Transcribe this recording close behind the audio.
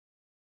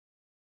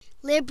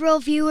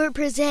LiberalViewer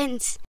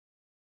presents.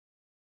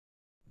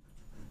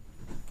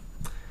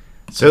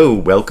 So,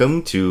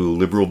 welcome to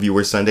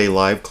LiberalViewer Sunday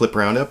Live Clip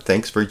Roundup.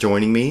 Thanks for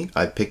joining me.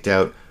 I've picked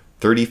out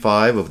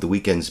 35 of the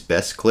weekend's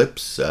best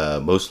clips,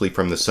 mostly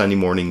from the Sunday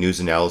morning news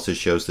analysis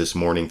shows this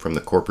morning from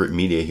the corporate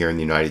media here in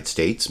the United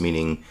States,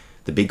 meaning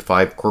the big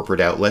five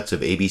corporate outlets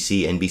of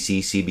ABC, NBC,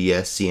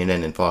 CBS,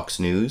 CNN, and Fox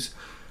News.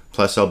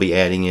 Plus, I'll be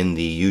adding in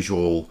the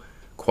usual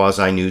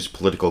quasi-news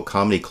political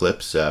comedy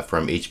clips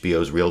from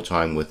HBO's Real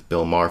Time with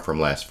Bill Maher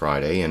from last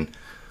Friday, and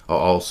I'll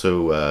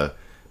also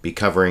be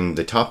covering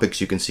the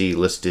topics you can see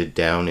listed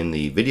down in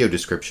the video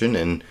description.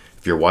 And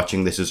if you're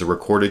watching this as a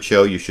recorded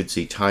show, you should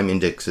see time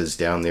indexes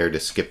down there to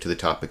skip to the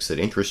topics that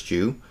interest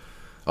you.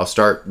 I'll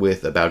start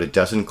with about a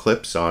dozen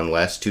clips on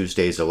last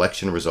Tuesday's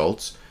election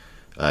results,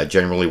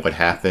 generally what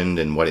happened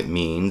and what it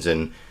means,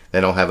 and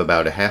then I'll have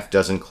about a half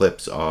dozen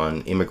clips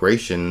on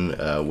immigration,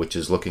 which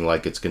is looking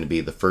like it's going to be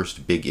the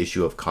first big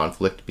issue of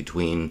conflict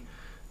between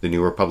the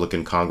new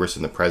Republican Congress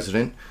and the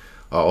president.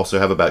 I'll also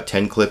have about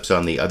 10 clips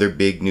on the other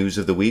big news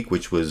of the week,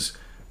 which was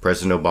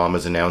President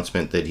Obama's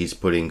announcement that he's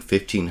putting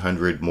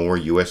 1,500 more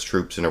U.S.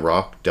 troops in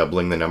Iraq,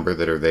 doubling the number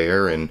that are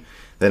there. And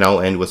then I'll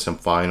end with some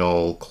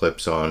final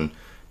clips on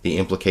the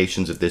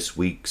implications of this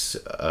week's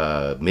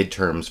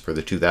midterms for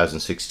the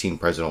 2016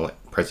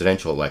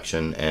 presidential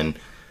election. And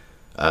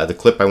the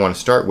clip I want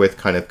to start with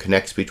kind of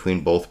connects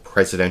between both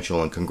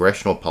presidential and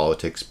congressional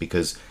politics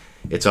because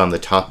it's on the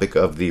topic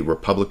of the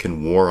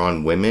Republican war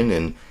on women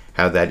and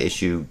how that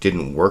issue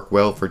didn't work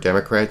well for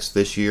Democrats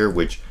this year,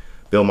 which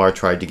Bill Maher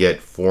tried to get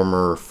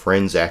former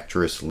Friends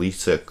actress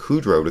Issa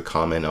Kudrow to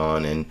comment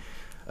on, and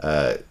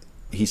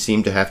he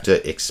seemed to have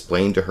to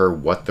explain to her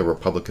what the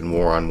Republican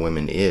war on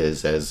women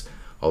is, as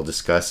I'll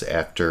discuss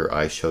after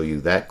I show you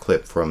that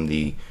clip from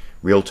the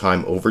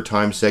real-time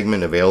overtime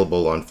segment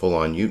available in full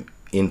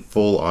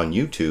on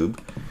YouTube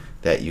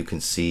that you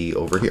can see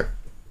over here.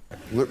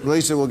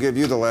 Lisa will give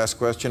you the last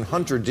question.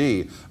 Hunter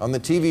D., on the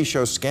TV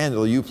show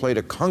Scandal, you played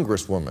a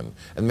congresswoman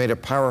and made a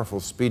powerful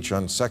speech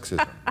on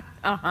sexism.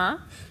 Uh-huh.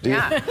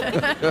 Yeah,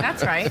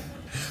 that's right.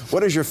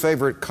 What is your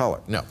favorite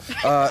color? No.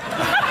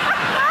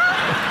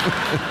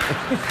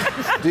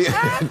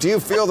 Do you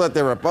feel that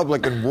the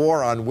Republican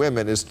war on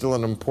women is still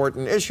an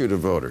important issue to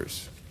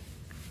voters?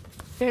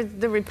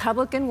 The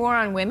Republican war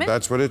on women?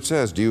 That's what it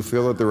says. Do you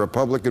feel that the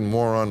Republican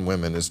war on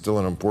women is still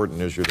an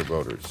important issue to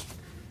voters?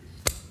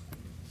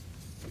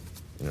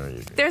 You know,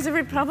 there's a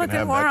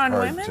Republican war on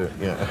women? Too.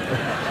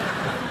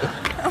 Yeah.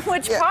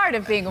 Which part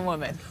of being a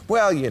woman?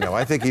 Well, you know,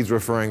 I think he's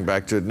referring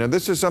back to, now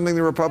this is something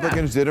the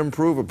Republicans did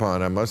improve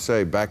upon, I must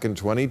say. Back in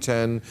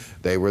 2010,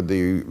 they were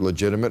the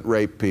legitimate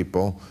rape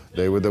people.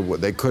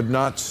 They could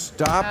not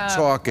stop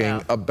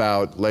talking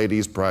about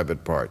ladies'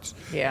 private parts.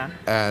 Yeah.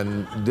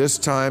 And this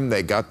time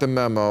they got the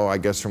memo, I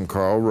guess from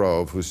Karl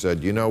Rove, who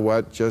said, you know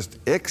what,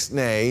 just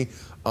ixnay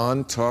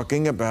on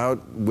talking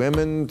about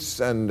women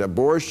and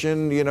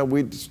abortion. You know,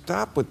 we'd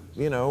stop with,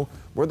 you know,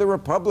 we're the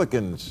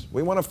Republicans.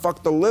 We want to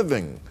fuck the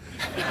living.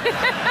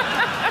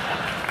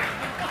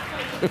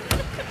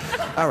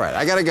 All right,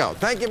 I gotta go.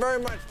 Thank you very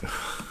much.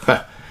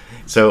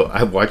 So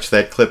I watched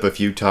that clip a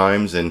few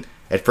times, and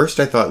at first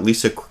I thought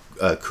Issa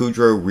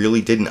Kudrow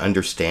really didn't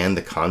understand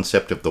the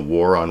concept of the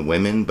war on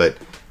women, but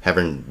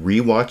having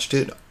rewatched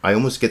it, I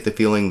almost get the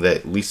feeling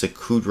that Issa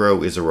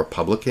Kudrow is a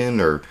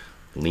Republican, or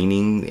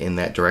leaning in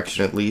that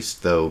direction at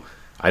least, though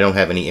I don't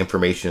have any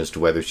information as to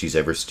whether she's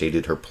ever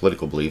stated her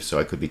political beliefs, so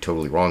I could be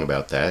totally wrong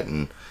about that.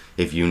 And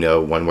if you know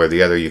one way or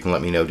the other, you can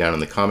let me know down in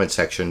the comment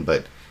section.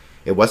 But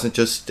it wasn't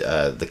just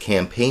the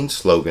campaign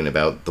slogan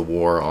about the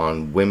war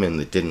on women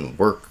that didn't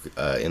work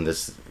in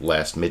this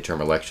last midterm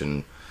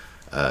election.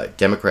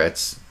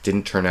 Democrats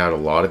didn't turn out a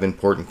lot of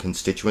important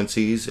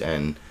constituencies,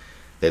 and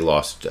they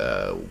lost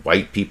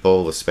white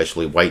people,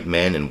 especially white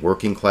men and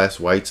working class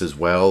whites as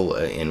well,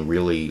 in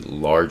really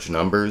large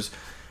numbers.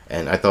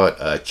 And I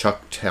thought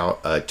Chuck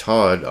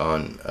Todd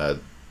on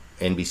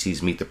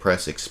NBC's Meet the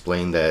Press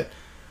explained that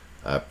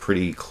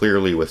pretty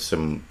clearly with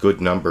some good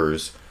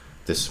numbers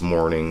this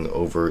morning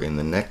over in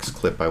the next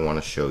clip I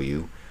want to show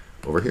you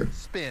over here.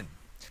 Spin.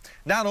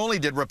 Not only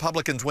did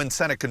Republicans win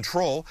Senate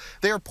control,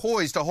 they are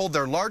poised to hold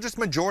their largest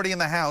majority in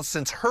the House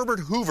since Herbert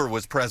Hoover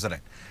was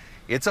president.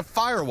 It's a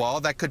firewall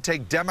that could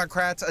take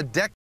Democrats a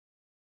decade.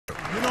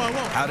 You know I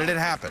won't. How did it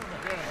happen?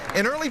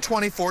 In early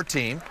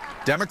 2014,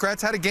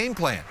 Democrats had a game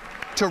plan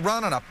to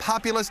run on a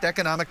populist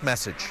economic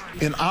message.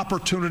 An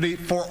opportunity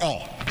for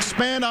all.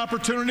 Expand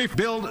opportunity,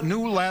 build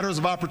new ladders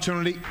of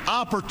opportunity.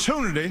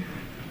 Opportunity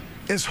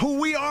is who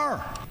we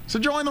are. So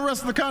join the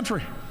rest of the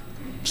country.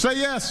 Say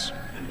yes.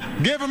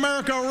 Give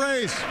America a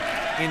raise.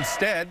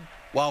 Instead,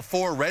 while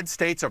 4 red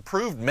states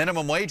approved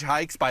minimum wage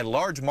hikes by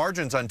large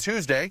margins on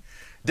Tuesday,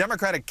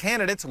 Democratic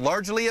candidates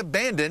largely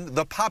abandoned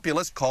the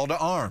populist call to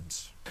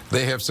arms.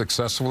 They have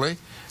successfully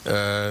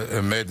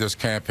made this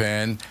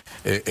campaign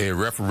a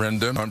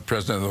referendum on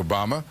President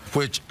Obama,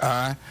 which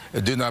I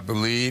do not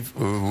believe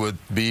would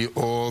be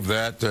all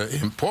that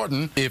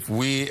important if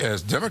we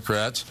as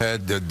Democrats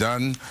had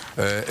done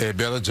a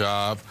better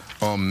job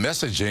on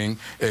messaging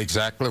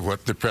exactly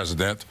what the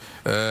president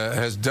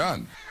has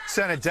done.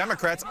 Senate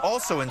Democrats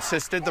also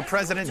insisted the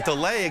president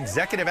delay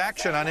executive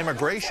action on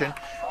immigration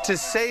to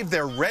save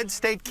their red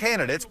state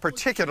candidates,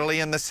 particularly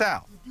in the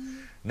South.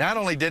 Not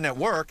only didn't it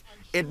work,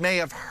 it may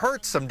have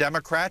hurt some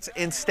Democrats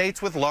in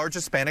states with large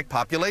Hispanic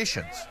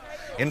populations.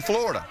 In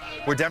Florida,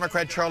 where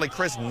Democrat Charlie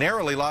Crist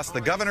narrowly lost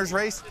the governor's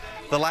race,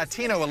 the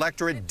Latino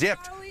electorate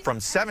dipped from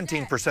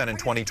 17% in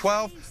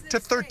 2012 to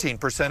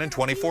 13% in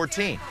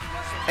 2014.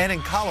 And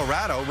in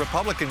Colorado,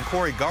 Republican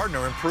Cory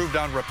Gardner improved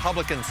on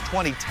Republicans'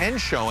 2010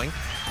 showing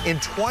in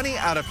 20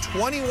 out of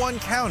 21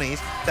 counties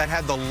that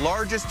had the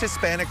largest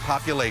Hispanic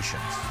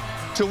populations.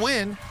 To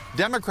win,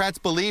 Democrats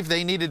believed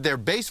they needed their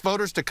base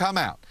voters to come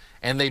out,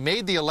 and they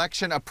made the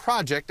election a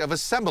project of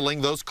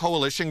assembling those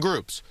coalition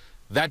groups.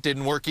 That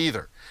didn't work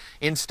either.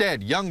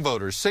 Instead, young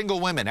voters, single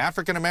women,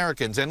 African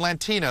Americans, and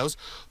Latinos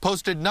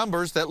posted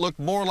numbers that looked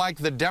more like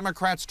the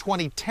Democrats'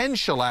 2010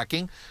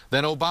 shellacking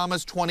than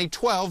Obama's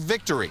 2012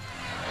 victory,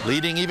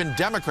 leading even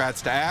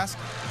Democrats to ask,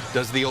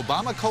 does the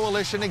Obama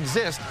coalition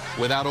exist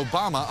without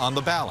Obama on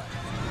the ballot?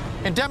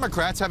 And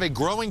Democrats have a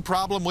growing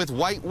problem with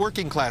white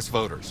working class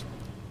voters.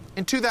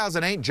 In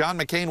 2008, John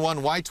McCain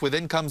won whites with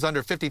incomes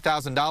under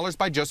 $50,000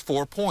 by just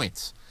 4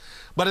 points.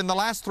 But in the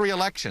last 3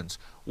 elections,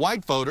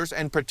 white voters,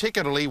 and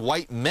particularly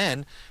white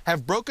men,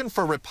 have broken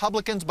for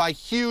Republicans by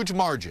huge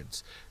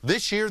margins.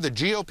 This year, the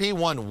GOP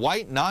won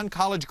white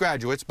non-college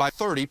graduates by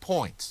 30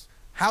 points.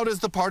 How does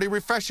the party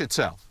refresh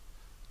itself?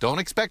 Don't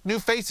expect new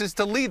faces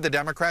to lead the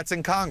Democrats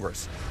in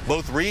Congress.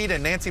 Both Reid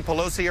and Nancy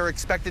Pelosi are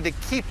expected to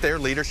keep their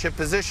leadership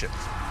positions.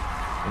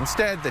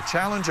 Instead, the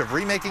challenge of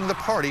remaking the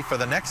party for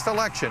the next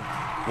election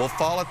will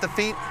fall at the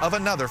feet of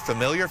another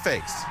familiar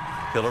face,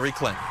 Hillary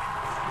Clinton.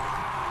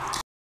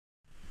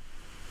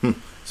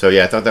 So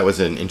yeah, I thought that was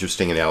an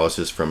interesting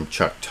analysis from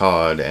Chuck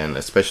Todd, and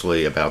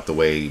especially about the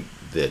way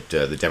that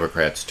the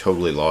Democrats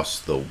totally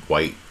lost the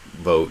white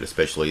vote,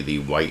 especially the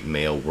white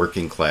male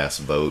working class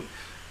vote.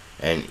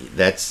 And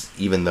that's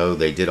even though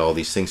they did all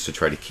these things to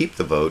try to keep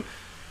the vote.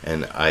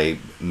 And I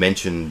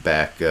mentioned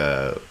back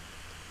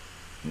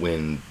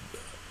when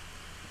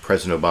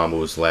President Obama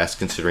was last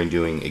considering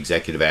doing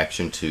executive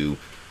action to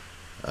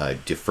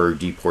defer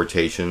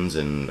deportations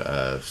and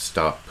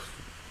stop,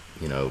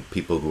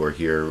 people who are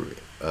here,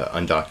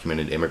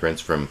 undocumented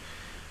immigrants, from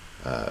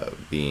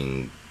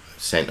being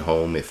sent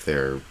home if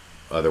they're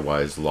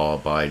otherwise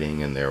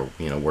law-abiding and they're,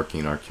 working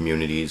in our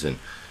communities. And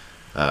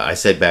I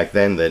said back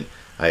then that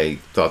I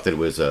thought that it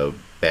was a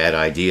bad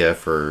idea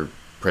for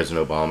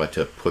President Obama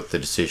to put the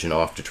decision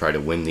off to try to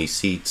win these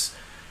seats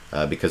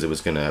because it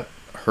was going to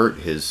hurt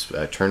his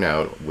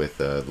turnout with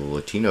the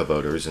Latino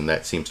voters, and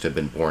that seems to have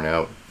been borne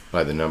out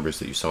by the numbers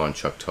that you saw in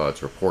Chuck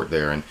Todd's report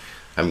there. And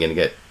I'm going to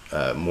get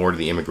more to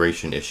the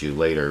immigration issue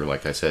later.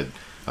 Like I said,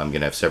 I'm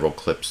going to have several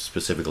clips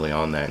specifically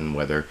on that and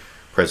whether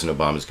President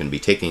Obama is going to be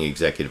taking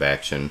executive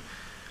action.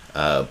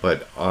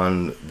 But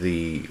on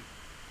the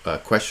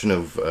question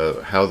of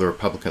how the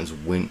Republicans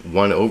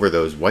won over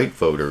those white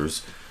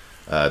voters,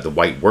 the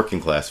white working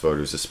class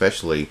voters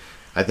especially,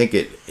 I think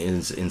it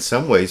is in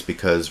some ways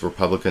because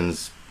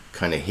Republicans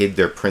kind of hid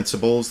their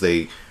principles.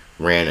 They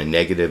ran a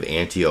negative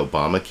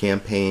anti-Obama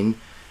campaign.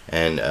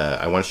 And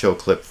I want to show a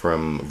clip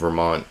from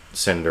Vermont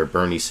Senator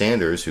Bernie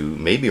Sanders, who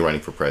may be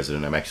running for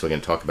president. I'm actually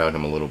going to talk about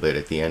him a little bit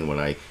at the end when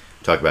I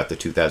talk about the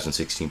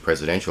 2016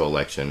 presidential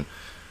election.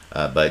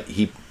 But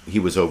he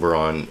was over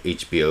on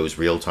HBO's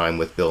Real Time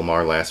with Bill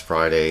Maher last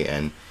Friday,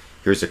 and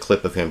here's a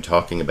clip of him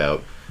talking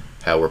about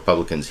how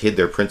Republicans hid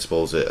their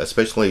principles,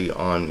 especially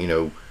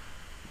on,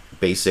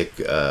 basic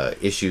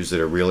issues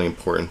that are really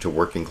important to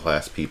working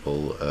class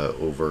people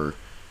over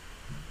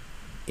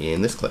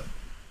in this clip.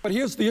 But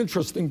here's the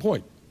interesting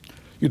point.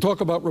 You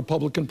talk about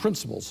Republican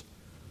principles.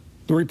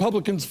 The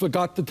Republicans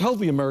forgot to tell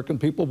the American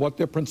people what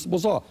their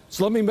principles are.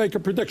 So let me make a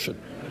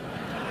prediction.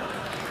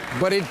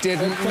 But it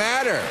didn't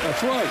matter.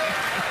 That's right.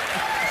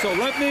 So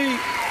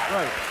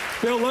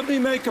Bill, let me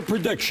make a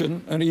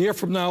prediction, and a year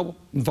from now,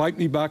 invite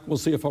me back, we'll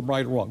see if I'm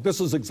right or wrong. This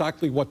is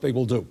exactly what they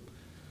will do.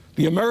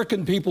 The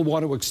American people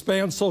want to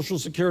expand Social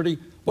Security.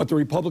 What the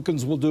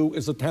Republicans will do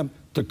is attempt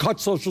to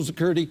cut Social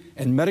Security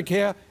and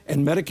Medicare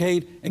and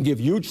Medicaid and give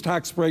huge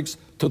tax breaks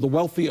to the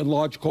wealthy and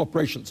large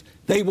corporations.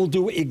 They will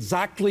do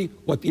exactly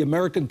what the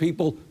American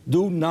people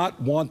do not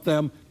want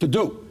them to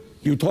do.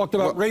 You talked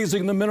about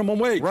raising the minimum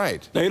wage.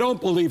 Right. They don't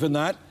believe in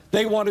that.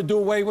 They want to do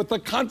away with the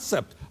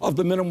concept of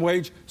the minimum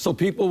wage so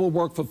people will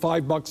work for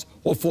 $5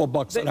 or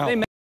 $4 an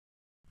hour.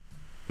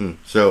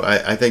 So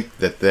I think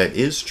that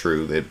is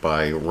true, that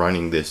by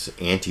running this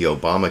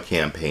anti-Obama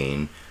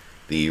campaign,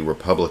 the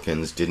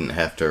Republicans didn't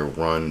have to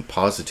run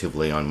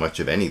positively on much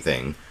of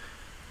anything.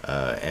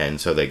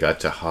 And so they got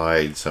to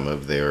hide some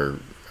of their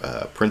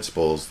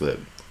principles that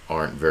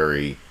aren't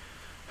very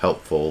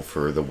helpful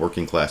for the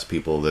working class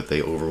people that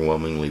they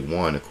overwhelmingly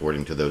won,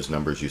 according to those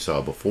numbers you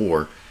saw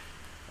before.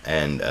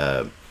 And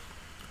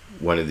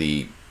one of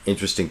the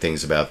interesting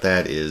things about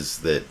that is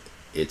that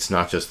it's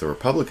not just the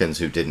Republicans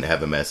who didn't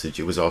have a message,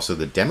 it was also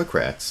the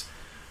Democrats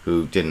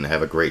who didn't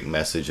have a great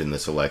message in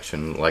this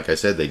election. Like I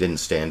said, they didn't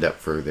stand up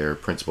for their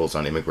principles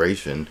on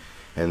immigration,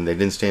 and they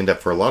didn't stand up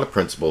for a lot of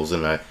principles.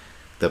 And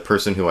the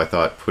person who I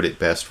thought put it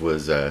best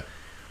was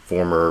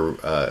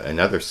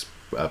another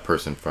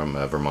person from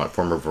Vermont,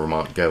 former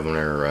Vermont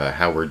Governor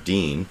Howard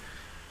Dean,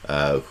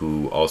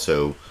 who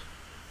also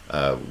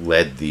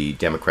led the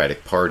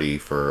Democratic Party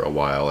for a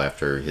while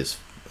after his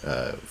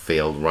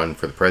failed run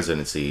for the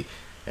presidency.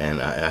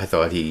 And I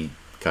thought he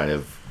kind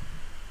of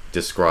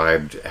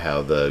described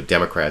how the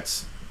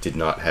Democrats did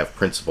not have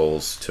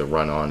principles to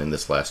run on in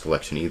this last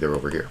election either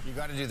over here. You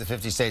got to do the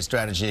 50-state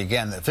strategy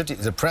again.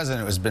 The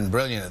president has been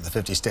brilliant at the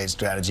 50-state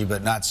strategy,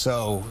 but not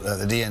so.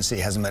 The DNC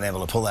hasn't been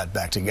able to pull that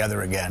back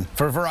together again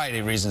for a variety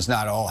of reasons,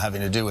 not all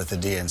having to do with the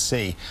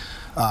DNC.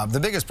 The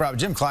biggest problem,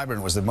 Jim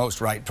Clyburn was the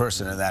most right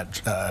person in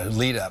that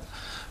lead-up.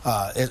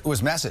 It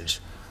was message.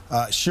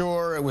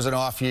 Sure, it was an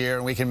off year,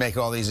 and we can make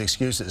all these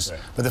excuses.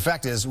 Right. But the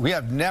fact is, we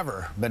have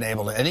never been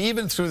able to, and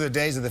even through the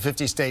days of the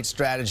 50-state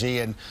strategy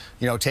and,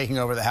 you know, taking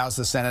over the House,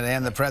 the Senate,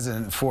 and the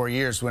President in 4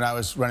 years when I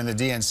was running the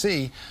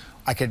DNC,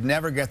 I could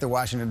never get the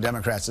Washington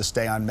Democrats to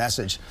stay on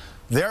message.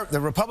 The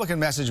Republican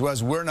message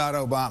was, we're not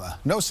Obama.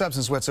 No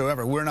substance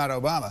whatsoever, we're not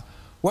Obama.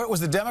 What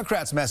was the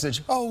Democrats'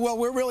 message? Oh, well,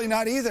 we're really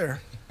not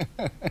either.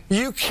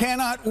 You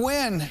cannot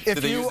win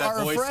if you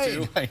are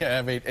afraid. Yeah,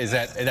 I mean, is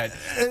that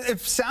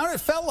it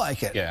felt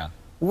like it. Yeah.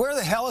 Where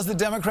the hell is the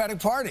Democratic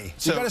Party?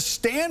 So, you got to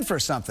stand for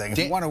something if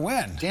you want to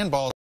win. Dan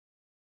Ball.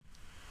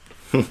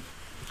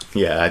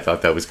 Yeah, I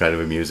thought that was kind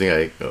of amusing.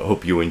 I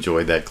hope you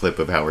enjoyed that clip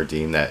of Howard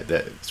Dean.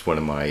 That's one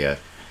of my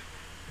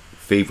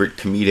favorite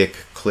comedic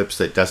clips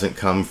that doesn't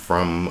come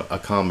from a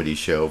comedy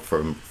show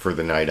for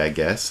the night, I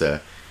guess.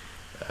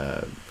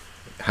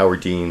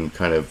 Howard Dean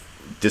kind of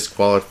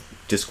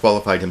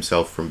disqualified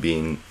himself from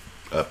being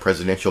a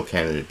presidential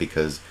candidate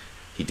because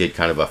he did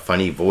kind of a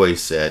funny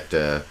voice at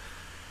a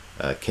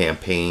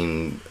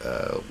campaign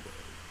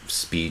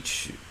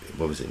speech.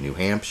 What was it, New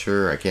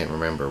Hampshire? I can't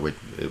remember.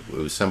 It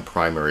was some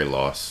primary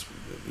loss,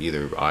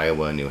 either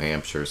Iowa, New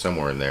Hampshire,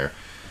 somewhere in there.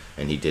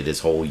 And he did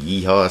his whole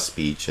yeehaw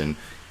speech, and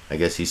I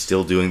guess he's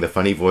still doing the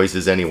funny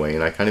voices anyway,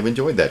 and I kind of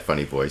enjoyed that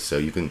funny voice. So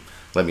you can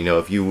let me know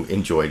if you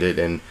enjoyed it.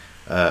 And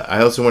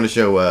I also want to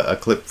show a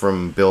clip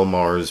from Bill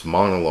Maher's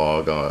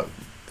monologue, a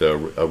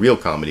real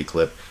comedy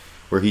clip,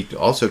 where he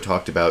also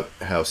talked about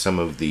how some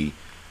of the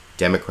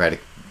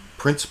Democratic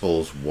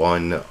principles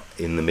won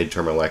in the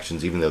midterm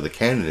elections, even though the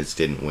candidates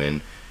didn't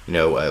win. You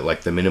know,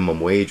 like the minimum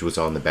wage was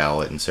on the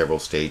ballot in several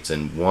states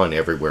and won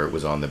everywhere it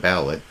was on the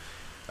ballot.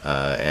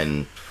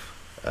 And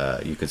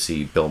you can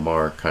see Bill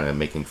Maher kind of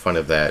making fun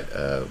of that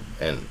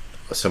and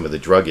some of the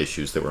drug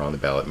issues that were on the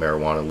ballot,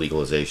 marijuana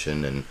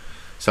legalization, and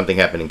something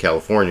happened in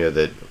California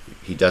that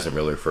he doesn't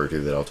really refer to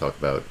that I'll talk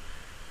about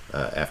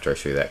after I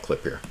show you that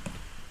clip here.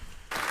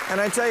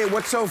 And I tell you,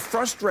 what's so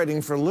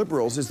frustrating for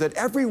liberals is that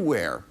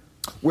everywhere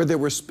where there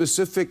were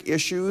specific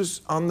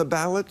issues on the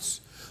ballots,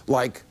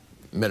 like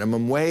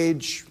minimum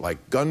wage,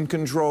 like gun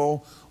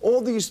control, all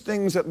these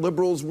things that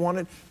liberals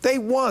wanted, they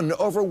won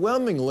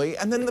overwhelmingly,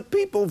 and then the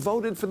people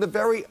voted for the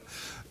very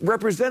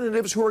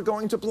representatives who are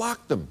going to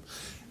block them.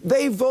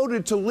 They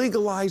voted to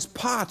legalize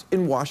pot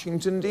in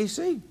Washington,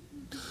 D.C.,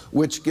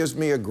 which gives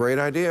me a great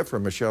idea for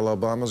Michelle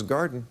Obama's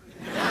garden.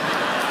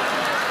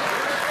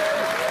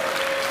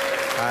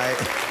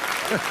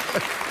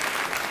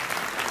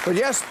 But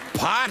yes,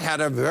 pot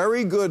had a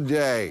very good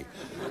day.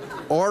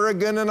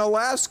 Oregon and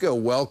Alaska,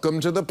 welcome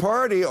to the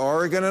party.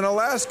 Oregon and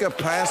Alaska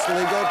passed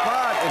legal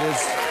pot. It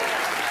is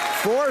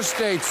 4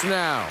 states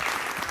now.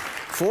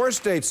 4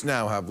 states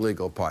now have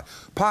legal pot.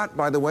 Pot,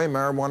 by the way,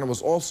 marijuana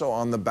was also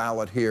on the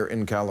ballot here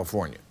in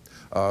California.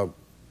 Well,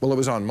 it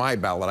was on my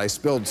ballot. I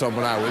spilled some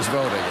when I was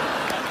voting.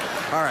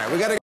 All right, we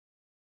got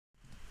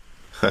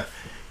to...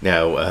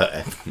 Now,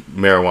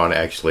 marijuana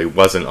actually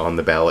wasn't on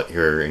the ballot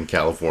here in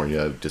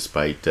California,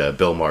 despite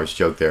Bill Maher's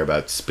joke there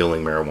about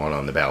spilling marijuana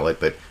on the ballot.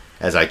 But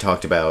as I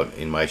talked about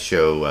in my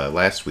show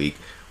last week,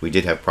 we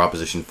did have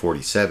Proposition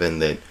 47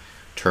 that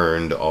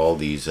turned all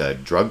these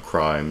drug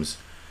crimes,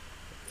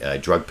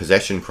 drug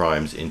possession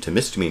crimes, into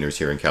misdemeanors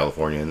here in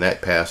California, and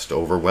that passed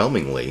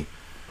overwhelmingly.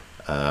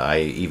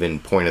 I even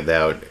pointed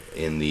out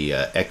in the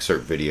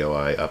excerpt video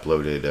I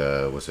uploaded,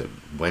 was it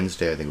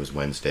Wednesday? I think it was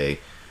Wednesday.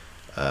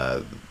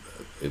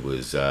 It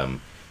was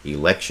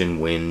election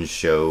wins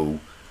show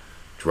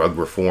drug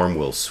reform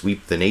will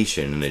sweep the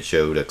nation, and it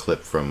showed a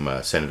clip from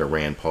Senator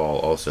Rand Paul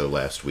also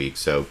last week.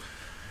 So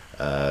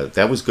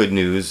that was good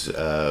news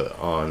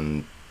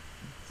on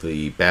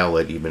the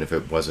ballot, even if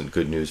it wasn't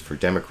good news for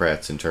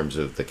Democrats in terms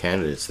of the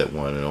candidates that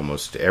won in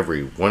almost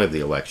every one of the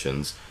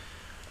elections.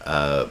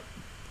 But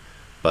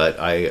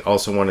I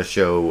also want to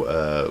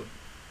show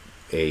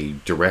a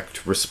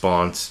direct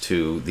response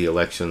to the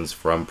elections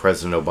from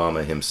President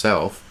Obama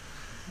himself.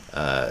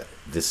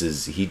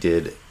 He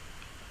did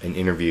an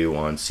interview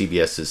on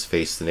CBS's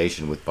Face the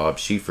Nation with Bob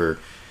Schieffer.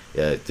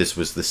 This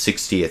was the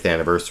 60th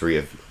anniversary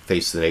of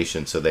Face the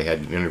Nation, so they had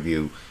an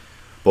interview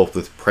both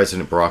with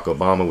President Barack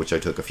Obama, which I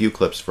took a few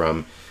clips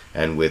from,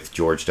 and with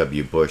George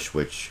W. Bush,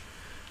 which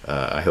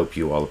I hope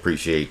you all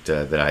appreciate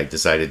that I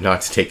decided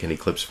not to take any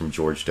clips from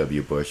George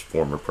W. Bush,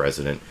 former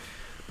president.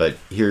 But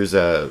here's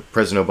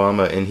President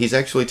Obama, and he's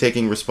actually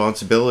taking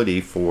responsibility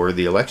for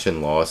the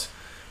election loss,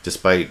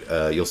 despite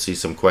you'll see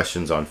some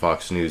questions on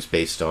Fox News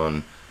based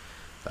on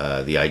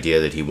the idea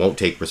that he won't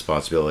take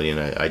responsibility. And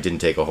I didn't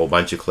take a whole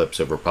bunch of clips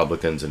of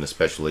Republicans and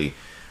especially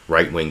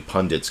right-wing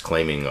pundits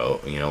claiming,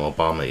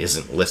 Obama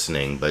isn't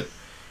listening. But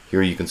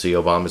here you can see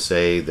Obama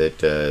say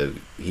that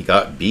he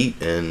got beat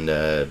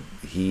and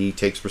he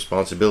takes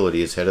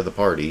responsibility as head of the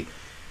party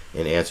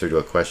in answer to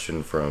a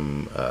question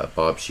from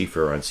Bob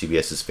Schieffer on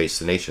CBS's Face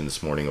the Nation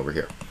this morning over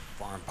here.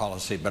 Foreign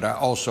policy, but I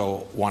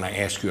also want to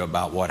ask you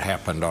about what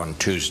happened on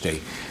Tuesday.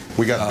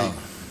 We got beat.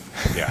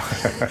 Yeah.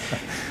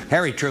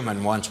 Harry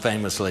Truman once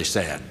famously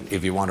said,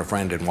 if you want a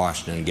friend in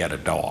Washington, get a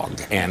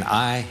dog. And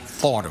I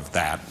thought of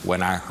that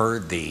when I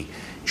heard the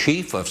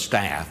Chief of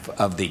Staff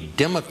of the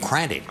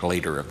Democratic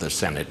leader of the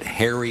Senate,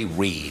 Harry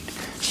Reid,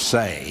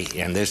 say,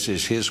 and this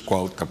is his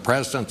quote, the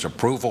president's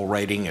approval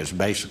rating is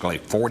basically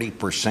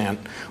 40%.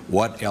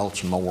 What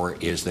else more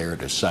is there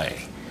to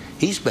say?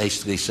 He's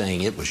basically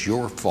saying it was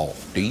your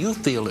fault. Do you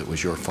feel it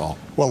was your fault?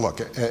 Well, look,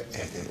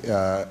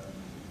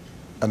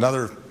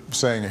 another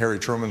saying Harry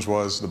Truman's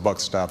was, the buck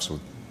stops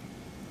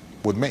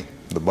with me.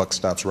 The buck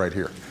stops right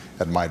here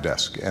at my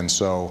desk. And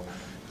so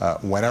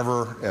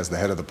whenever, as the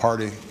head of the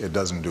party, it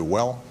doesn't do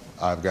well,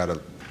 I've got to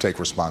take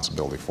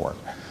responsibility for it.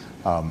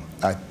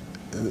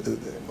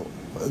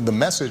 The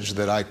message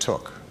that I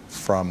took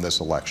from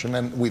this election,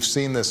 and we've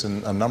seen this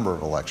in a number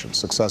of elections,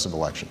 successive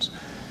elections,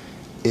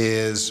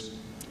 is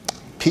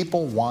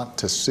people want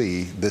to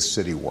see this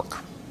city work.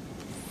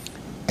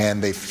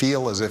 And they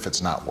feel as if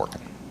it's not working.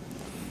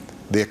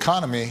 The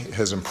economy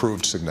has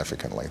improved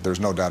significantly. There's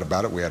no doubt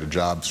about it. We had a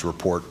jobs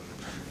report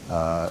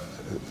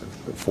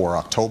for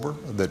October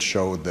that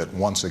showed that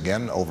once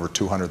again over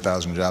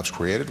 200,000 jobs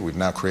created. We've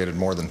now created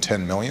more than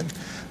 10 million.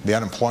 The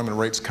unemployment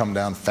rates come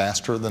down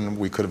faster than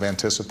we could have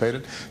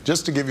anticipated.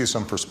 Just to give you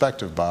some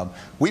perspective, Bob,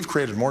 we've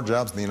created more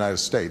jobs in the United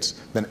States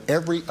than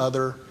every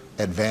other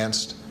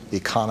advanced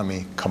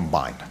economy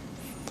combined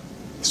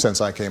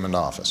since I came into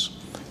office.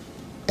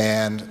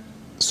 And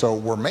so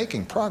we're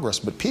making progress,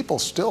 but people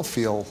still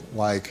feel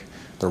like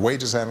their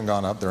wages haven't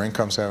gone up, their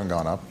incomes haven't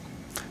gone up.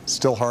 It's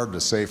still hard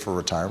to save for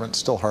retirement,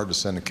 still hard to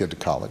send a kid to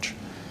college.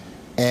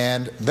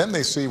 And then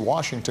they see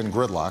Washington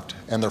gridlocked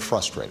and they're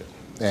frustrated.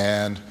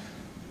 And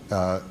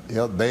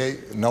they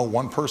know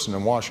one person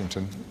in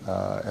Washington,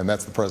 and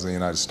that's the President of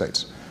the United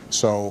States.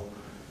 So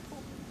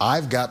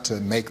I've got to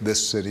make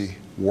this city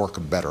work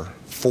better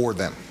for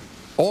them.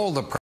 All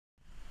the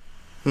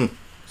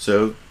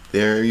So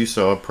there you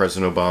saw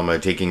President Obama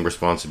taking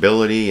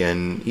responsibility,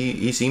 and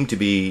he seemed to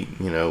be,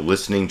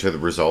 listening to the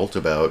result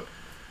about,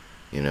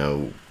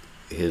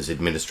 his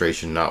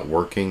administration not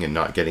working and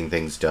not getting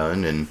things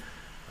done. And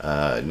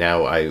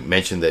now I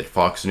mentioned that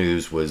Fox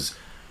News was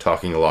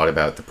talking a lot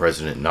about the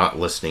president not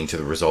listening to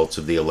the results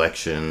of the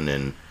election.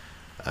 And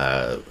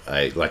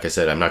like I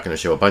said, I'm not going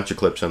to show a bunch of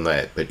clips on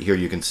that, but here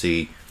you can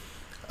see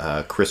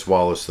Chris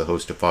Wallace, the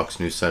host of Fox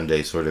News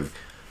Sunday, sort of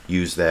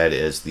use that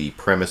as the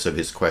premise of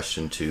his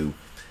question to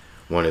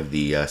one of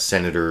the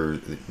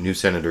new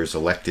senators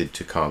elected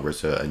to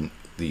Congress,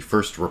 the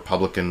first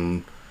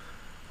Republican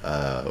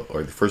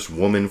or the first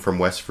woman from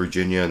West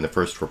Virginia and the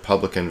first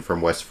Republican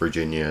from West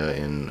Virginia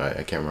in,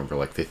 I can't remember,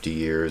 like 50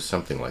 years,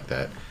 something like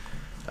that.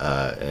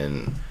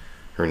 And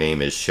her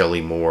name is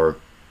Shelly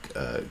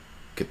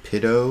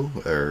Moore-Capito,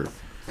 or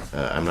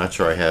I'm not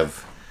sure I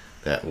have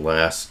that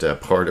last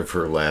part of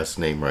her last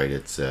name right.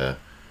 It's,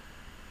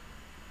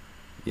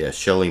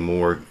 Shelly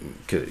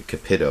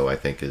Moore-Capito, I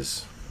think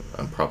is...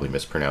 I'm probably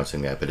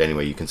mispronouncing that, but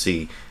anyway, you can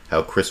see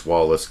how Chris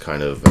Wallace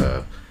kind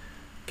of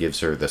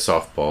gives her the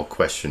softball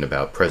question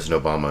about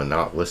President Obama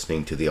not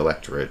listening to the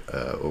electorate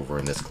over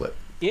in this clip.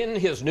 In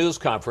his news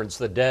conference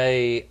the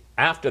day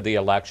after the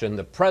election,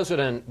 the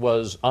president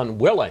was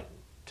unwilling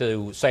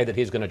to say that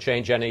he's going to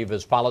change any of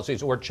his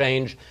policies or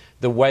change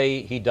the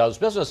way he does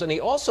business, and he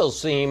also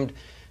seemed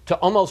to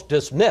almost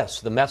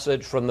dismiss the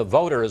message from the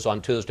voters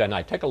on Tuesday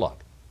night. Take a look.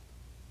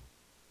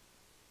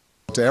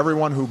 To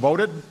everyone who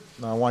voted,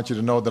 I want you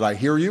to know that I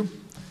hear you.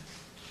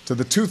 To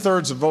the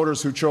 2/3 of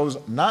voters who chose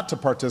not to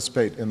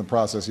participate in the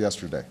process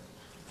yesterday,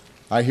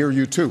 I hear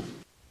you too.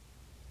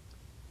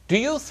 Do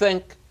you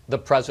think the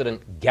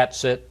president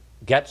gets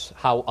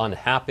how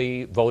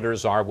unhappy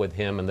voters are with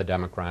him and the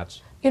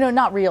Democrats?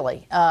 Not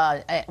really.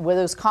 With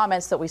those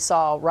comments that we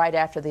saw right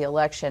after the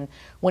election,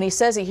 when he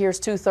says he hears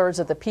 2/3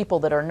 of the people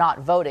that are not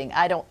voting,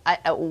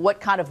 what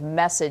kind of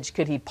message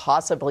could he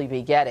possibly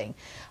be getting?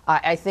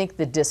 I think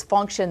the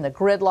dysfunction, the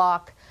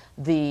gridlock,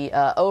 the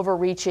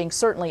overreaching,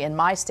 certainly in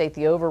my state,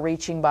 the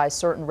overreaching by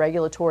certain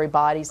regulatory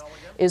bodies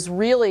is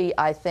really,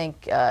 I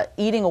think,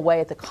 eating away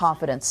at the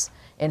confidence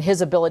in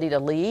his ability to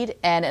lead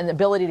and an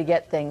ability to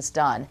get things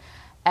done.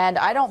 And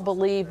I don't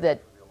believe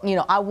that, you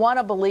know, I want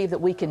to believe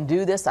that we can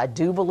do this. I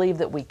do believe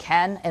that we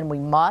can and we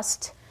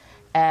must.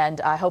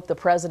 And I hope the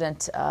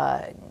president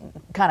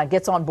kind of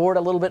gets on board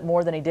a little bit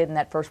more than he did in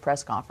that first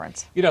press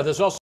conference. You know,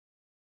 there's also...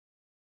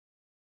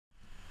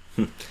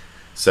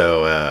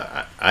 So,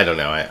 I don't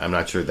know. I'm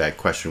not sure that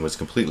question was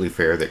completely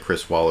fair that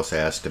Chris Wallace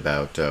asked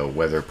about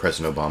whether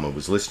President Obama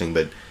was listening,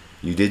 but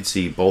you did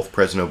see both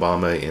President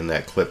Obama in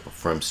that clip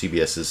from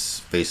CBS's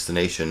Face the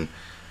Nation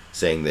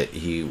saying that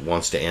he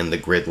wants to end the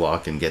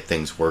gridlock and get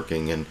things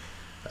working, and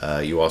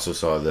you also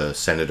saw the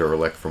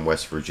senator-elect from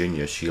West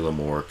Virginia, Sheila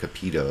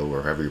Moore-Capito,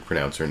 or however you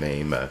pronounce her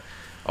name,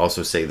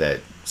 also say that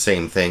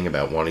same thing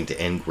about wanting to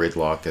end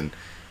gridlock, and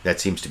that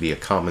seems to be a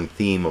common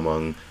theme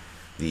among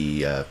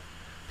the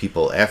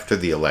people after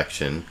the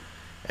election,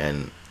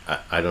 and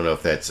I don't know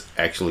if that's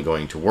actually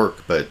going to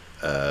work, but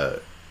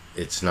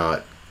it's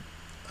not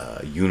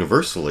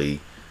universally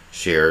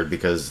shared,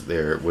 because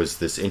there was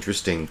this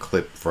interesting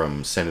clip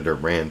from Senator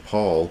Rand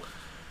Paul.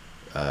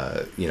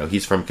 You know,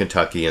 he's from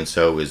Kentucky, and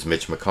so is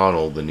Mitch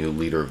McConnell, the new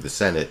leader of the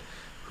Senate,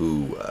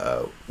 who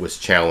was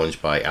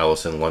challenged by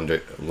Allison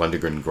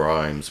Lundergan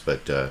Grimes,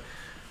 but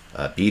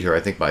beat her, I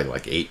think, by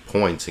like 8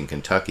 points in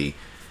Kentucky.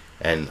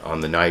 And on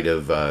the night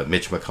of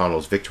Mitch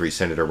McConnell's victory,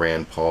 Senator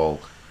Rand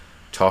Paul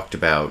talked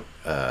about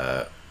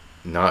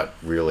not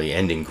really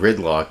ending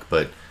gridlock,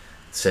 but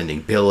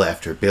sending bill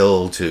after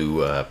bill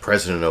to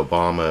President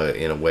Obama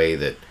in a way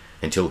that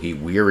until he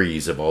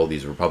wearies of all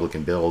these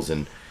Republican bills.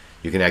 And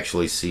you can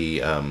actually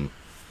see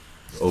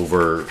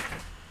over,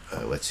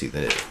 let's see,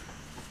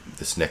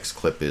 this next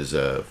clip is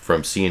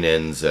from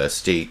CNN's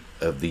State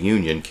of the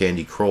Union.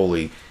 Candy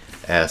Crowley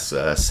asks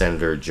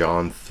Senator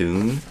John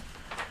Thune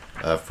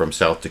from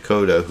South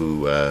Dakota,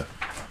 who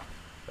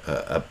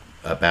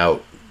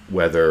about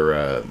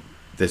whether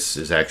this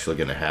is actually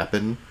going to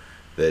happen,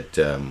 that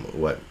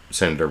what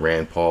Senator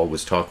Rand Paul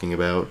was talking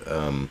about,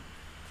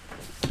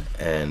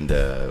 and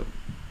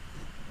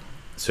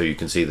so you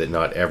can see that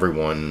not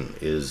everyone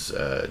is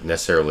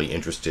necessarily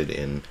interested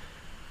in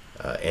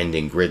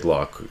ending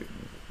gridlock,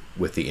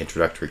 with the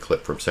introductory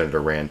clip from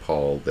Senator Rand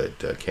Paul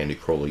that Candy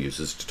Crowley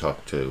uses to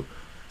talk to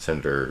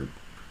Senator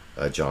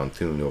John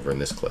Thune over in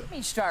this clip. Let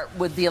me start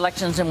with the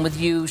elections and with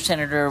you,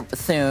 Senator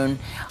Thune.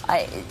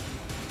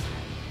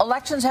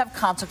 Elections have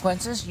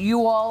consequences.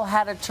 You all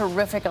had a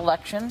terrific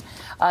election.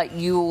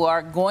 You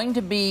are going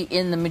to be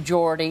in the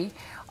majority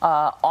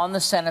on the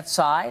Senate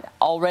side,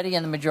 already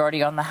in the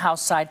majority on the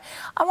House side.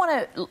 I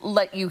want to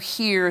let you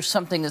hear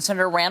something that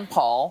Senator Rand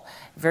Paul,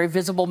 a very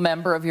visible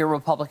member of your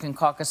Republican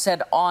caucus,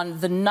 said on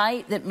the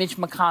night that Mitch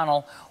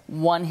McConnell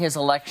won his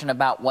election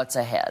about what's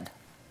ahead.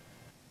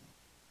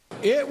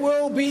 It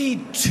will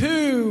be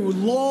 2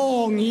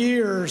 long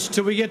years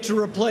till we get to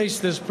replace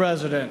this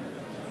president.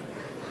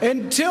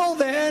 Until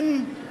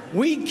then,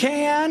 we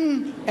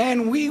can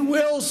and we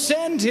will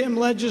send him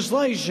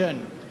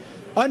legislation.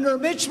 Under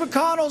Mitch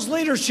McConnell's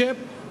leadership,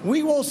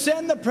 we will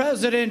send the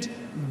president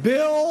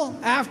bill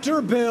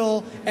after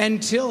bill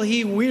until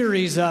he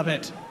wearies of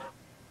it.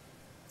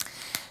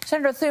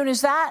 Senator Thune,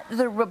 is that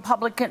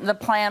the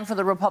plan for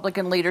the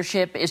Republican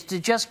leadership, is to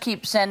just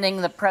keep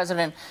sending the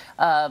president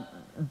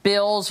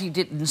bills? He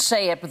didn't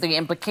say it, but the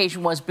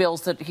implication was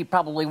bills that he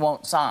probably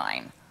won't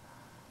sign.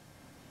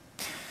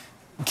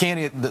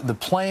 Candy, the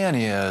plan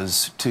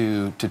is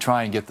to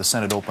try and get the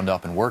Senate opened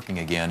up and working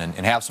again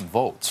and have some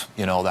votes.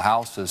 You know, the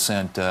House has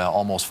sent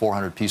almost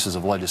 400 pieces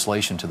of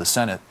legislation to the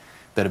Senate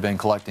that have been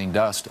collecting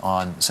dust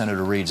on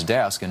Senator Reid's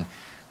desk, and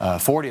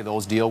 40 of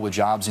those deal with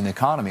jobs and the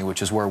economy,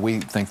 which is where we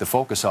think the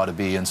focus ought to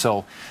be. And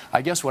so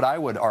I guess what I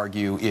would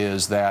argue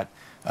is that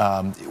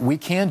we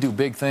can do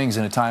big things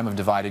in a time of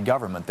divided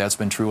government. That's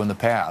been true in the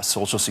past.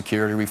 Social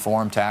Security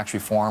reform, tax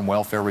reform,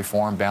 welfare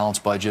reform,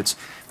 balanced budgets.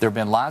 There have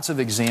been lots of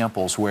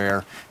examples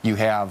where you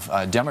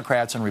have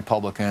Democrats and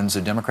Republicans,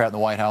 a Democrat in the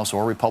White House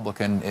or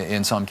Republican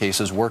in some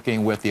cases,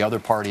 working with the other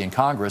party in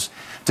Congress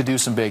to do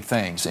some big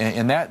things.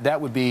 And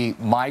that would be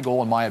my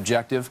goal and my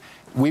objective.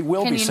 We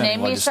will be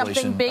sending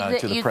legislation to the president.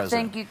 Can you name me something big that you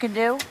think you can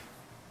do?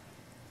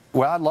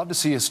 Well, I'd love to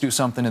see us do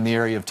something in the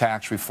area of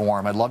tax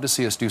reform. I'd love to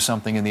see us do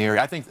something in the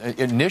area, I think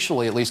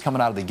initially, at least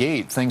coming out of the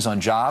gate, things on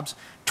jobs,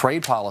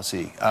 trade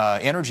policy,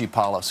 energy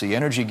policy.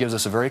 Energy gives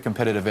us a very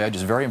competitive edge.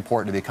 It's very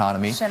important to the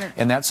economy.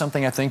 And that's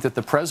something I think that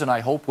the president, I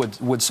hope,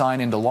 would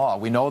sign into law.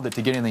 We know that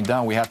to get anything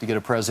done, we have to get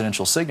a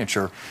presidential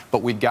signature,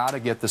 but we've got to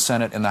get the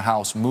Senate and the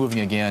House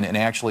moving again and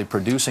actually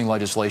producing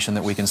legislation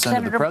that we can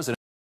send to the president.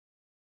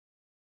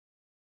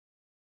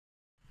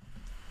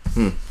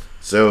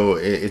 So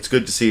it's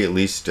good to see at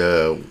least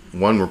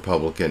one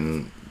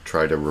Republican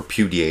try to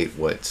repudiate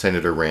what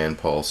Senator Rand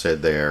Paul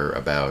said there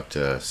about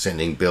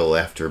sending bill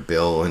after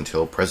bill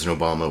until President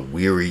Obama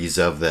wearies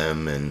of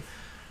them. And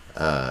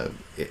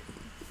it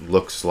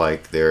looks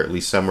like there are at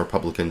least some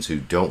Republicans who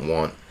don't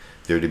want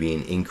there to be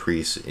an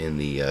increase in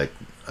the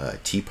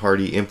Tea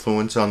Party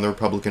influence on the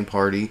Republican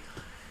Party.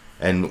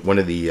 And one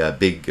of the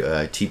big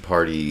Tea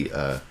Party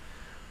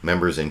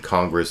members in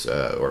Congress,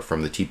 or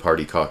from the Tea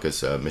Party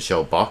caucus,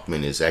 Michele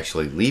Bachmann, is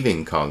actually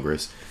leaving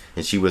Congress,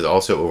 and she was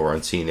also over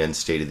on CNN's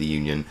State of the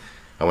Union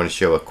I want to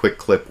show a quick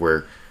clip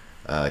where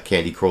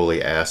Candy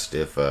Crowley asked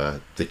if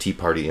the Tea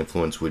Party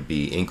influence would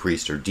be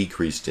increased or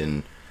decreased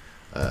in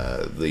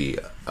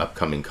the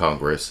upcoming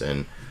Congress.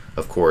 And,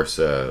 of course,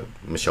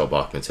 Michele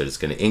Bachmann said it's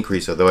going to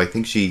increase, although I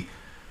think she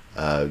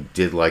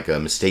did like a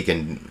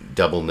mistaken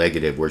double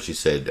negative where she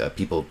said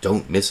people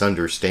don't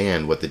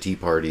misunderstand what the Tea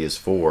Party is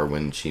for,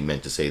 when she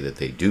meant to say that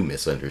they do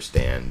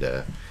misunderstand.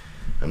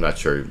 I'm not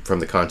sure. From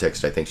the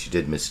context, I think she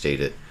did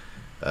misstate it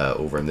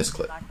over in this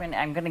clip.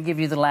 I'm going to give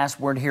you the last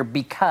word here,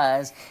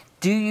 because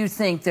do you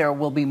think there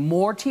will be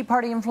more Tea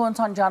Party influence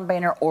on John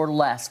Boehner or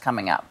less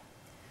coming up?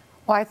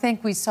 Well, I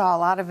think we saw a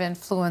lot of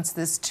influence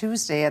this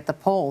Tuesday at the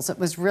polls. It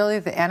was really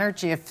the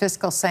energy of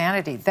fiscal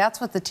sanity.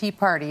 That's what the Tea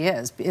Party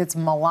is. It's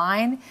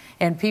malign,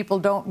 and people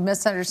don't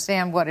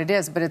misunderstand what it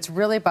is, but it's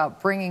really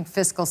about bringing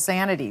fiscal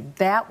sanity.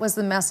 That was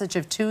the message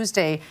of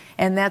Tuesday,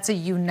 and that's a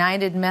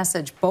united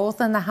message, both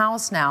in the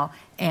House now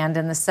and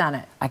in the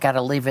Senate. I got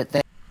to leave it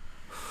there.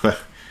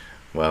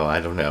 Well,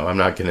 I don't know. I'm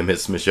not going to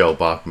miss Michele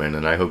Bachmann,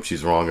 and I hope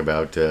she's wrong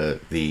about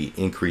the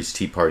increased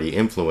Tea Party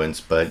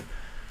influence. But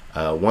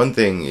one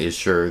thing is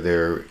sure,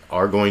 there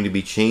are going to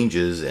be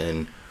changes,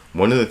 and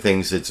one of the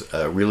things that's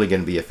really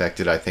going to be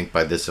affected, I think,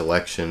 by this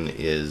election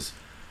is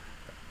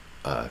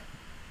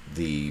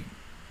the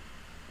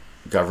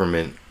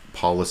government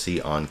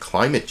policy on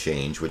climate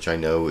change, which I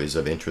know is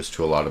of interest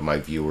to a lot of my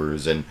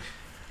viewers. And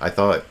I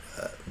thought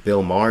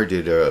Bill Maher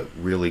did a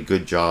really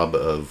good job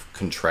of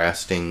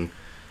contrasting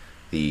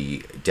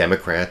the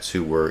Democrats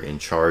who were in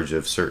charge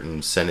of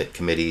certain Senate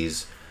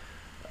committees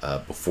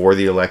before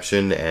the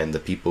election and the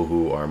people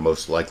who are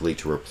most likely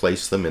to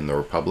replace them in the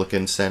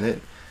Republican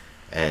Senate,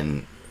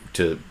 and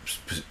to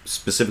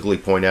specifically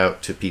point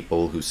out to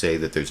people who say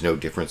that there's no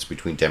difference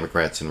between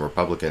Democrats and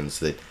Republicans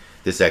that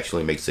this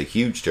actually makes a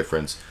huge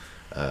difference,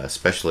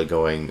 especially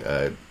going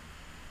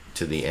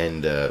to the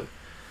end of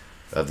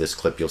this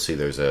clip. You'll see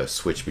there's a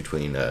switch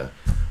between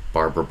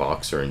Barbara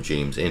Boxer and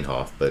James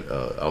Inhofe, but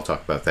I'll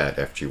talk about that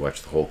after you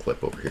watch the whole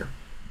clip over here.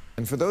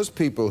 And for those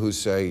people who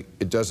say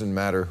it doesn't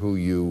matter who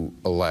you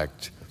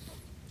elect,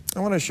 I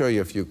want to show you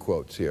a few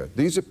quotes here.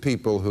 These are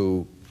people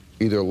who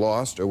either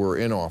lost or were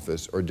in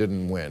office or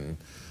didn't win.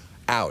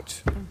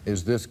 Out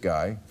is this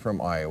guy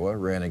from Iowa,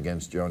 ran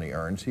against Joni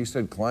Ernst. He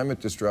said climate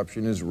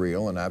disruption is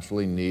real and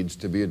absolutely needs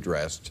to be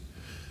addressed.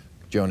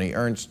 Joni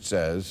Ernst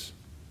says,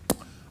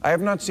 I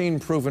have not seen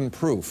proven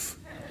proof.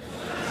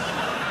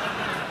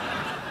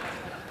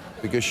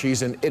 Because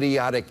she's an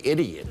idiotic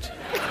idiot.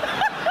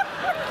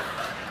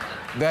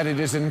 That it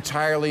is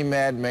entirely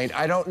man-made.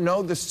 I don't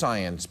know the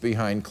science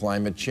behind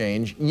climate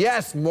change.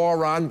 Yes,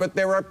 moron, but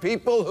there are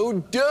people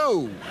who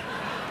do.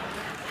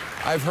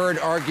 I've heard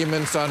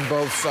arguments on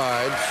both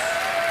sides.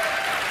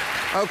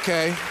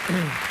 Okay.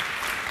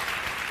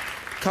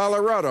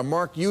 Colorado,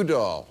 Mark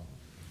Udall,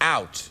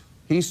 out.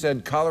 He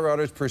said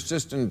Colorado's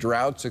persistent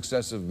droughts,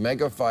 excessive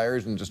mega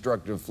fires, and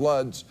destructive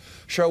floods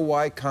show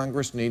why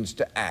Congress needs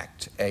to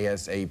act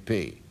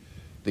ASAP.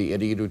 The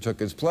idiot who took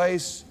his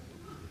place,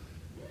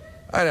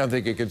 I don't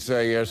think he could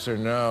say yes or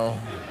no.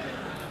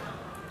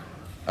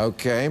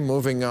 Okay,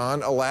 moving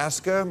on.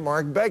 Alaska,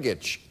 Mark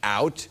Begich,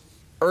 out.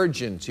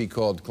 Urgent, he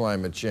called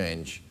climate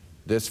change.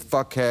 This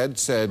fuckhead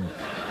said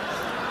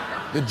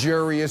the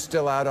jury is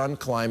still out on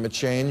climate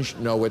change.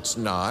 No, it's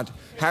not.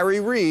 Harry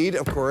Reid,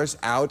 of course,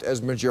 out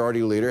as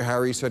majority leader.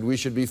 Harry said we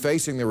should be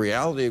facing the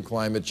reality of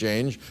climate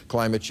change.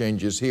 Climate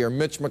change is here.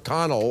 Mitch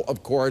McConnell,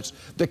 of course,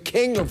 the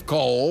king of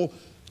coal,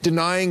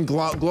 denying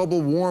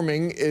global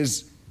warming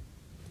is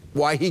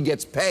why he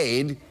gets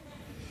paid.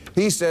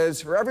 He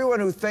says, for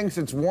everyone who thinks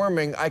it's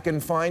warming, I can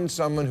find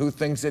someone who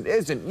thinks it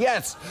isn't.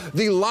 Yes,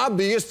 the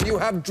lobbyists you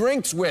have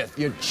drinks with,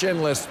 you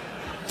chinless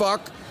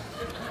fuck.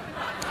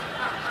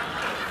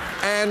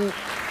 And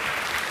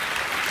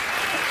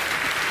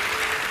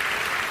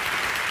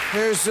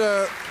here's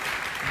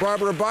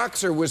Barbara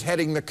Boxer was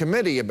heading the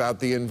committee about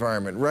the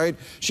environment, right?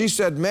 She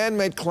said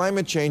man-made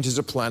climate change is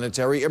a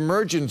planetary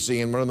emergency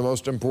and one of the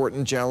most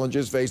important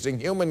challenges facing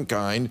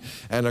humankind.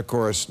 And of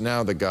course,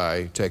 now the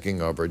guy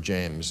taking over,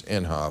 James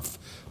Inhofe,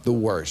 the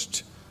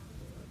worst.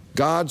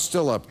 God's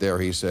still up there,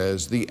 he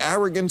says. The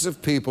arrogance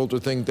of people to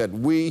think that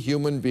we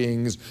human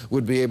beings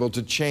would be able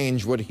to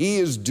change what he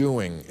is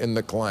doing in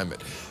the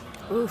climate.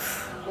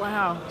 Oof,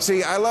 wow.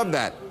 See, I love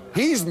that.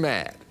 He's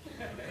mad.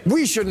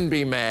 We shouldn't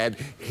be mad.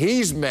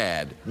 He's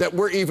mad that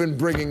we're even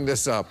bringing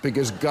this up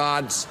because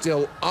God's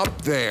still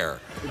up there.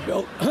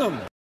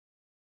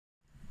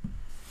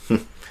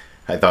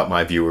 I thought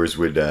my viewers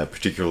would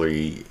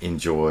particularly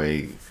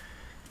enjoy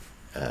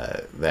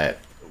that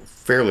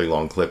fairly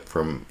long clip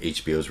from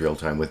HBO's Real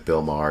Time with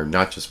Bill Maher,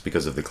 not just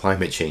because of the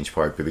climate change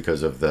part, but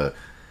because of the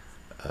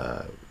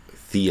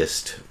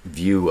theist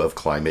view of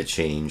climate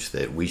change,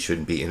 that we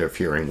shouldn't be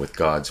interfering with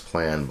God's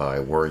plan by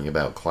worrying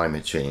about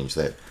climate change.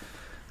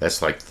 That's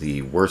like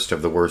the worst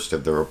of the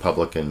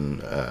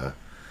Republican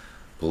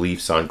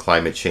beliefs on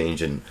climate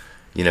change. And,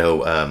 you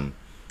know,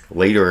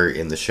 later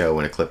in the show,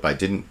 in a clip I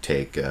didn't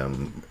take,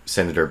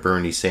 Senator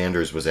Bernie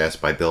Sanders was asked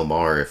by Bill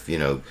Maher if, you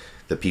know,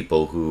 the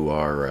people who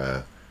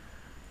are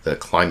the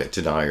climate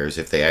deniers,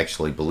 if they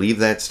actually believe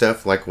that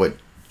stuff, like what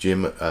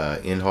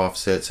Inhofe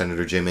said,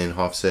 Senator Jim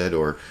Inhofe said,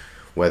 or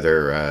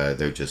whether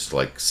they're just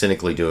like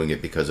cynically doing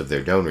it because of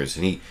their donors.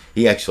 And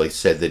he actually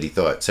said that he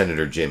thought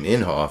Senator Jim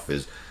Inhofe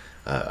is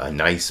a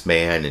nice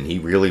man, and he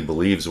really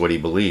believes what he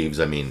believes.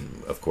 I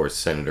mean, of course,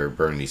 Senator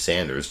Bernie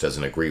Sanders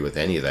doesn't agree with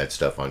any of that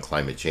stuff on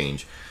climate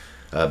change.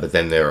 But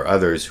then there are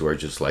others who are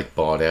just like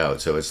bought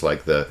out. So it's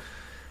like there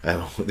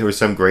was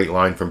some great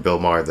line from Bill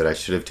Maher that I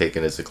should have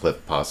taken as a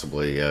clip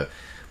possibly,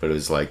 but it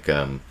was like,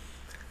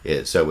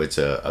 so it's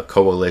a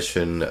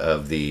coalition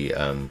of the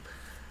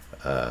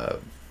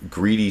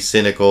greedy,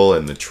 cynical,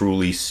 and the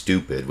truly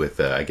stupid, with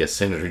I guess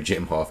Senator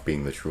Jim Inhofe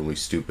being the truly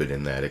stupid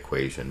in that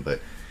equation. But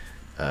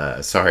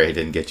sorry I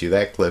didn't get you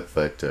that clip,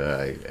 but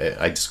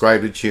I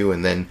described it to you.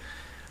 And then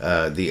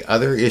the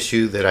other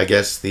issue that I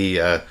guess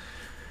the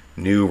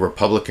new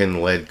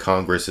Republican-led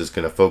Congress is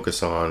going to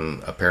focus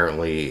on,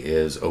 apparently,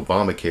 is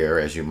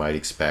Obamacare, as you might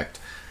expect.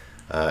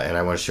 And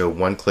I want to show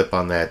one clip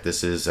on that.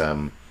 This is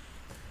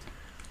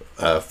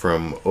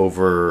from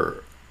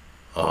over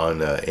on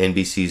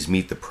NBC's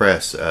Meet the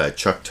Press.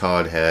 Chuck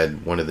Todd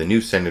had one of the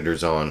new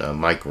senators on,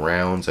 Mike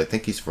Rounds. I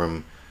think he's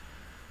from,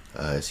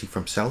 is he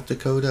from South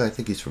Dakota? I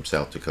think he's from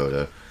South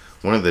Dakota.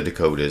 One of the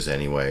Dakotas,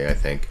 anyway, I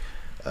think.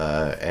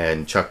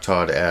 And Chuck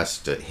Todd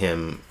asked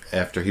him,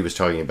 after he was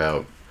talking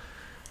about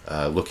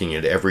looking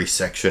at every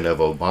section of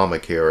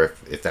Obamacare,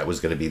 if that was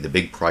going to be the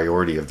big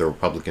priority of the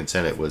Republican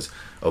Senate, was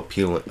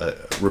repealing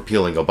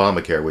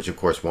Obamacare, which of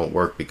course won't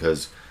work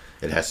because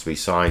it has to be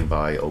signed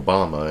by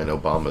Obama, and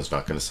Obama's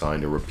not going to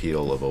sign a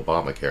repeal of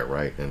Obamacare,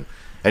 right? And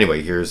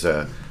anyway, here's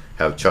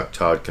how Chuck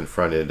Todd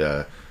confronted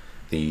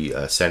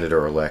the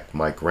Senator-elect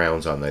Mike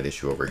Rounds on that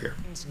issue over here.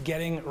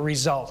 Getting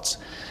results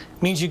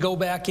means you go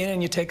back in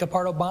and you take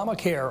apart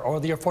Obamacare or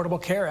the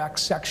Affordable Care Act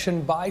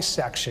section by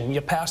section. You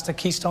pass the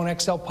Keystone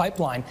XL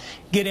pipeline,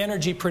 get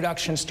energy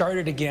production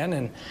started again,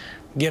 and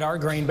get our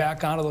grain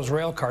back onto those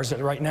rail cars that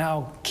right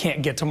now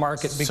can't get to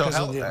market because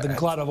of the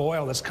glut of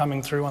oil that's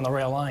coming through on the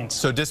rail lines.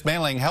 So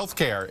dismantling health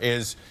care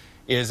is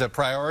a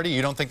priority?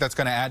 You don't think that's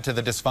going to add to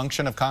the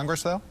dysfunction of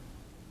Congress, though?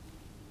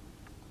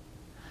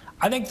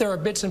 I think there are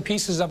bits and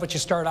pieces of it you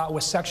start out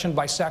with section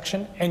by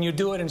section, and you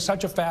do it in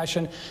such a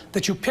fashion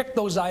that you pick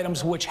those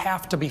items which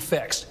have to be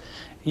fixed.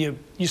 You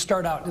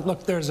start out,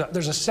 look, there's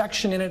a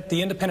section in it,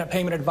 the Independent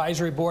Payment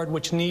Advisory Board,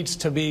 which needs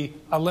to be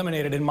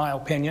eliminated, in my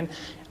opinion.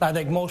 And I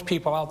think most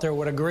people out there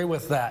would agree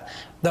with that.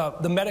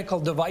 The medical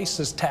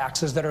devices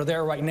taxes that are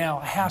there right now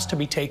has to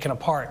be taken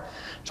apart.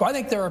 So I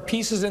think there are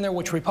pieces in there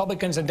which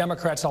Republicans and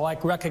Democrats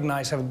alike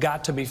recognize have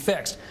got to be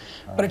fixed.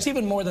 But it's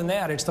even more than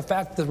that. It's the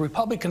fact that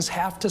Republicans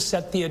have to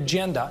set the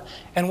agenda,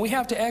 and we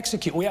have to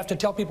execute. We have to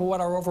tell people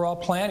what our overall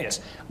plan is.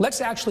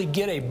 Let's actually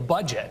get a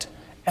budget.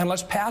 And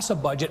let's pass a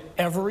budget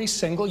every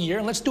single year,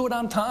 and let's do it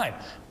on time.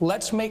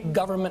 Let's make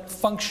government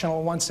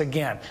functional once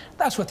again.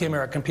 That's what the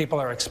American people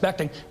are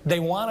expecting.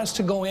 They want us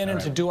to go in and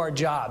to do our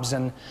jobs.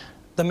 And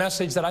the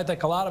message that I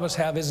think a lot of us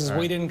have is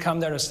we didn't come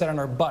there to sit on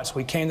our butts.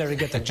 We came there to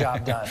get the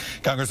job done.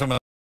 Congresswoman.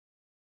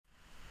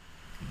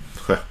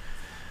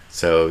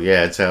 So,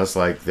 yeah, it sounds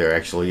like there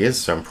actually is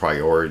some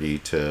priority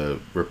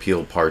to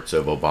repeal parts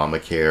of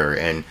Obamacare.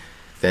 And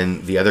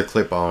then the other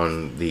clip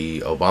on the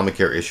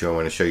Obamacare issue I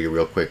want to show you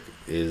real quick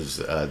is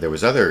there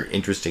was other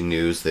interesting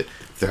news that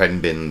if there hadn't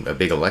been a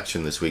big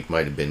election this week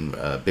might have been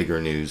bigger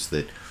news,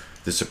 that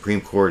the Supreme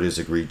Court has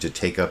agreed to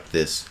take up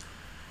this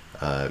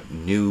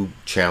new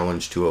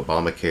challenge to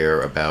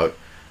Obamacare about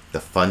the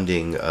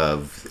funding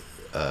of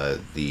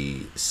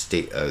the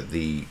state,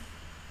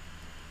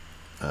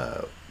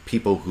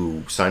 people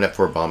who sign up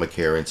for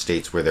Obamacare in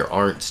states where there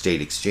aren't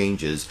state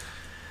exchanges.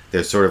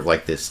 There's sort of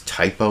like this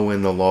typo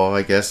in the law,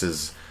 I guess,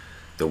 is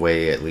the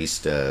way at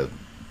least the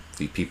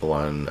people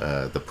on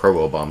the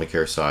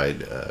pro-Obamacare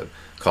side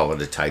call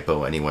it a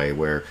typo anyway,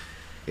 where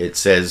it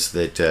says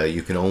that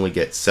you can only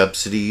get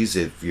subsidies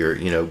if you're,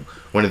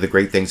 one of the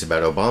great things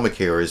about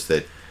Obamacare is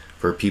that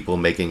for people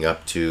making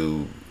up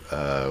to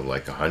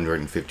like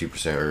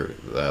 150%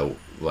 or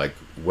like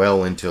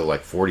well into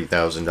like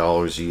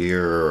 $40,000 a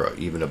year or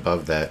even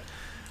above that,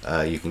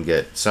 you can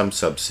get some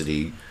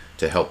subsidy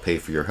to help pay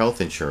for your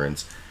health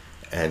insurance.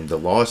 And the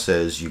law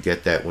says you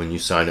get that when you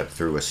sign up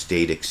through a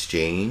state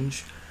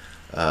exchange.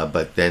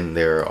 But then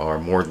there are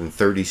more than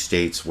 30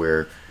 states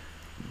where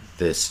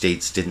the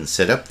states didn't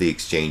set up the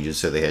exchanges,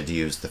 so they had to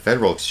use the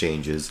federal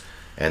exchanges,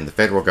 and the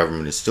federal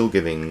government is still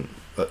giving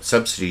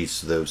subsidies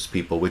to those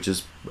people, which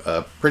is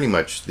pretty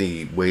much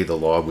the way the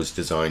law was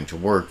designed to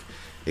work,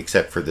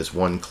 except for this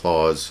one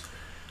clause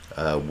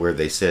where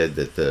they said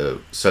that the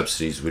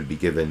subsidies would be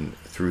given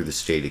through the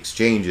state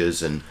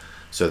exchanges. And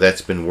so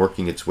that's been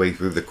working its way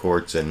through the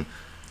courts, and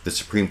the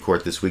Supreme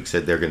Court this week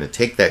said they're going to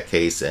take that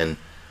case, and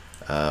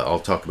I'll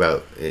talk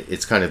about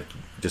it's kind of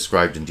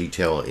described in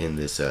detail in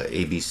this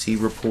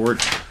ABC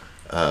report.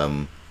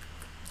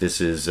 This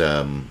is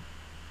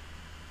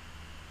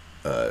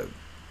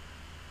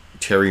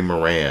Terry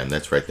Moran,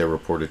 that's right, their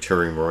reporter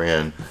Terry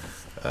Moran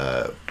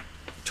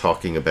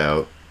talking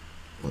about,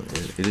 well,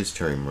 it is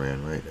Terry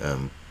Moran, right?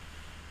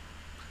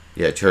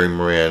 Yeah, Terry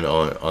Moran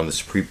on the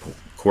Supreme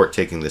Court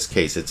taking this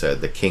case. It's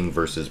the King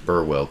versus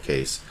Burwell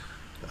case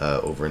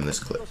over in this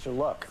clip.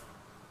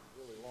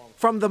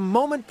 From the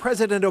moment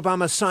President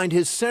Obama signed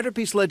his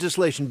centerpiece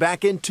legislation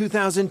back in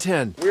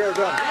 2010, We are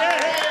done.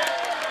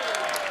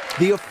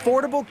 the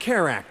Affordable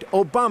Care Act,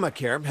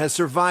 Obamacare, has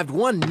survived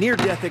one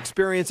near-death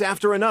experience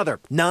after another,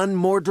 none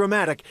more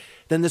dramatic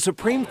than the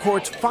Supreme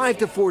Court's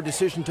 5-4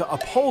 decision to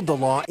uphold the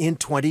law in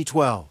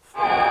 2012.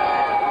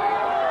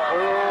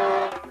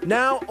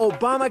 Now,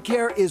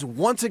 Obamacare is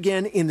once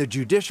again in the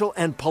judicial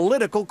and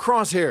political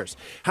crosshairs.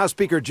 House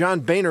Speaker John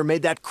Boehner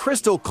made that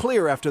crystal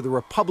clear after the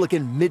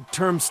Republican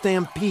midterm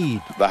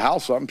stampede. The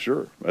House, I'm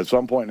sure, at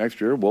some point next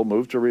year will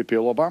move to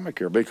repeal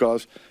Obamacare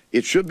because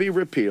it should be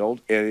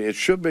repealed and it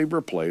should be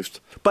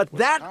replaced. But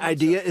that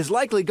idea is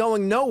likely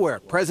going nowhere.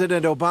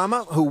 President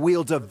Obama, who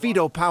wields a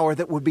veto power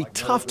that would be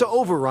tough to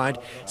override,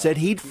 said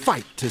he'd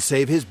fight to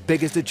save his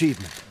biggest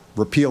achievement.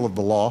 Repeal of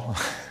the law,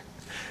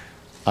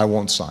 I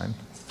won't sign.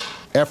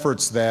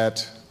 Efforts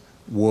that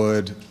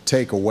would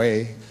take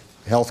away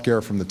health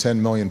care from the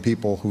 10 million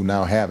people who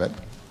now have it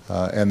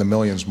and the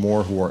millions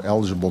more who are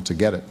eligible to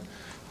get it,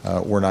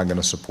 we're not going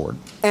to support.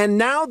 And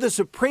now the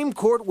Supreme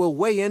Court will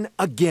weigh in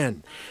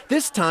again,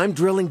 this time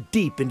drilling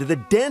deep into the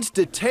dense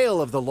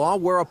detail of the law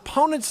where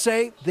opponents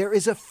say there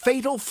is a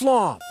fatal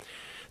flaw.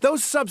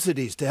 Those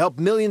subsidies to help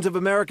millions of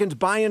Americans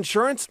buy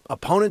insurance,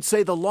 opponents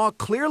say the law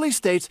clearly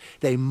states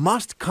they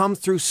must come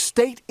through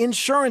state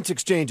insurance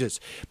exchanges.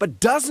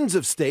 But dozens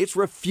of states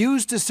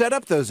refuse to set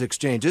up those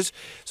exchanges,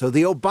 so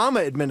the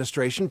Obama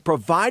administration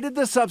provided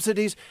the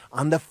subsidies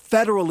on the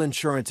federal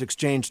insurance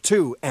exchange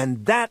too,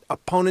 and that,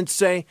 opponents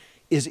say,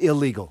 is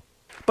illegal.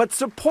 But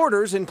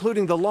supporters,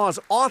 including the law's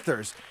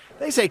authors,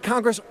 they say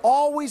Congress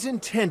always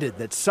intended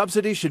that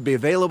subsidies should be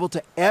available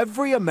to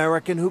every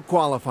American who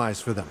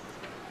qualifies for them.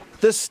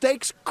 The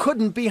stakes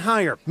couldn't be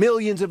higher.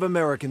 Millions of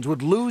Americans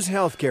would lose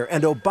health care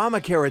and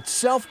Obamacare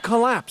itself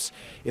collapse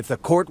if the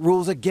court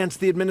rules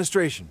against the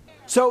administration.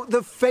 So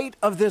the fate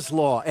of this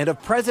law and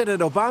of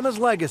President Obama's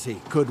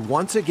legacy could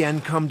once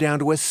again come down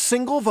to a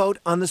single vote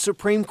on the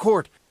Supreme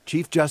Court.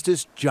 Chief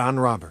Justice John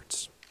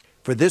Roberts.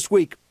 For This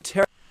Week,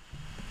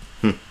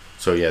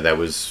 So yeah, that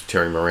was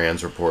Terry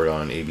Moran's report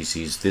on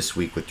ABC's This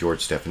Week with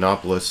George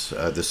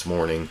Stephanopoulos this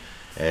morning,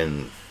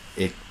 and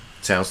it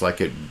sounds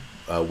like it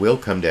will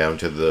come down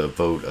to the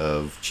vote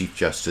of Chief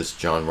Justice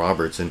John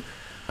Roberts. And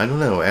I don't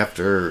know,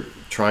 after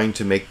trying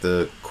to make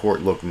the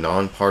court look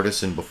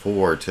nonpartisan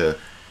before, to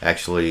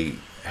actually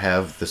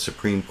have the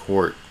Supreme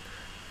Court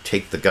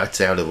take the guts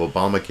out of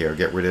Obamacare,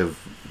 get rid of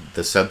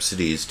the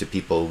subsidies to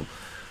people,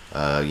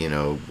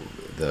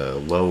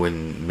 the low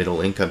and middle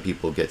income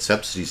people get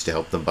subsidies to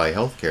help them buy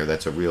health care.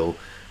 That's a real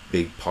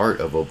big part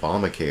of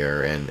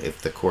Obamacare. And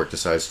if the court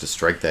decides to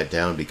strike that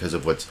down because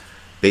of what's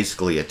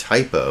basically a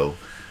typo,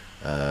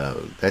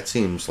 that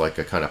seems like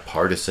a kind of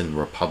partisan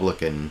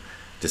Republican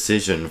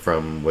decision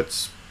from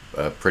what's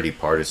a pretty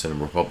partisan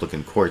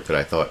Republican court that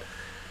I thought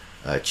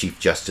Chief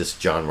Justice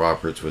John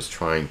Roberts was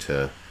trying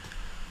to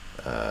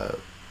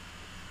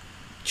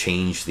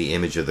change the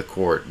image of the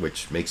court,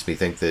 which makes me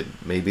think that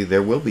maybe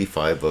there will be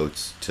 5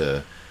 votes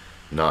to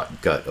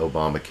not gut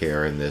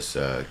Obamacare in this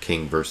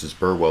King versus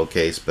Burwell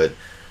case, but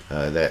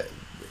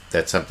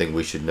that's something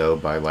we should know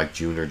by like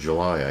June or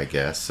July, I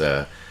guess.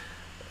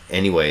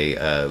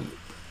 Anyway,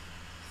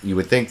 you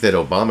would think that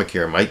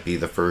Obamacare might be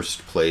the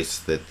first place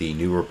that the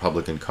new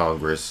Republican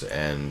Congress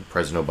and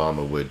President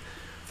Obama would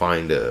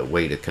find a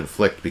way to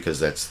conflict, because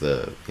that's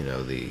the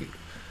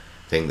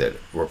thing that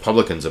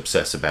Republicans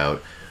obsess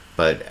about.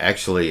 But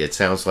actually, it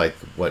sounds like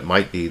what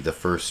might be the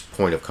first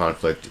point of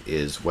conflict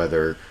is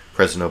whether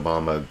President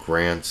Obama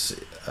grants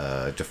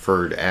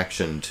deferred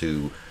action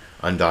to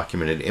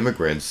undocumented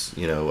immigrants.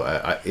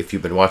 If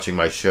you've been watching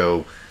my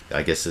show,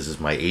 I guess this is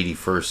my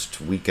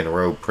 81st week in a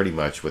row, pretty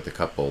much, with a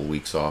couple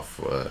weeks off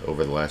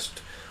over the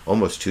last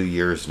almost 2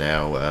 years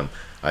now.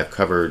 I've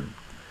covered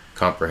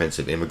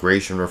comprehensive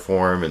immigration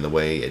reform and the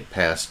way it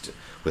passed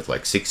with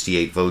like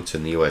 68 votes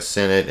in the U.S.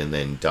 Senate and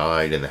then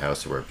died in the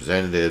House of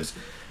Representatives.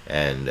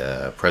 And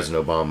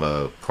President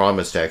Obama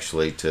promised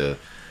actually to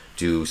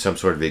do some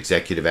sort of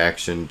executive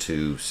action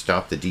to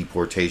stop the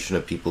deportation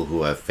of people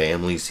who have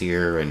families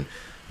here and,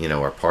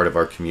 are part of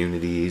our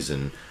communities.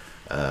 And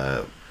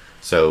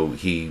so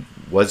he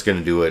was going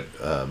to do it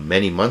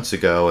many months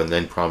ago, and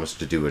then promised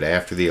to do it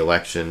after the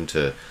election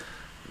to,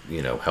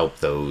 help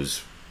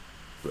those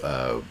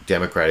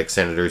Democratic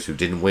senators who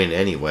didn't win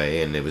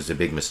anyway. And it was a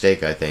big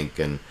mistake, I think.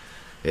 And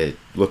it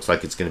looks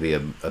like it's going to be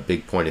a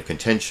big point of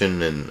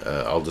contention. And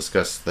I'll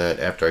discuss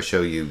that after I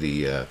show you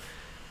the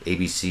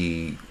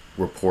ABC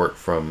report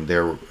from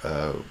their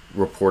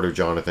reporter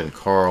Jonathan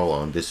Karl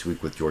on This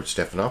Week with George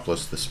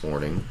Stephanopoulos this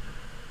morning,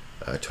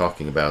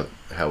 talking about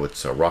how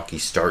it's a rocky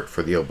start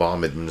for the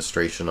Obama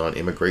administration on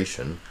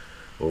immigration,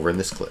 over in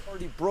this clip.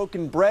 Already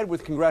broken bread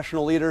with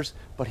congressional leaders,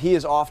 but he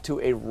is off to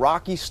a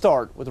rocky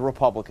start with the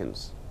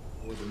Republicans.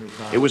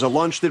 It was a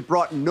lunch that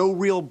brought no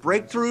real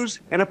breakthroughs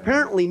and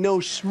apparently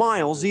no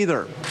smiles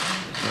either.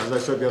 As I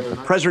said the other night,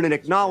 The president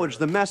acknowledged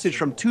the message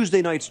from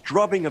Tuesday night's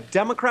drubbing of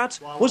Democrats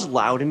was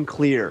loud and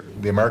clear.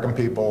 the American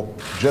people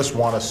just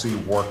want to see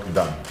work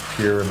done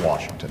here in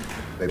Washington.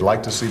 They'd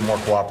like to see more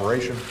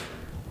cooperation,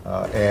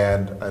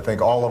 and I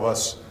think all of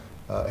us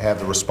have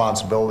the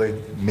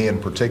responsibility, me in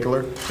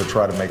particular, to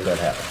try to make that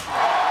happen.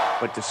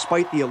 But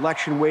despite the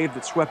election wave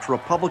that swept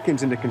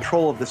Republicans into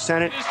control of the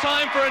Senate, It's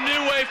time for a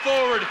new way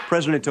forward.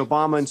 President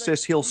Obama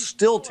insists he'll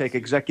still take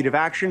executive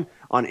action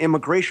on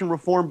immigration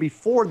reform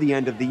before the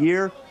end of the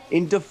year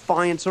in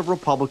defiance of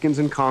Republicans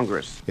in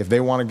Congress. If they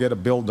want to get a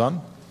bill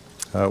done,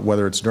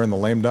 whether it's during the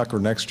lame duck or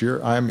next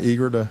year, I'm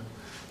eager to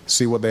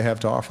see what they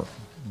have to offer.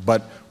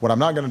 But what I'm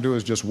not going to do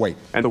is just wait.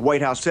 And the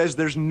White House says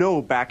there's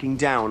no backing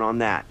down on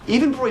that.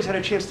 Even before he's had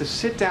a chance to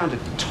sit down to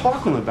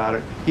talk to him about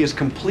it, he is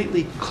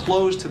completely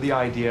closed to the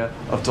idea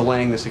of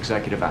delaying this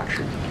executive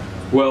action.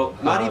 Well,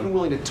 not even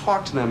willing to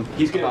talk to them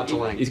about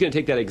delaying. He's going to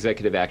take that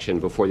executive action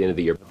before the end of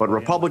the year. But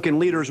Republican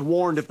leaders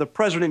warned if the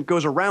president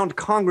goes around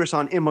Congress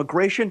on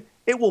immigration,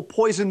 it will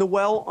poison the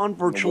well on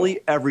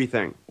virtually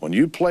everything. When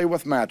you play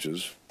with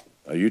matches,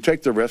 you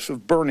take the risk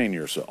of burning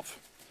yourself.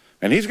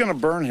 And he's going to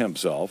burn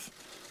himself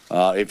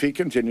if he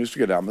continues to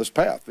go down this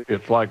path.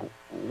 It's like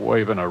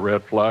waving a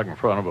red flag in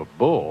front of a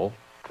bull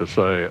to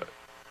say,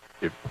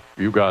 if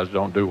you guys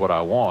don't do what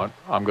I want,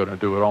 I'm going to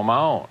do it on my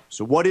own.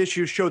 So what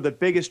issues show the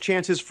biggest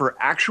chances for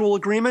actual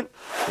agreement?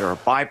 There are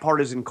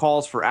bipartisan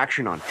calls for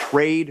action on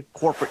trade,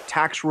 corporate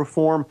tax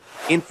reform,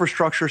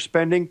 infrastructure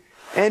spending,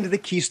 and the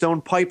Keystone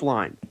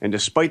Pipeline. And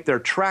despite their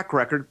track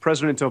record,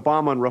 President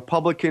Obama and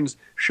Republicans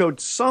showed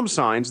some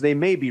signs they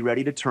may be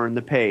ready to turn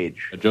the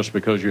page. Just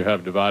because you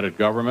have divided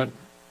government,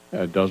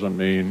 it doesn't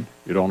mean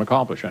you don't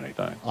accomplish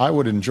anything. I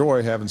would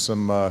enjoy having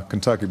some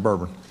Kentucky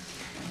bourbon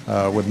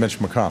with Mitch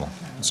McConnell.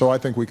 So I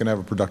think we can have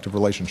a productive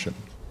relationship.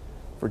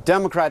 For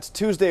Democrats,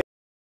 Tuesday.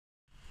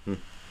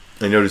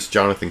 I noticed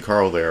Jonathan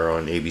Karl there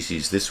on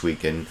ABC's This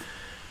Week, and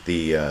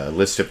the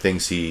list of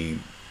things he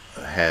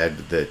had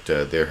that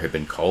there had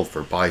been called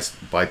for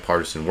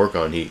bipartisan work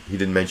on. He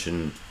didn't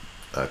mention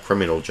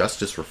criminal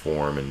justice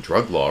reform and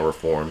drug law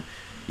reform,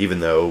 even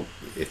though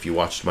if you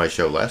watched my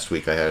show last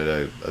week, I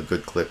had a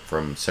good clip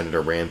from Senator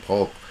Rand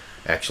Paul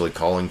actually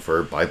calling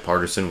for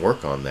bipartisan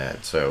work on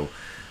that. So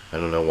I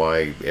don't know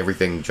why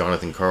everything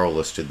Jonathan Karl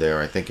listed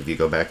there, I think if you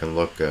go back and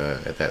look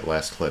at that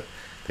last clip,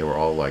 they were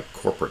all like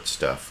corporate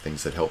stuff,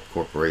 things that help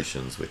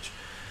corporations, which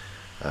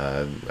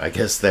I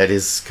guess that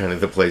is kind of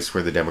the place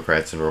where the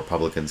Democrats and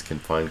Republicans can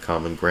find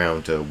common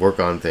ground to work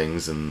on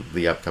things in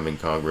the upcoming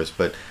Congress.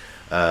 But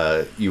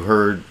you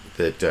heard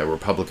that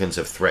Republicans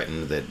have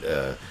threatened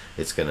that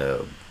it's going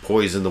to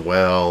poison the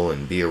well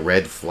and be a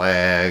red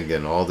flag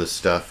and all this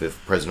stuff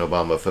if President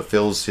Obama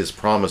fulfills his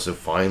promise of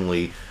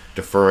finally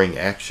deferring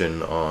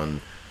action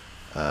on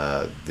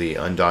the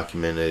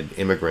undocumented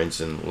immigrants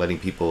and letting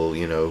people,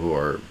 who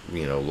are,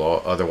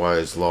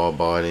 otherwise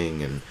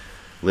law-abiding and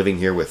living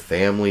here with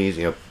families.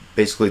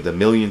 Basically the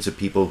millions of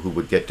people who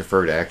would get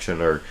deferred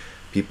action are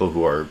people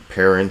who are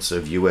parents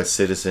of U.S.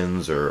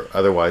 citizens or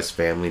otherwise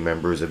family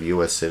members of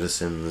U.S.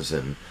 citizens,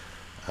 and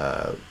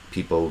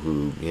people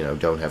who,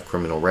 don't have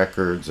criminal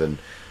records. And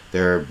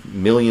there are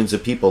millions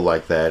of people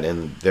like that.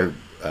 And they're,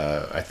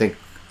 I think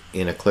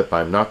in a clip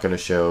I'm not going to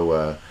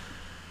show,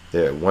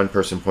 one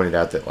person pointed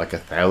out that like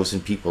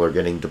 1,000 people are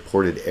getting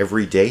deported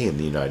every day in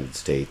the United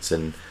States.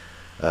 And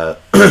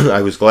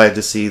I was glad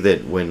to see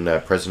that when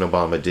President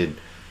Obama did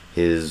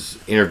his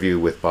interview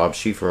with Bob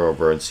Schieffer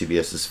over on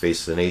CBS's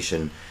Face of the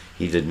Nation,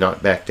 he did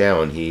not back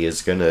down. He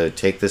is going to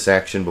take this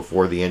action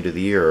before the end of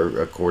the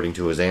year, according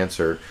to his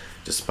answer,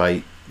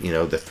 despite,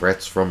 the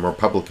threats from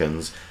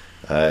Republicans.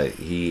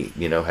 He,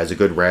 has a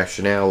good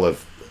rationale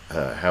of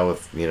how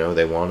if,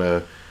 they want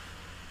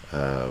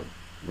to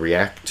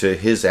react to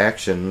his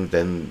action,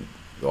 then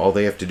all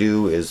they have to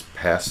do is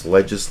pass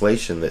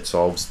legislation that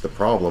solves the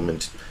problem,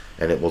 and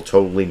it will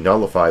totally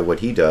nullify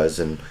what he does.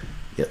 And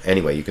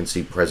anyway, you can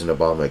see President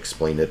Obama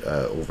explain it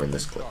over in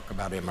this clip. Talk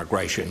about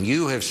immigration.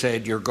 You have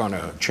said you're going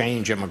to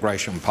change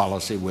immigration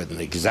policy with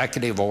an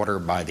executive order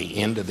by the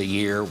end of the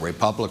year.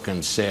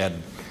 Republicans said,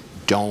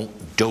 don't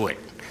do it.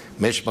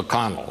 Mitch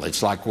McConnell,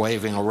 it's like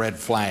waving a red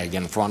flag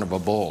in front of a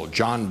bull.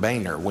 John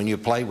Boehner, when you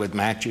play with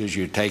matches,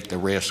 you take the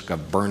risk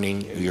of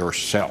burning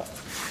yourself.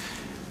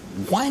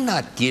 Why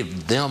not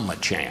give them a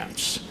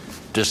chance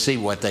to see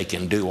what they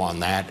can do on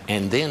that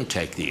and then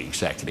take the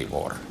executive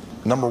order?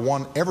 Number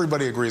one,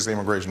 everybody agrees the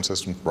immigration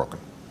system's broken.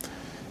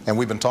 And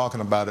we've been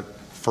talking about it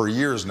for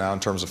years now in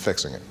terms of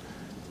fixing it.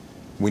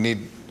 We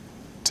need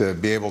to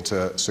be able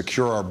to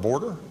secure our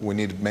border. We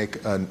need to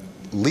make a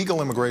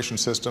legal immigration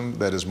system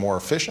that is more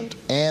efficient,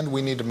 and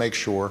we need to make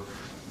sure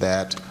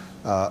that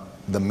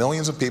the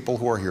millions of people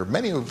who are here,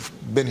 many who've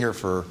been here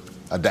for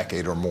a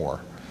decade or more,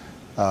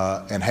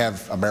 and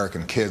have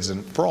American kids,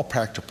 and for all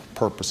practical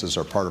purposes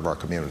are part of our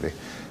community,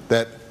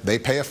 that they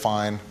pay a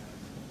fine,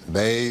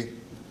 they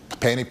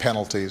pay any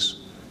penalties,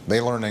 they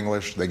learn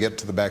English, they get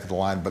to the back of the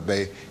line, but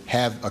they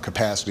have a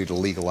capacity to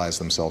legalize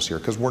themselves here,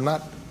 because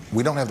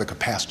we don't have the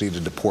capacity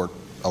to deport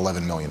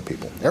 11 million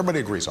people. Everybody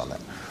agrees on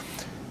that.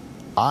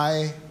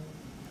 I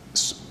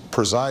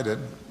presided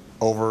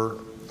over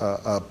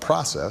a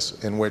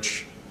process in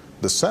which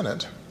the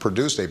Senate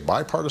produced a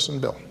bipartisan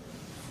bill.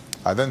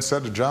 I then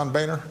said to John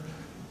Boehner,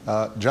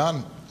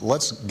 John,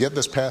 let's get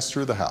this passed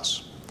through the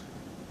House.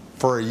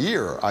 For a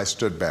year, I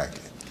stood back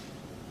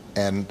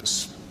and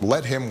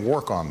let him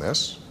work on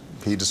this.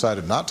 He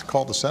decided not to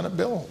call the Senate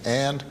bill,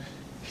 and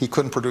he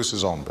couldn't produce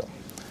his own bill.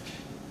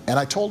 And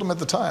I told him at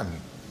the time,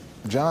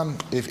 John,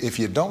 if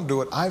you don't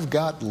do it, I've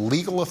got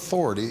legal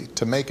authority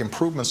to make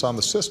improvements on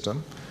the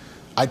system.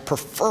 I'd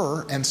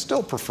prefer and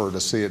still prefer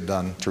to see it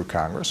done through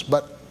Congress,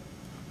 but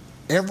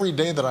every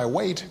day that I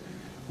wait,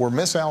 we're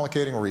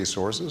misallocating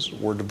resources,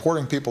 we're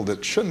deporting people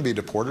that shouldn't be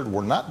deported,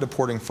 we're not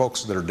deporting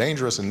folks that are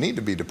dangerous and need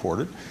to be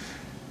deported.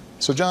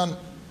 So John,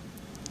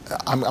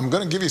 I'm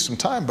going to give you some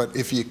time, but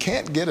if you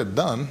can't get it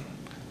done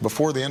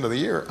before the end of the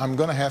year, I'm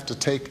going to have to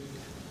take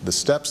the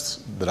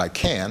steps that I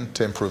can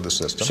to improve the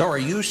system. So are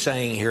you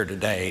saying here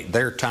today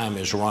their time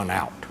is run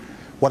out?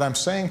 What I'm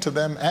saying to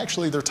them,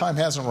 actually their time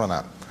hasn't run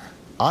out.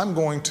 I'm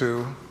going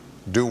to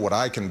do what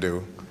I can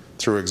do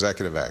through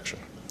executive action.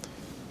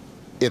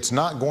 It's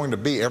not going to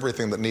be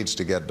everything that needs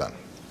to get done.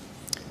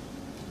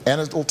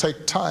 And it'll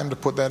take time to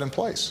put that in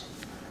place.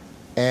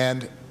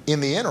 And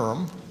in the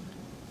interim,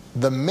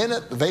 the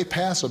minute they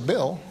pass a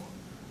bill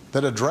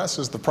that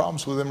addresses the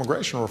problems with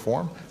immigration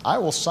reform, I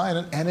will sign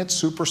it, and it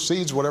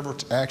supersedes whatever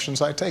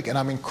actions I take, and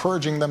I'm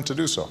encouraging them to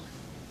do so.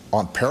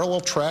 On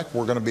parallel track,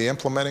 we're going to be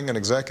implementing an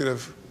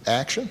executive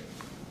action,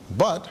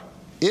 but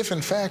if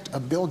in fact a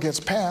bill gets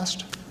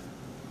passed,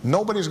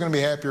 nobody's going to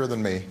be happier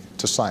than me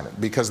to sign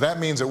it, because that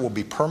means it will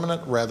be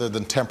permanent rather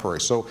than temporary.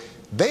 So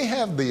they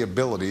have the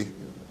ability,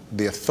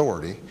 the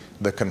authority,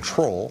 the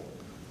control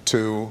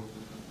to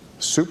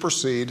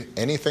supersede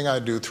anything I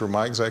do through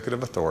my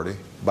executive authority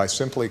by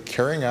simply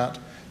carrying out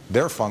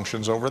their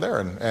functions over there.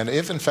 And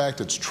if in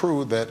fact it's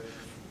true that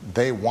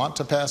they want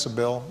to pass a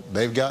bill,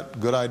 they've got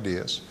good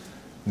ideas,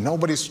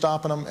 nobody's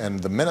stopping them, and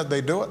the minute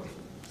they do it,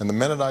 and the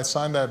minute I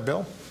sign that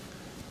bill,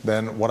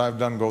 then what I've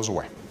done goes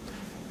away.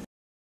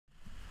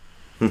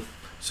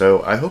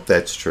 So I hope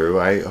that's true.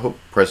 I hope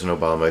President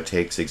Obama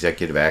takes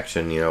executive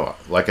action. You know,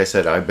 like I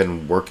said, I've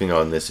been working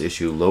on this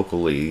issue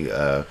locally.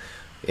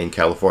 In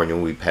California,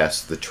 we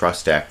passed the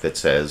Trust Act that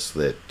says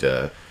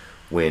that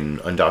when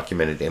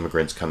undocumented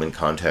immigrants come in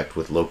contact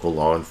with local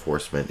law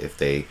enforcement, if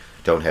they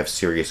don't have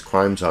serious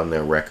crimes on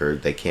their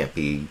record, they can't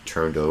be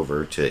turned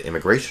over to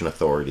immigration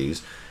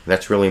authorities. And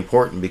that's really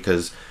important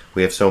because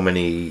we have so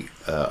many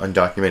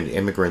undocumented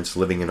immigrants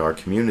living in our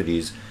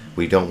communities.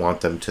 We don't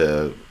want them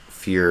to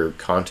fear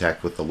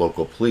contact with the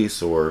local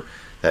police, or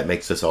that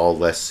makes us all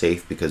less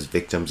safe because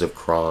victims of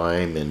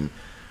crime and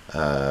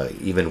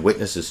even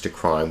witnesses to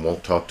crime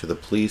won't talk to the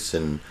police,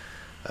 and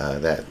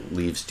that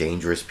leaves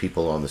dangerous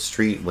people on the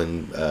street.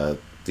 When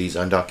these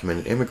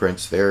undocumented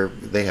immigrants,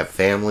 they have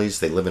families,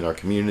 they live in our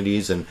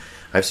communities, and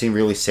I've seen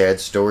really sad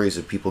stories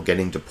of people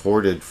getting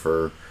deported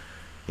for,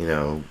 you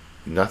know,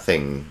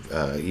 nothing,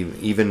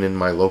 even in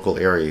my local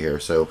area here.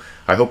 So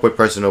I hope what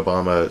President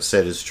Obama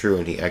said is true,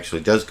 and he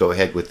actually does go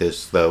ahead with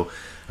this. Though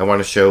I want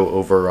to show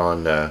over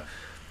on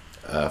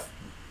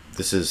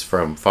this is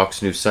from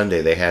Fox News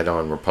Sunday. They had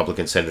on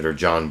Republican Senator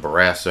John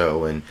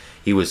Barrasso, and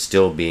he was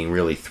still being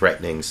really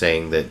threatening,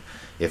 saying that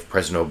if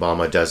President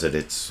Obama does it,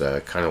 it's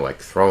kind of like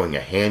throwing a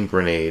hand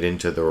grenade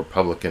into the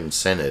Republican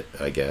Senate,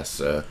 I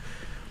guess.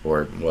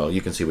 Or, well,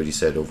 you can see what he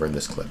said over in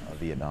this clip.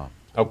 Vietnam.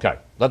 Okay,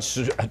 let's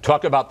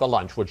talk about the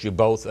lunch, which you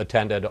both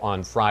attended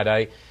on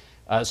Friday.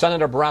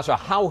 Senator Barrasso,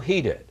 how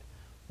heated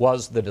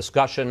was the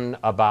discussion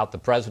about the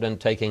president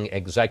taking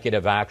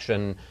executive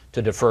action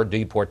to defer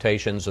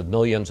deportations of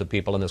millions of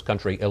people in this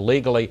country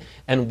illegally?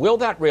 And will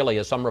that really,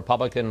 as some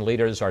Republican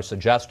leaders are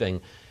suggesting,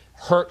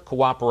 hurt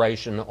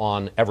cooperation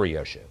on every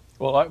issue?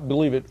 Well, I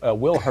believe it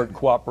will hurt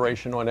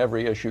cooperation on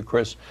every issue,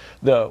 Chris.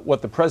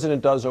 What the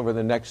president does over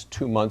the next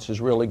 2 months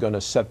is really going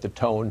to set the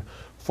tone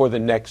for the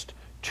next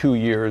 2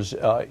 years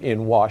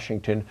in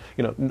Washington.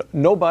 You know,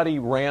 nobody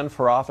ran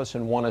for office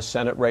and won a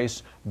Senate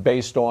race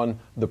based on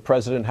the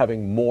president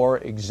having more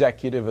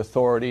executive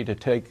authority to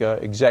take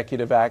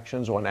executive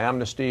actions on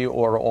amnesty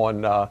or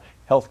on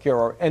health care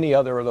or any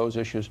other of those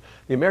issues.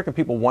 The American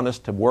people want us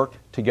to work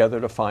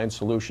together to find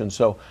solutions.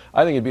 So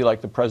I think it'd be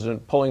like the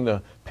president pulling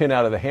the pin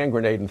out of the hand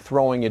grenade and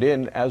throwing it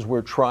in as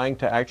we're trying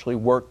to actually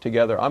work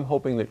together. I'm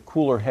hoping that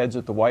cooler heads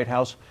at the White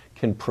House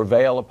can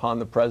prevail upon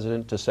the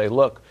president to say,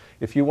 look,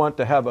 if you want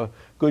to have a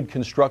good,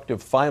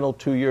 constructive final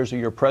 2 years of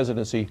your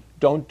presidency,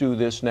 don't do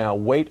this now.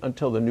 Wait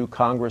until the new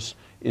Congress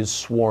is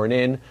sworn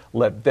in.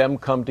 Let them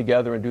come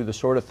together and do the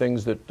sort of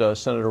things that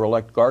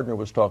Senator-elect Gardner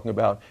was talking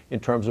about in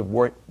terms of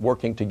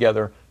working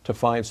together to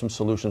find some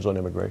solutions on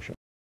immigration.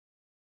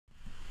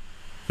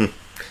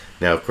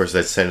 Now, of course,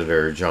 that's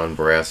Senator John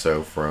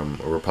Barrasso, from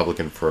a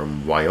Republican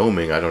from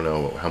Wyoming. I don't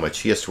know how much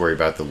he has to worry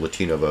about the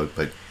Latino vote,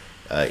 but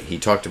he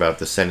talked about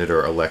the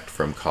senator-elect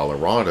from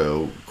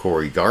Colorado,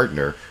 Cory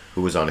Gardner,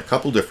 who was on a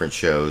couple different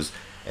shows,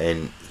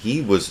 and he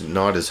was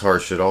not as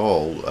harsh at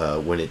all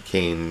when it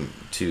came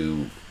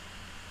to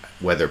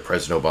whether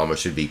President Obama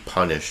should be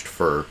punished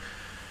for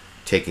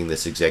taking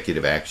this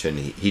executive action.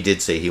 He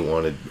did say he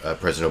wanted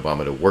President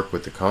Obama to work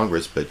with the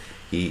Congress, but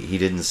he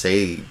didn't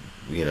say,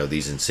 you know,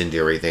 these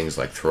incendiary things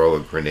like throw a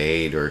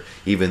grenade, or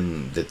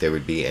even that there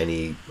would be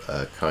any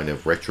kind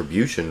of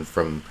retribution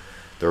from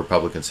the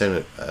Republican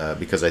Senate,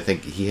 because I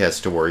think he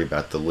has to worry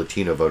about the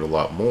Latino vote a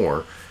lot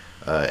more.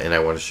 And I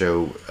want to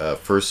show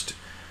first,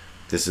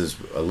 this is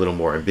a little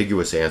more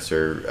ambiguous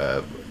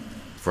answer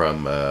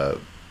from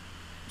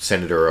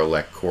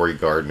Senator-elect Cory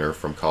Gardner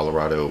from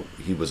Colorado.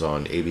 He was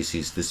on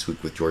ABC's This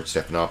Week with George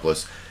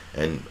Stephanopoulos,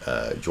 and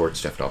George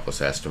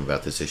Stephanopoulos asked him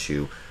about this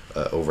issue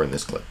over in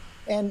this clip.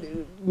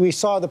 And we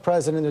saw the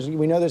president,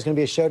 we know there's going to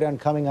be a showdown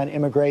coming on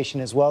immigration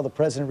as well. The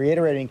president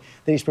reiterating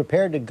that he's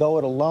prepared to go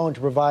it alone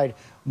to provide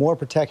more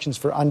protections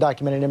for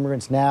undocumented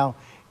immigrants now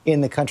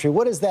in the country.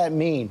 What does that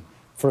mean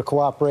for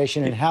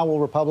cooperation, and how will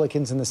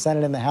Republicans in the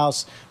Senate and the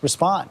House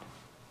respond?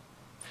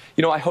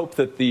 You know, I hope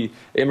that the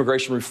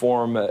immigration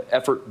reform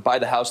effort by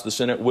the House and the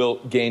Senate will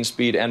gain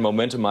speed and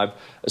momentum. I've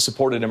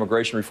supported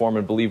immigration reform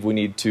and believe we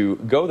need to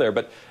go there.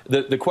 But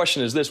the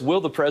question is this: will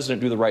the president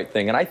do the right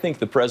thing? And I think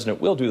the president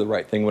will do the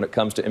right thing when it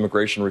comes to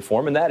immigration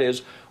reform, and that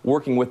is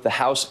working with the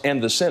House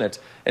and the Senate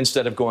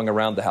instead of going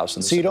around the House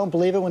and the Senate. So you don't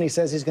believe it when he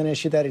says he's going to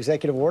issue that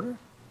executive order?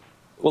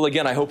 Well,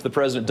 again, I hope the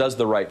president does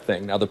the right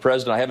thing. Now, the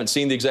president, I haven't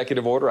seen the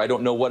executive order. I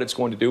don't know what it's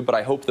going to do, but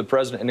I hope the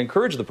president, and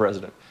encourage the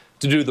president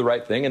to do the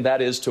right thing, and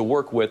that is to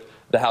work with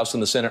the House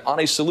and the Senate on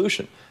a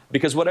solution.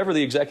 Because whatever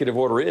the executive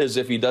order is,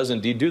 if he does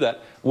indeed do that,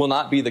 will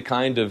not be the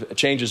kind of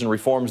changes and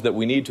reforms that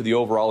we need to the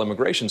overall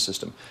immigration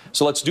system.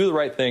 So let's do the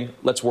right thing.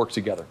 Let's work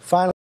together.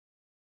 Finally.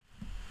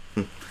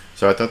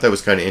 So I thought that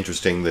was kind of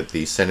interesting that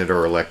the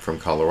senator-elect from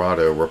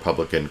Colorado,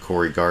 Republican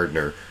Cory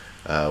Gardner,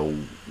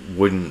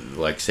 wouldn't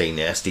like say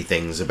nasty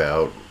things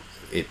about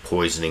it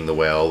poisoning the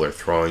well or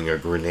throwing a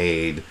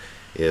grenade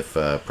if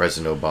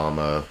President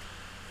Obama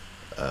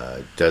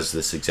does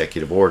this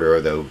executive order,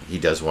 although he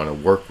does want to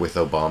work with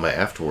Obama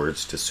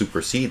afterwards to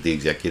supersede the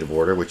executive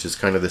order, which is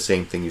kind of the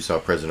same thing you saw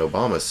President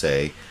Obama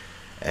say.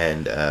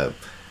 And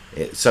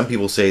some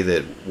people say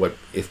that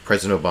if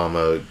President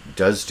Obama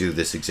does do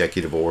this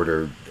executive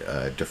order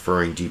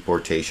deferring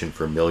deportation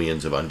for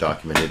millions of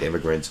undocumented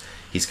immigrants,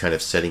 he's kind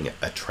of setting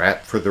a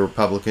trap for the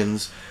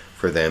Republicans,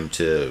 for them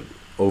to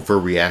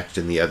overreact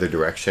in the other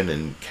direction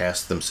and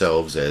cast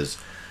themselves as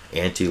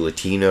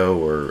anti-Latino,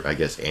 or I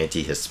guess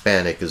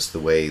anti-Hispanic is the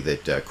way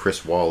that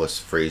Chris Wallace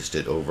phrased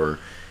it over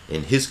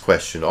in his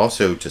question,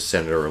 also to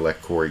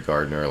Senator-elect Cory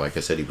Gardner. Like I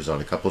said, he was on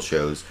a couple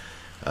shows,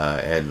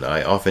 and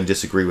I often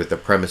disagree with the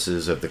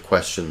premises of the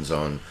questions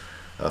on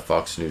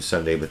Fox News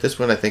Sunday, but this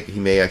one I think he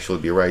may actually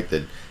be right,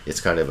 that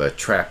it's kind of a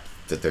trap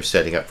that they're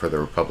setting up for the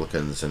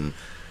Republicans. And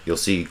you'll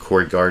see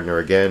Cory Gardner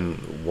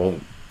again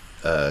won't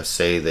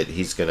say that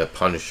he's going to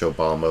punish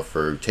Obama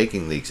for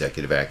taking the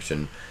executive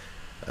action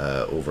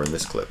over in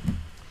this clip.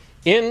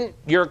 In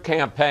your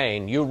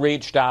campaign, you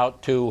reached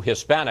out to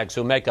Hispanics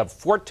who make up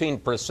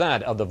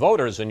 14% of the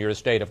voters in your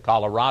state of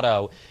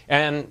Colorado,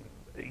 and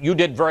you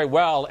did very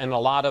well in a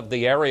lot of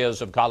the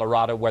areas of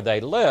Colorado where they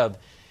live.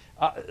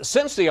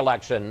 Since the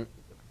election,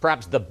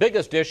 perhaps the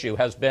biggest issue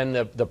has been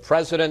the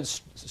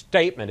president's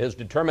statement, his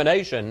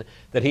determination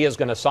that he is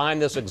going to sign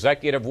this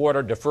executive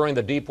order deferring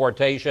the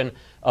deportation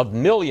of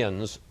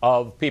millions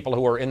of people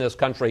who are in this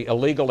country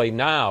illegally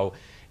now.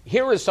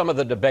 Here is some of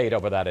the debate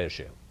over that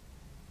issue.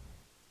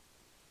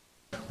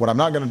 What I'm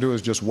not going to do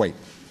is just wait.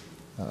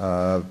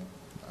 I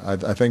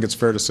think it's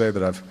fair to say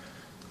that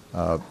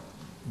I've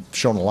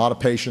shown a lot of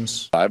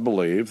patience. I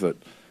believe that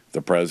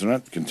the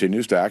president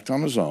continues to act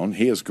on his own.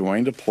 He is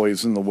going to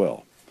poison the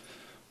well.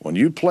 When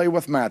you play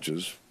with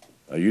matches,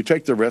 you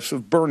take the risk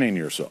of burning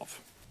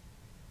yourself.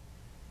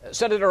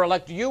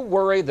 Senator-elect, do you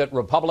worry that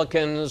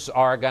Republicans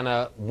are going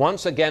to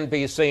once again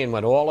be seen,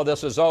 when all of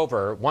this is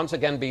over, once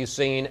again be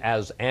seen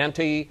as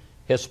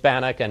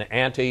anti-Hispanic and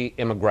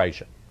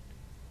anti-immigration?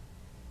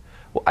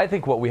 Well, I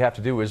think what we have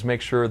to do is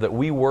make sure that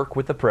we work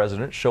with the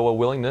president, show a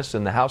willingness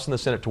in the House and the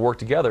Senate to work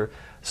together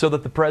so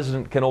that the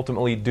president can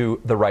ultimately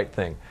do the right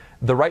thing.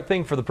 The right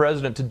thing for the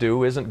president to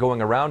do isn't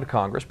going around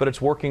Congress, but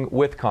it's working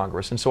with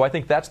Congress. And so I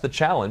think that's the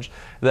challenge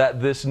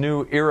that this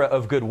new era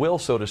of goodwill,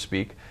 so to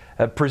speak,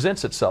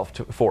 presents itself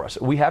for us.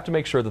 We have to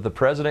make sure that the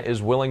president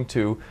is willing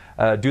to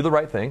do the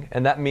right thing,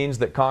 and that means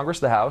that Congress,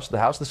 the House,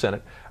 the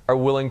Senate are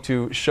willing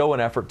to show an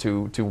effort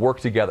to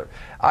work together.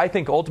 I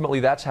think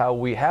ultimately that's how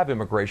we have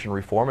immigration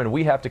reform, and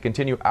we have to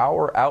continue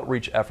our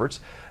outreach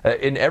efforts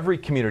in every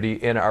community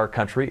in our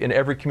country, in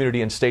every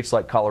community in states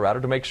like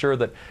Colorado, to make sure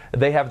that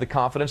they have the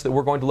confidence that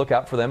we're going to look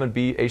out for them and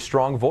be a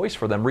strong voice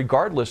for them,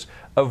 regardless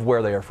of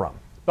where they are from.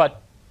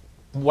 But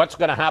what's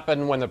going to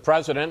happen when the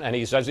president, and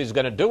he says he's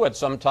going to do it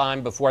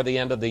sometime before the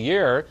end of the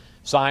year,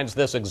 signs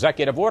this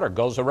executive order,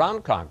 goes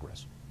around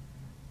Congress?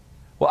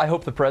 Well, I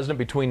hope the president,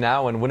 between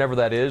now and whenever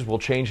that is, will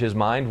change his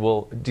mind,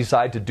 will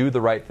decide to do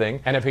the right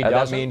thing. And if he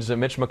doesn't? That means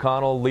Mitch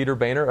McConnell, Leader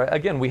Boehner.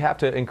 Again, we have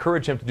to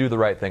encourage him to do the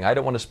right thing. I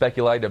don't want to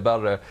speculate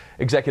about an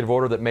executive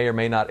order that may or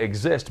may not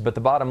exist, but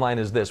the bottom line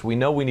is this. We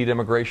know we need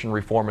immigration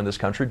reform in this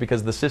country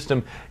because the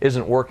system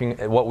isn't working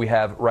at what we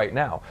have right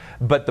now.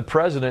 But the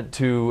president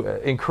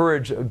to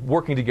encourage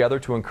working together,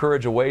 to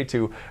encourage a way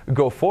to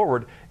go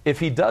forward, if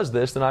he does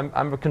this, then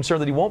I'm concerned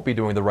that he won't be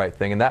doing the right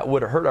thing, and that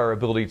would hurt our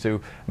ability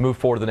to move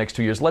forward the next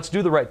 2 years. Let's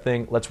do the right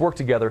thing. Let's work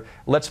together.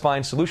 Let's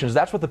find solutions.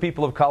 That's what the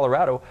people of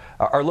Colorado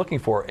are looking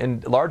for.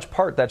 In large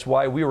part, that's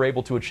why we were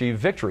able to achieve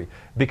victory,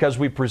 because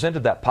we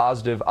presented that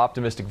positive,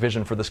 optimistic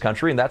vision for this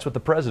country, and that's what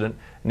the president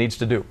needs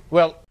to do.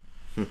 Well,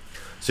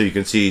 so you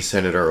can see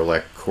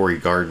Senator-elect Cory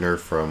Gardner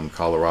from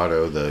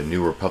Colorado, the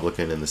new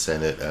Republican in the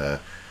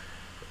Senate,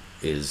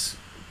 is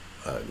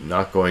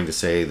not going to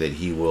say that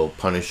he will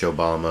punish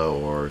Obama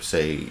or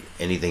say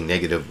anything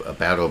negative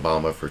about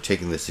Obama for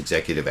taking this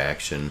executive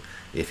action.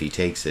 If he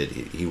takes it,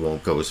 he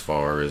won't go as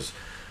far as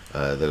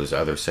those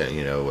other, as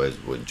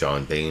with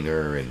John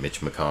Boehner and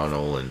Mitch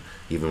McConnell, and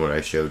even what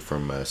I showed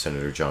from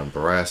Senator John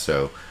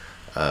Barrasso.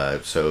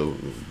 So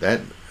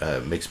that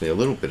makes me a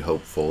little bit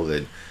hopeful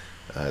that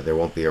there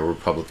won't be a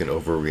Republican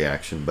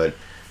overreaction. But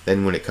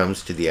then when it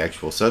comes to the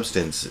actual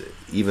substance,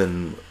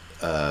 even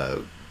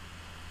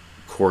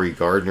Cory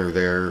Gardner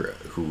there,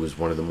 who was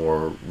one of the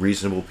more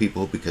reasonable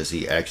people because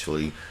he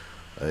actually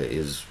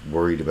is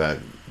worried about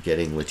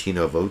getting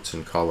Latino votes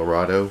in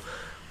Colorado.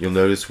 You'll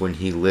notice when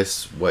he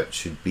lists what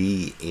should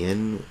be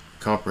in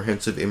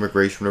comprehensive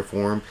immigration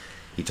reform,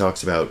 he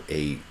talks about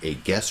a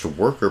guest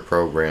worker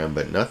program,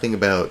 but nothing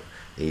about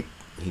he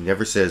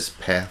never says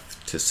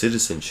path to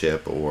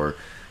citizenship or,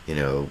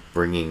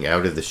 bringing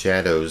out of the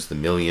shadows the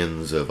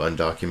millions of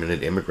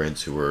undocumented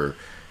immigrants who are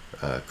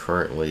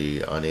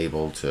currently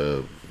unable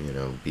to,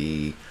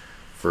 be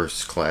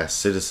first-class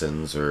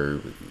citizens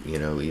or,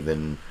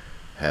 even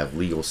have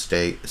legal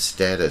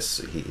status.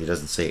 He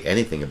doesn't say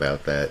anything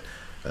about that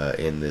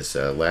in this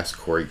last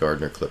Cory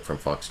Gardner clip from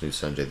Fox News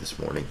Sunday this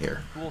morning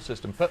here.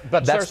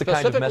 But that's sir, the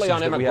kind of message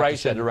on that we have to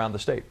send around the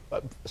state.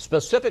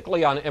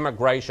 Specifically on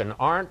immigration,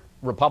 aren't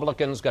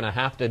Republicans going to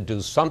have to do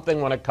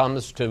something when it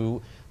comes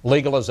to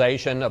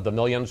legalization of the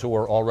millions who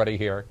are already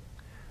here?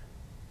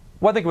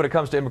 Well, I think when it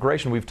comes to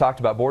immigration, we've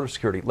talked about border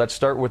security. Let's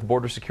start with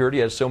border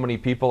security, as so many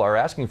people are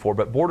asking for.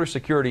 But border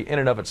security in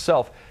and of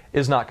itself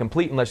is not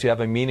complete unless you have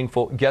a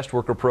meaningful guest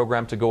worker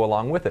program to go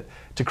along with it,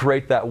 to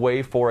create that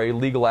way for a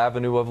legal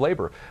avenue of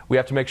labor. We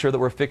have to make sure that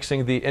we're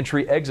fixing the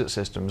entry-exit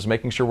systems,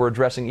 making sure we're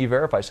addressing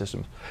E-Verify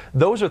systems.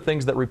 Those are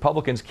things that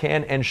Republicans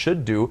can and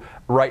should do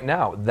right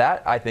now.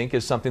 That, I think,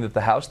 is something that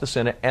the House, the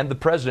Senate, and the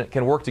President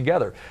can work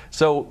together.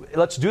 So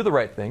let's do the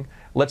right thing.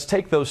 Let's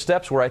take those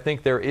steps where I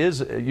think there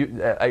is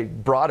a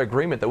broad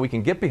agreement that we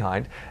can get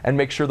behind and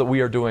make sure that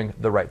we are doing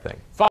the right thing.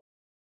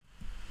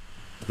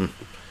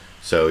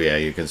 So, yeah,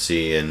 you can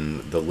see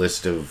in the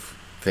list of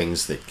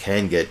things that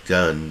can get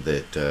done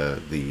that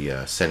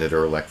the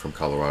Senator-elect from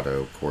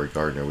Colorado, Cory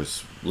Gardner,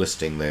 was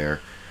listing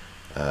there.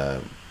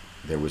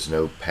 There was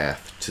no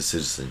path to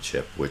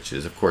citizenship, which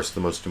is, of course,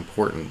 the most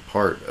important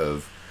part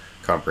of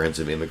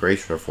comprehensive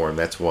immigration reform.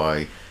 That's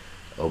why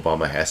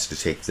Obama has to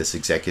take this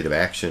executive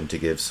action to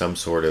give some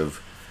sort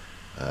of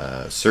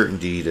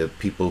certainty to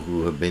people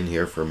who have been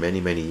here for many,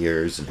 many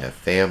years and have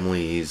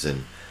families,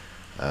 and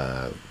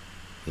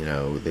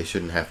they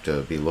shouldn't have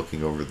to be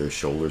looking over their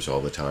shoulders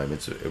all the time.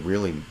 It's a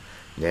really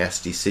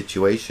nasty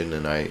situation,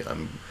 and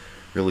I'm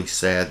really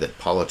sad that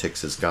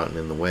politics has gotten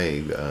in the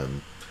way.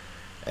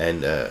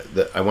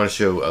 I want to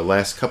show a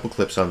last couple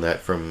clips on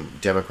that from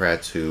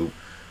Democrats who,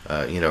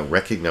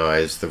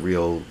 recognize the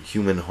real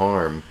human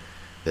harm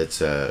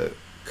that's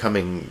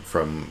coming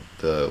from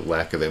the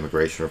lack of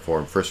immigration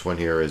reform. First one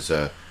here is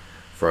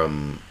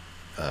from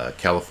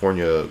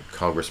California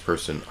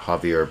Congressperson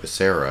Xavier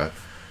Becerra,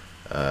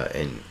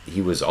 and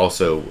he was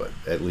also,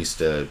 at least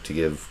to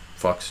give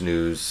Fox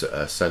News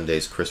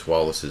Sunday's Chris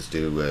Wallace's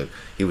due,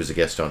 he was a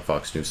guest on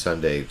Fox News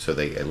Sunday, so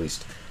they at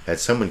least had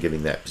someone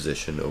giving that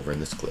position over in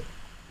this clip.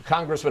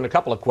 Congressman, a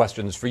couple of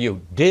questions for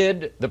you.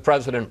 Did the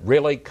president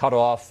really cut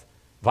off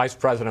Vice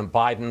President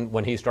Biden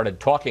when he started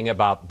talking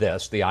about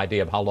this, the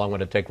idea of how long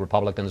would it take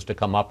Republicans to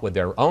come up with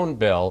their own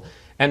bill?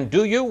 And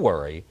do you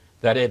worry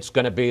that it's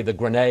going to be the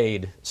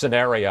grenade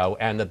scenario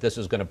and that this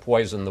is going to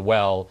poison the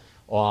well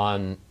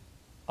on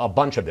a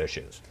bunch of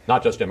issues,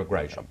 not just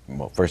immigration?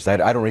 Well, first, I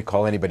don't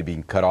recall anybody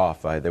being cut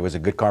off. There was a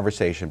good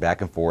conversation back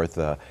and forth.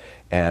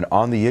 And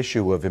on the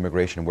issue of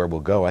immigration and where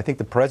we'll go, I think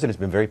the president has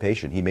been very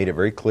patient. He made it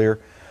very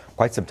clear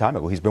quite some time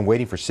ago. He's been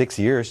waiting for 6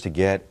 years to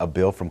get a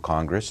bill from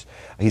Congress.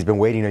 He's been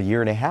waiting a year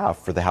and a half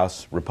for the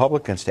House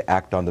Republicans to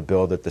act on the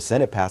bill that the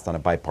Senate passed on a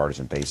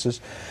bipartisan basis.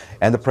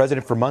 And the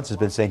president for months has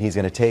been saying he's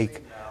going to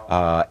take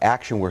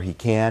action where he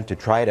can to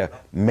try to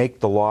make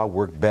the law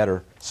work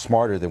better,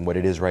 smarter than what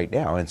it is right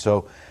now. And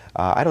so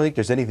I don't think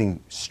there's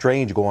anything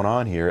strange going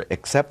on here,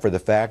 except for the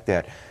fact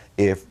that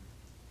if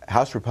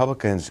House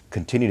Republicans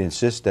continue to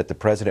insist that the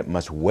president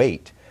must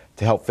wait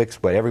to help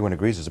fix what everyone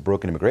agrees is a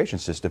broken immigration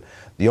system.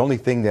 The only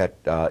thing that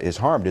is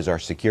harmed is our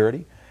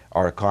security,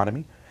 our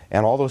economy,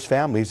 and all those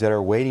families that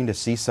are waiting to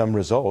see some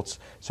results.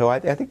 So I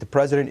think the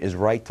president is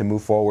right to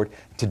move forward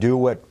to do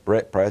what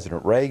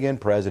President Reagan,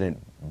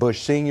 President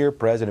Bush Sr.,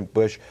 President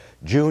Bush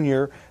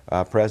Jr.,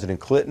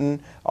 President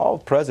Clinton, all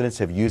presidents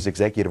have used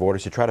executive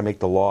orders to try to make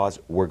the laws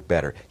work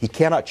better. He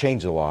cannot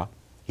change the law.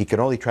 He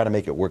can only try to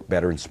make it work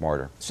better and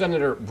smarter.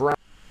 Senator Brown.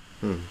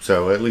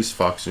 So at least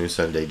Fox News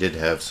Sunday did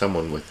have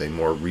someone with a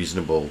more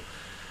reasonable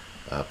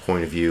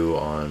point of view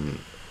on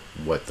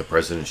what the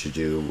president should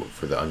do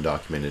for the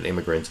undocumented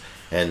immigrants.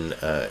 And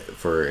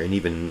for an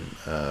even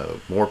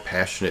more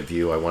passionate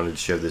view, I wanted to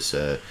show this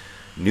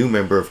new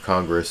member of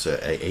Congress,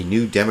 a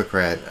new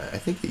Democrat, I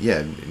think,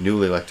 yeah,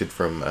 newly elected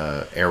from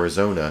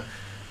Arizona.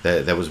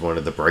 That was one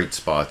of the bright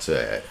spots,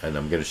 and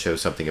I'm going to show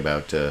something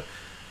about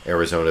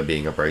Arizona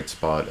being a bright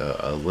spot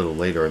a little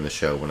later in the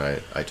show when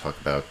I talk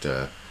about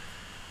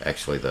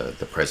actually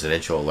the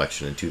presidential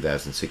election in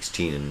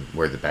 2016 and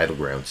where the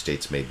battleground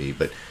states may be.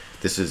 But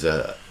this is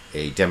a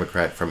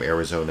Democrat from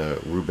Arizona,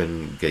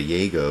 Ruben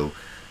Gallego,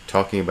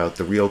 talking about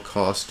the real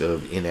cost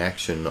of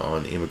inaction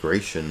on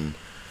immigration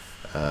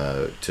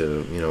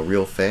to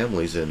real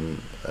families and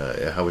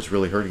how it's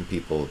really hurting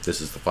people.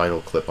 This is the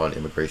final clip on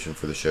immigration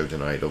for the show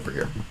tonight over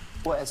here.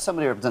 Well, as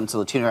somebody who represents the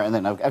Latino, and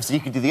then obviously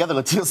you could do the other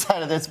Latino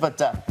side of this, but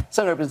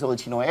somebody who represents the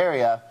Latino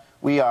area,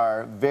 we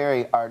are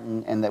very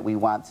ardent in that we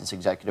want this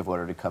executive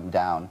order to come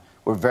down.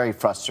 We're very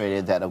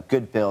frustrated that a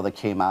good bill that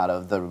came out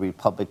of the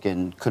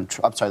Republican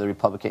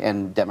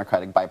and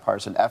Democratic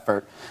bipartisan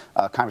effort,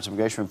 Congress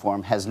Immigration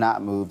Reform, has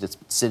not moved. It's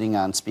sitting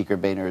on Speaker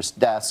Boehner's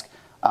desk.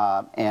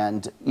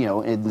 And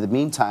in the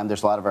meantime,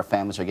 there's a lot of our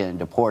families are getting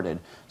deported.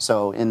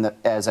 So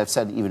as I've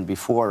said even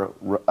before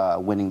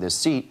winning this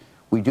seat,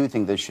 we do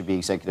think there should be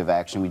executive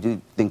action. We do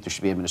think there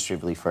should be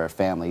administrative relief for our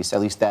families.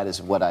 At least that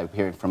is what I'm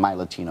hearing from my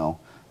Latino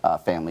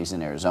families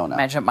in Arizona.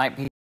 Imagine it might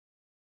be.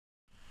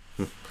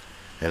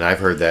 And I've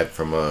heard that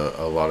from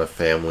a lot of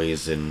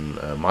families in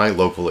my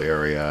local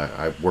area.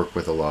 I work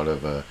with a lot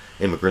of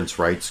immigrants'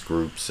 rights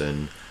groups,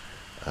 and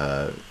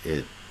I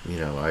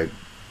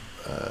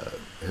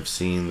have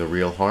seen the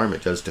real harm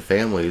it does to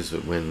families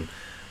when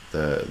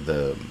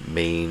the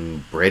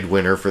main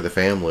breadwinner for the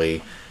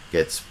family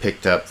gets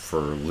picked up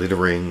for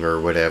littering or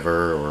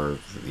whatever, or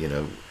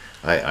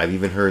I've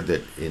even heard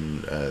that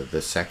in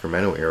the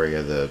Sacramento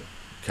area, the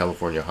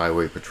California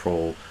Highway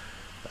Patrol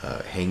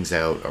hangs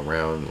out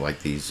around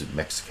like these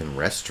Mexican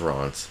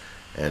restaurants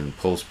and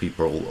pulls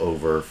people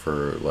over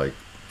for like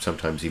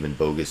sometimes even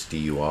bogus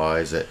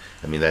DUIs.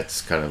 I mean,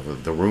 that's kind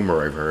of the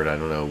rumor I've heard. I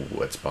don't know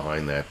what's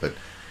behind that, but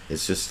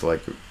it's just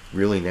like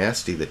really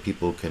nasty that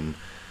people can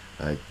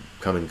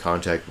come in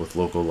contact with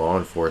local law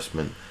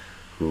enforcement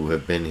who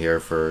have been here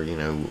for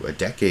a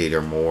decade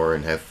or more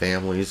and have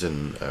families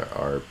and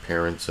are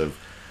parents of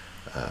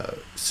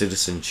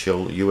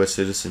U.S.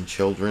 citizen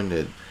children.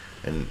 It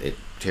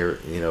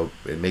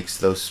makes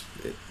those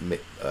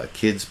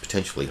kids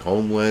potentially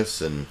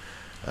homeless and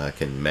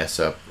can mess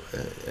up.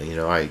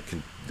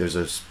 There's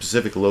a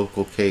specific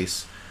local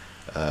case.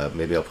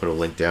 Maybe I'll put a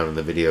link down in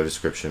the video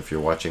description if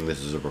you're watching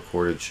this as a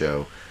recorded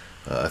show.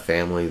 A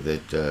family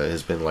that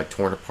has been like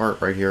torn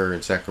apart right here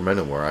in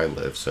Sacramento where I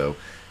live. So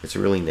it's a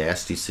really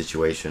nasty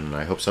situation, and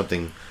I hope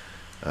something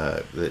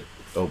that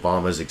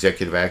Obama's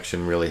executive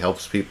action really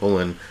helps people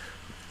and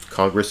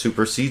Congress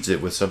supersedes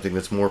it with something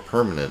that's more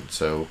permanent.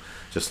 So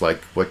just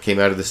like what came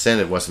out of the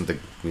Senate wasn't the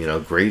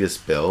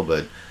greatest bill,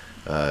 but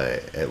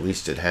at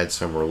least it had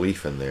some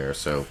relief in there.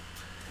 So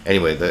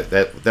anyway,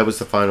 that was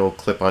the final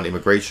clip on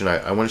immigration.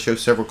 I want to show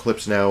several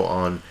clips now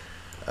on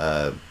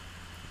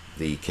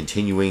the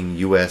continuing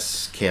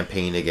U.S.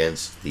 campaign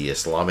against the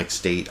Islamic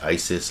State,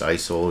 ISIS,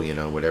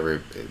 ISIL,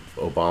 whatever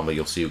Obama,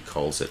 you'll see who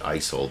calls it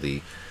ISIL,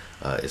 the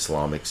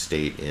Islamic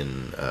State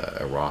in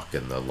Iraq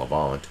and the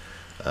Levant.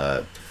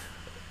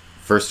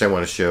 First, I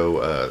want to show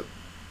a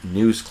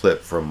news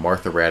clip from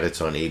Martha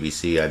Raddatz on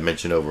ABC. I've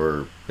mentioned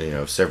over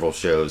several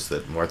shows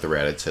that Martha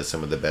Raddatz has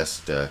some of the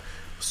best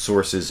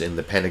sources in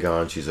the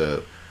Pentagon. She's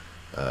was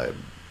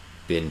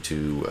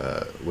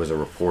a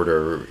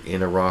reporter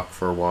in Iraq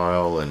for a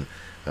while, and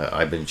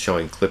I've been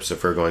showing clips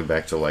of her going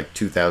back to like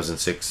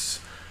 2006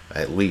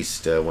 at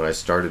least, when I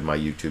started my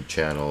YouTube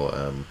channel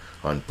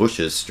on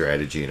Bush's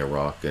strategy in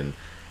Iraq. And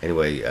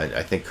anyway,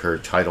 I think her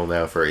title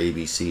now for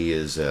ABC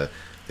is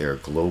their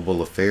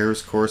global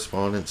affairs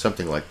correspondent,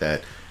 something like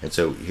that. And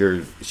so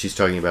here she's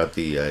talking about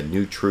the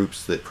new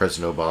troops that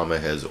President Obama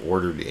has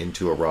ordered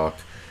into Iraq.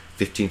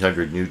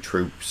 1,500 new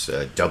troops,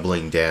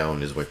 doubling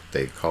down is what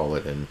they call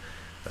it, and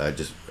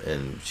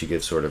she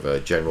gives sort of a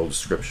general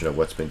description of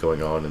what's been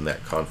going on in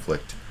that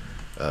conflict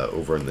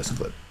over in this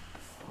clip.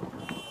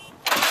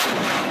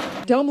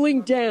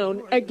 Doubling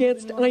down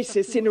against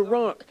ISIS in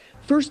Iraq.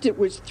 First, it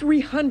was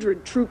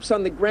 300 troops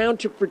on the ground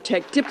to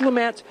protect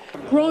diplomats,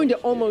 growing to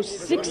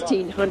almost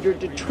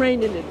 1,600 to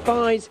train and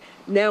advise,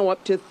 now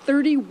up to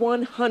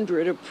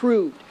 3,100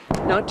 approved.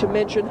 Not to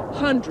mention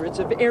hundreds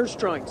of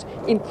airstrikes,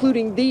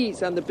 including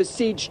these on the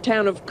besieged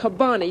town of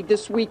Kobani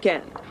this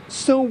weekend.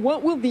 So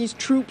what will these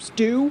troops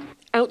do?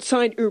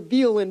 Outside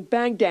Erbil and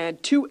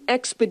Baghdad, 2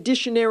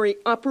 expeditionary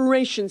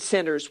operations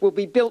centers will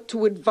be built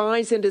to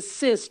advise and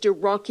assist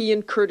Iraqi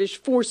and Kurdish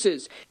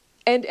forces.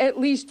 And at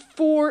least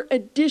 4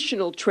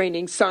 additional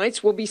training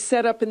sites will be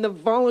set up in the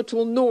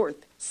volatile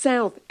north,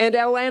 south, and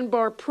Al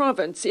Anbar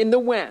province in the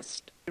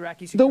west.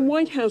 The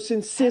White House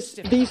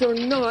insists these are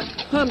not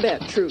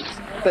combat troops,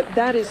 but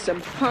that is some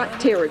hot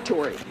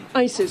territory.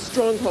 ISIS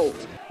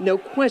strongholds. No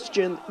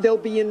question they'll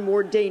be in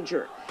more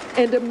danger.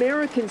 And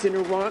Americans in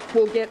Iraq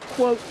will get,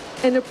 quote,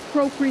 an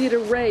appropriate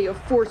array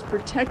of force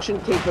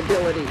protection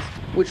capabilities,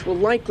 which will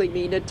likely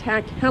mean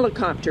attack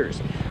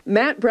helicopters.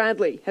 Matt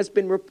Bradley has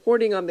been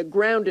reporting on the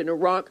ground in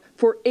Iraq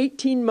for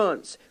 18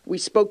 months. We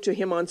spoke to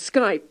him on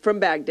Skype from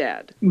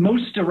Baghdad.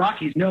 Most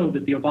Iraqis know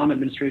that the Obama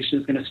administration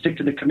is going to stick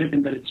to the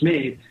commitment that it's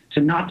made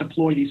to not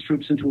deploy these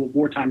troops into a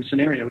wartime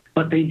scenario.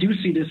 But they do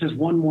see this as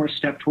one more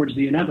step towards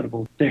the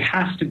inevitable. There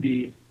has to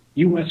be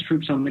U.S.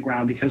 troops on the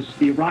ground because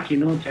the Iraqi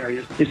military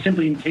is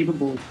simply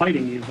incapable of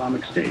fighting the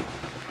Islamic State.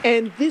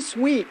 And this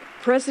week,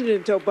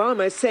 President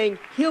Obama is saying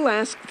he'll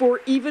ask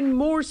for even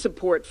more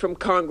support from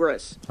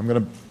Congress. I'm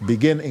going to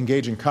begin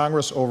engaging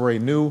Congress over a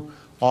new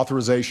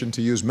authorization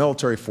to use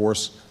military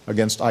force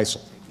against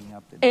ISIL.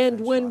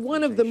 And when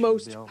one of the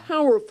most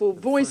powerful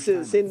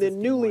voices in the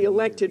newly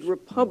elected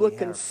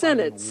Republican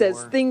Senate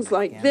says things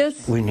like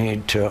this, we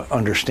need to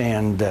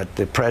understand that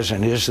the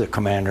president is the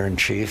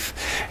commander-in-chief,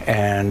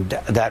 and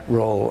that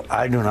role,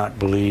 I do not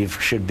believe,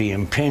 should be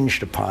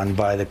impinged upon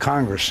by the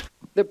Congress.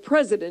 the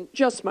president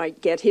just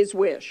might get his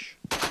wish.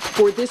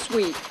 For This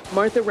Week,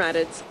 Martha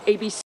Raddatz,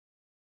 ABC.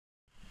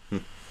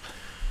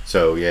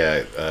 So,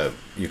 yeah,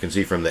 you can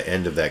see from the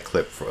end of that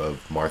clip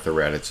of Martha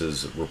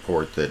Raddatz's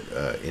report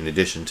that in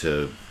addition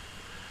to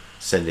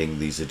sending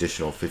these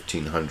additional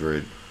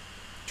 1,500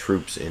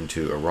 troops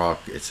into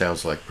Iraq, it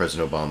sounds like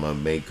President Obama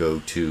may go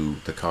to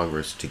the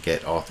Congress to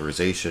get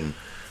authorization,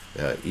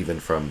 even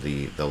from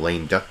the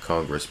lame duck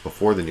Congress,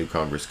 before the new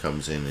Congress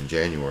comes in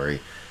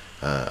January.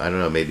 I don't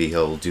know, maybe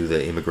he'll do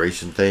the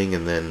immigration thing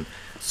and then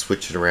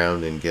switch it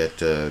around and get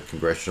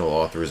congressional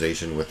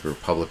authorization with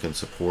Republican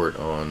support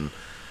on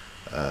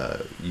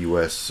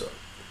U.S.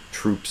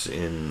 troops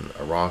in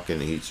Iraq,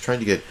 and he's trying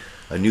to get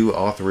a new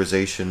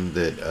authorization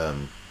that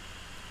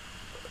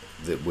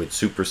that would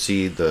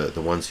supersede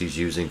the ones he's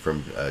using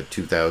from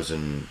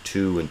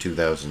 2002 and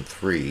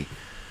 2003,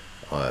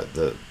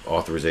 the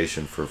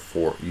authorization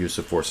for use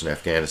of force in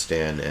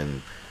Afghanistan,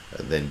 and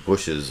then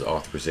Bush's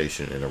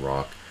authorization in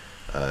Iraq.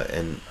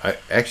 And I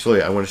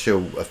want to show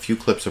a few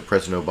clips of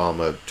President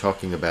Obama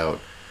talking about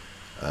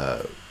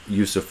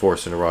use of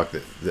force in Iraq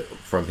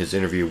from his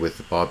interview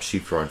with Bob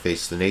Schieffer on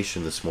Face the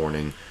Nation this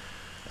morning.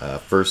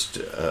 First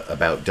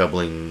about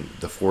doubling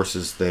the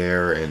forces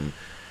there, and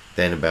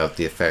then about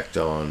the effect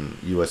on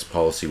U.S.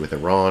 policy with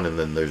Iran, and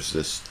then there's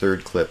this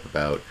third clip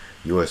about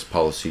U.S.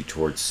 policy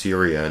towards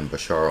Syria and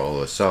Bashar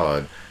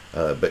al-Assad.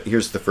 But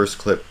here's the first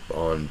clip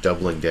on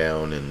doubling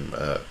down and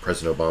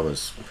President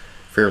Obama's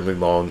fairly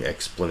long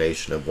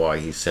explanation of why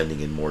he's sending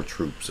in more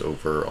troops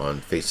over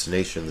on Face the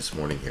Nation this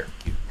morning here.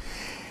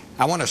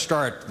 I want to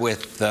start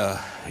with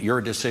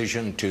your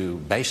decision to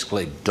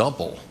basically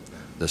double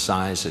the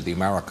size of the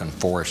American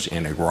force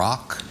in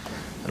Iraq,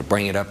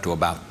 bring it up to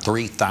about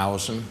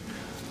 3,000.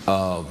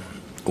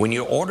 When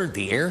you ordered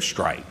the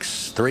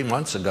airstrikes 3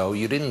 months ago,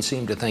 you didn't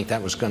seem to think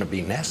that was going to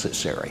be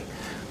necessary.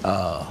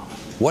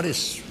 What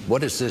is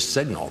this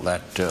signal,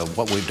 that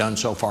what we've done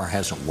so far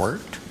hasn't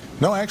worked?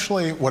 No,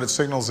 actually, what it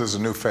signals is a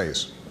new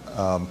phase.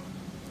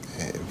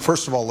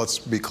 First of all, let's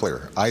be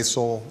clear.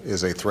 ISIL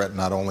is a threat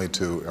not only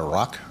to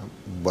Iraq,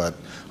 but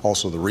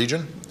also the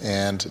region,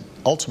 and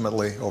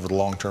ultimately, over the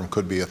long term,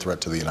 could be a threat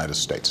to the United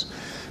States.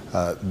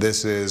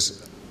 This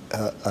is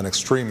an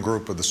extreme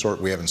group of the sort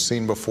we haven't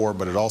seen before,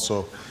 but it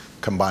also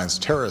combines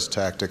terrorist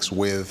tactics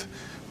with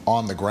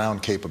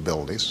on-the-ground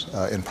capabilities,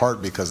 in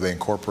part because they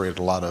incorporated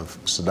a lot of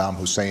Saddam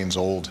Hussein's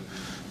old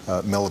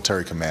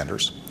military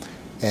commanders.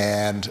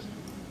 And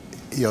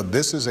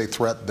this is a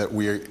threat that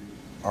we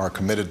are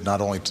committed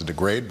not only to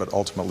degrade, but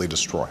ultimately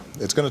destroy.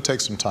 It's going to take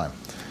some time.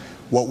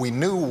 What we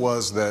knew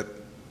was that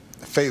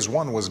phase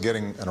one was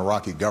getting an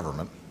Iraqi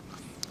government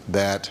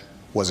that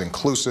was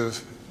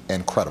inclusive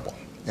and credible,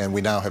 and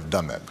we now have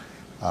done that.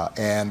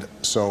 And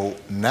so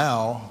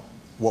now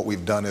what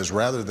we've done is,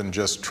 rather than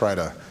just try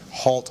to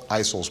halt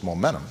ISIL's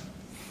momentum,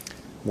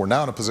 we're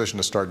now in a position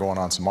to start going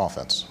on some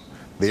offense.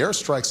 The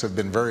airstrikes have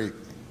been very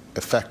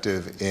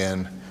effective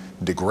in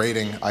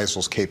degrading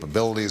ISIL's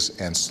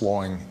capabilities and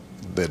slowing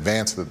the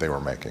advance that they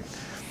were making.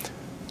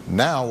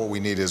 Now what we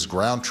need is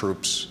ground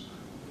troops,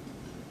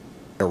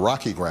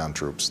 Iraqi ground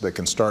troops, that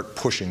can start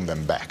pushing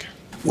them back.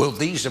 Will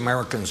these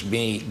Americans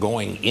be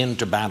going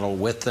into battle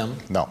with them?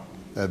 No.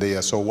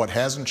 So what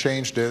hasn't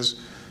changed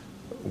is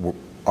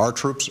our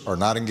troops are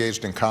not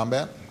engaged in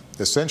combat.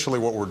 Essentially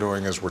what we're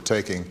doing is we're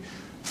taking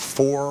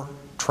 4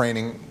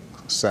 training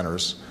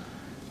centers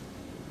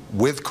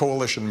with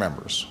coalition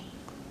members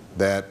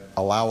that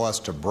allow us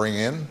to bring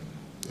in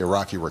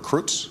Iraqi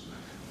recruits,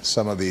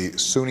 some of the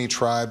Sunni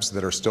tribes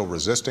that are still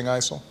resisting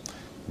ISIL,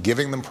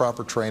 giving them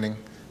proper training,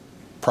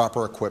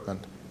 proper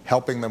equipment,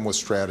 helping them with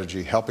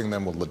strategy, helping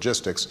them with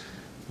logistics.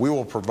 We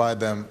will provide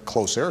them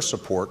close air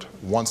support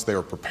once they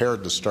are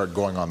prepared to start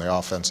going on the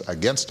offense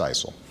against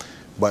ISIL.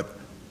 But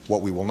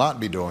what we will not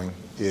be doing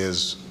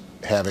is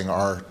having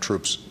our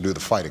troops do the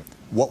fighting.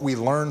 What we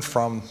learned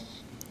from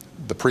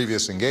the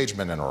previous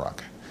engagement in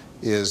Iraq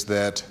is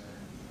that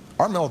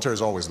our military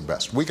is always the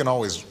best. We can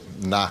always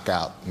knock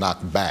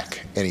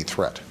back any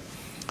threat.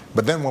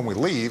 But then when we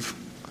leave,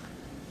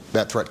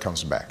 that threat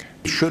comes back.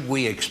 Should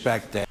we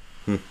expect that?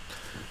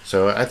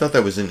 So I thought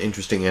that was an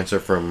interesting answer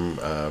from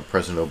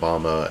President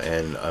Obama,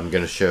 and I'm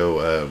going to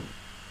show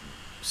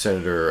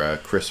Senator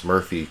Chris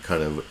Murphy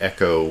kind of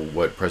echo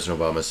what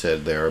President Obama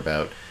said there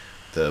about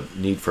the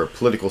need for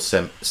political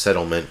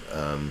settlement,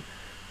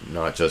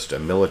 not just a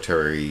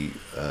military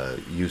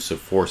use of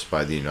force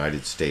by the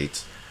United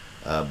States.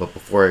 But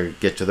before I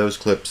get to those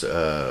clips,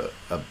 and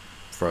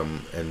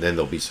then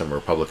there'll be some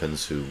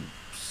Republicans who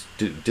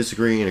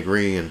disagree and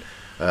agree,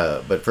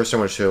 but first I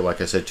want to show, like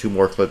I said, 2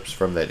 more clips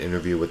from that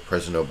interview with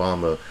President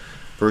Obama.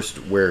 First,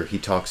 where he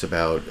talks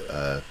about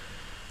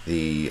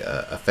the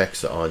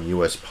effects on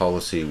U.S.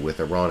 policy with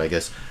Iran. I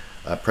guess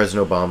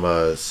President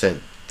Obama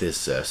sent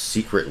this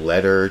secret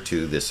letter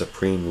to the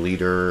supreme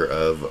leader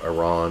of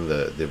Iran,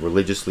 the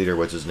religious leader,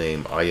 what's his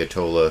name,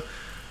 Ayatollah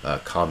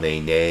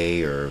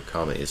Khamenei, or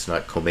it's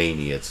not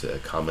Khomeini, it's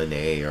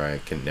Khamenei, or I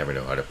can never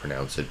know how to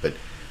pronounce it, but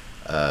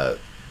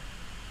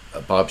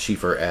Bob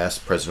Schieffer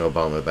asked President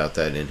Obama about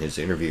that in his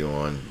interview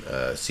on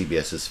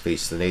CBS's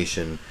Face the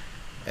Nation,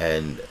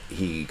 and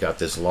he got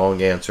this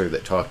long answer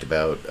that talked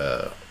about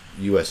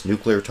U.S.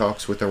 nuclear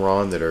talks with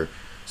Iran that are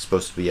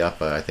supposed to be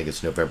up, I think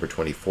it's November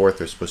 24th,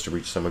 they're supposed to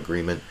reach some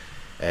agreement,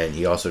 and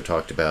he also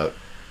talked about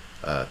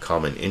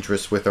common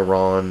interests with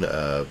Iran,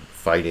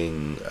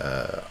 fighting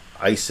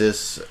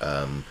ISIS,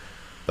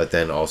 but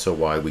then also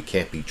why we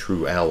can't be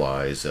true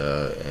allies,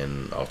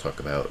 and I'll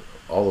talk about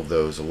all of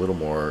those a little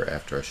more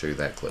after I show you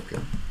that clip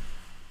here.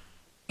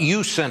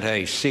 You sent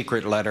a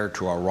secret letter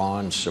to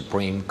Iran's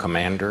supreme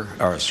commander,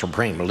 or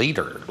supreme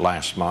leader,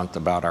 last month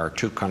about our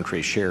 2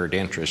 countries' shared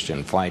interest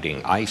in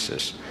fighting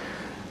ISIS.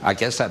 I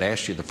guess I'd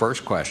ask you the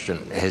first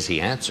question, has he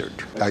answered?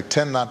 I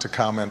tend not to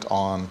comment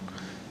on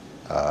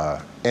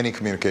any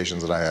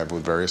communications that I have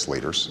with various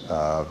leaders.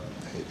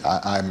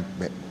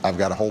 I've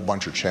got a whole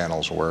bunch of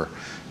channels where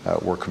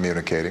we're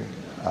communicating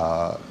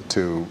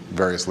to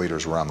various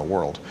leaders around the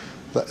world.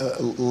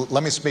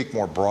 Let me speak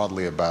more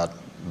broadly about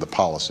the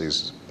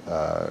policies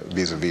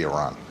vis-a-vis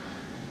Iran.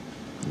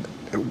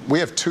 We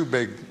have 2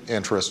 big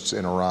interests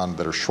in Iran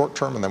that are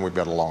short-term, and then we've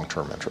got a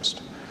long-term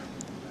interest.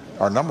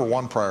 Our number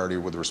 1 priority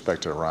with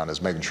respect to Iran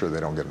is making sure they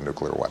don't get a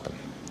nuclear weapon.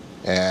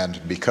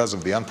 And because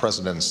of the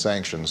unprecedented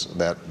sanctions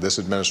that this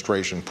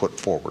administration put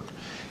forward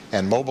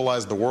and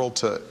mobilized the world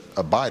to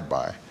abide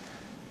by,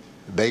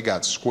 they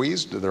got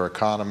squeezed, their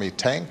economy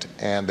tanked,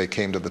 and they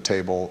came to the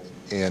table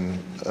in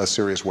a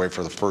serious way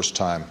for the first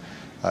time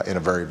in a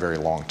very, very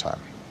long time.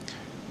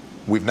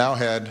 We've now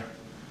had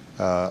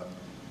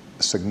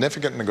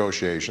significant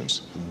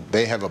negotiations.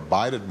 They have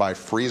abided by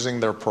freezing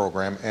their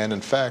program and,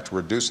 in fact,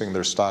 reducing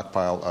their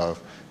stockpile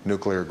of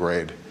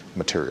nuclear-grade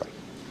material,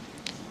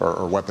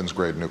 or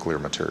weapons-grade nuclear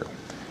material.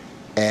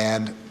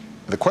 And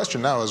the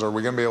question now is, are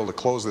we going to be able to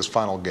close this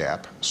final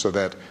gap so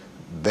that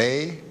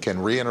they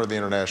can re-enter the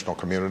international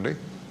community,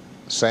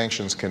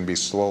 sanctions can be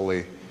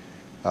slowly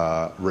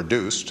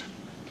reduced,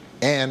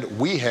 and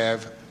we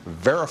have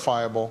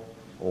verifiable,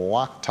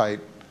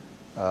 Loctite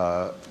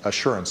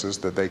assurances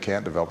that they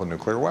can't develop a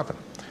nuclear weapon.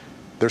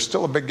 There's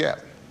still a big gap.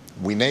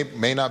 We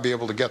may not be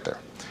able to get there.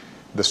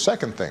 The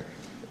second thing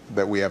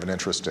that we have an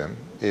interest in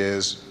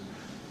is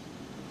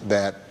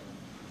that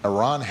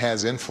Iran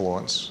has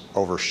influence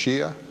over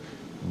Shia,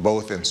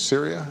 both in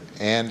Syria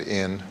and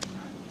in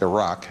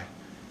Iraq,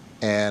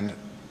 and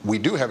we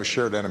do have a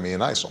shared enemy in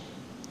ISIL.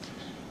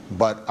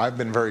 But I've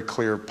been very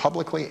clear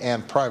publicly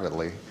and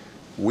privately,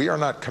 we are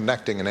not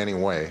connecting in any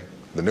way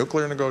the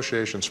nuclear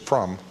negotiations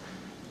from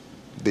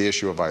the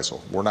issue of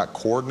ISIL. We're not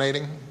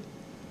coordinating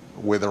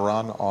with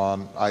Iran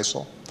on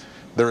ISIL.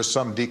 There is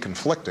some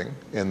deconflicting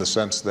in the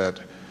sense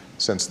that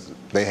since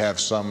they have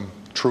some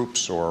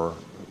troops or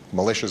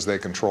militias they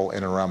control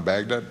in and around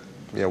Baghdad,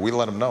 yeah, we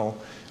let them know,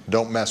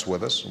 don't mess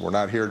with us. We're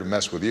not here to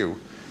mess with you.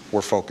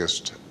 We're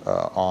focused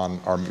on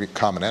our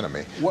common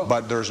enemy.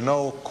 But there's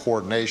no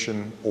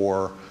coordination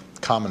or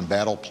common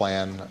battle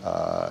plan,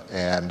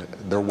 and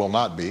there will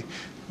not be,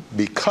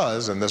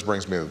 because, and this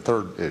brings me to the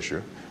third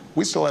issue,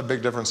 we still have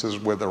big differences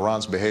with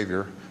Iran's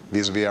behavior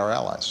vis-a-vis our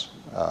allies.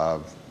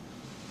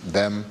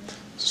 Them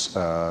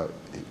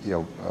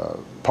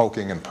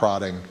poking and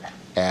prodding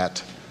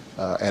at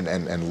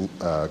and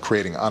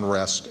creating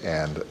unrest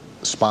and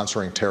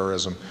sponsoring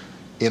terrorism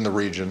in the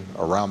region,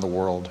 around the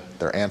world,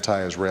 their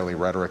anti-Israeli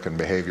rhetoric and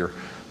behavior.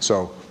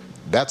 So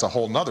that's a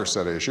whole nother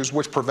set of issues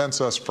which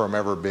prevents us from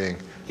ever being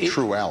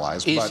true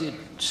allies.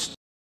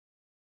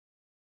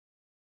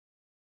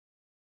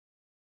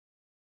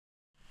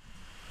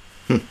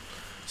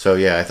 So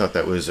yeah, I thought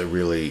that was a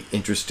really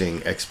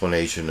interesting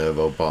explanation of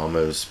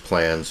Obama's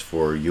plans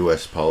for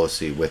U.S.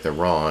 policy with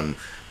Iran,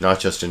 not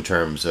just in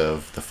terms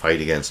of the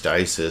fight against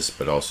ISIS,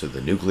 but also the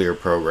nuclear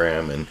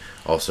program and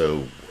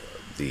also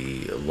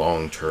the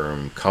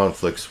long-term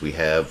conflicts we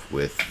have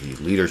with the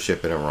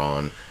leadership in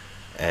Iran.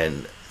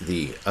 And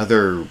the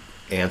other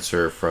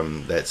answer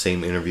from that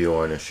same interview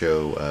on a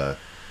show,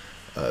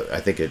 I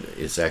think it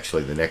is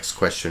actually the next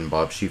question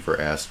Bob Schieffer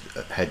asked,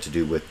 had to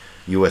do with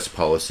U.S.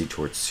 policy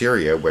towards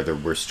Syria, whether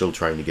we're still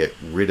trying to get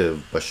rid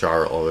of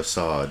Bashar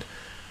al-Assad,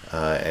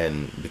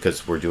 and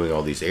because we're doing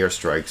all these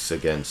airstrikes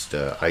against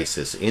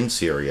ISIS in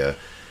Syria.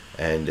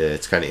 And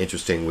it's kind of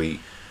interesting, we're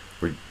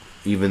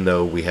even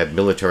though we have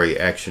military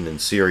action in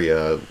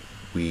Syria,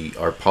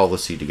 our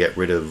policy to get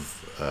rid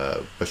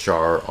of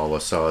Bashar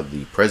al-Assad,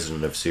 the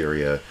president of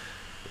Syria,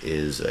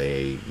 is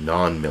a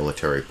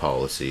non-military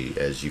policy,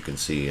 as you can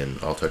see, and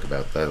I'll talk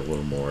about that a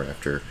little more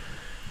after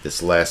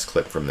this last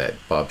clip from that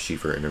Bob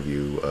Schieffer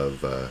interview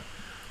of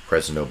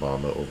President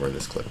Obama over in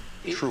this clip.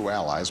 True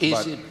allies,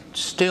 Is it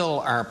still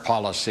our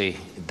policy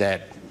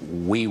that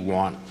we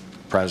want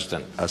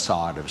President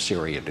Assad of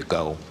Syria to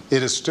go?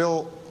 It is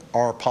still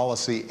our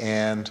policy,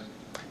 and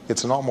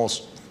it's an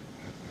almost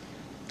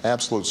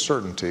absolute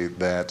certainty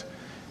that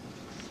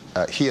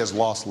he has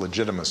lost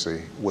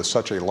legitimacy with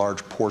such a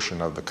large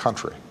portion of the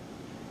country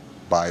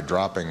by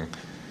dropping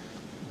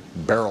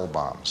barrel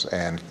bombs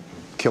and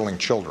killing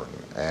children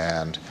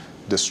and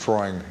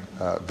destroying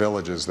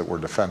villages that were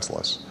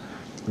defenseless,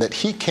 that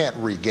he can't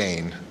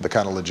regain the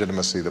kind of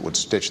legitimacy that would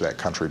stitch that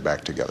country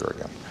back together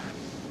again.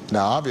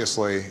 Now,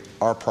 obviously,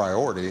 our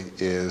priority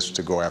is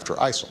to go after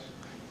ISIL.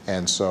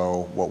 And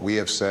so what we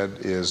have said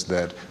is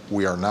that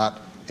we are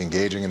not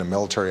engaging in a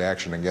military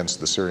action against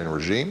the Syrian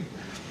regime.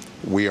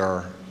 We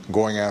are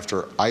going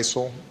after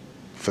ISIL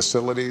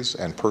facilities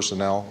and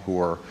personnel who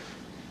are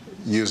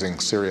using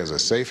Syria as a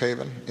safe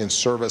haven in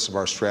service of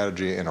our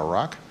strategy in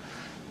Iraq.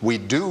 We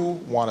do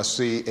want to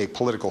see a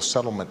political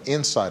settlement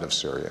inside of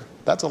Syria.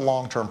 That's a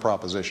long-term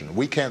proposition.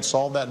 We can't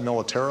solve that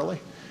militarily,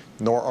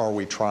 nor are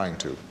we trying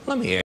to. Let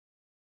me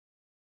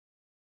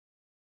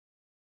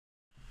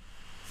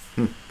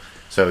ask.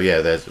 So yeah,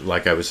 that's,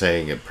 like I was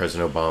saying,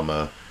 President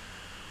Obama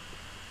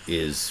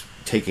is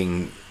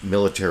taking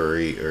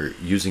military or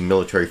using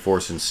military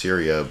force in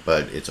Syria,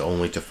 but it's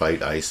only to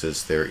fight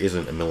ISIS. There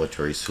isn't a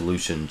military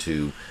solution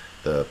to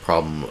the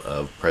problem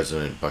of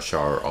President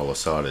Bashar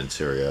al-Assad in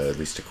Syria, at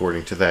least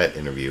according to that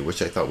interview, which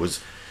I thought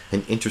was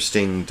an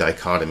interesting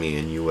dichotomy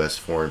in U.S.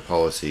 foreign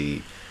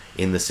policy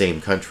in the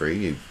same country.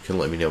 You can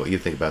let me know what you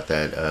think about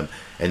that.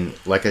 And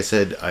like I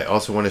said, I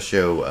also want to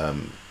show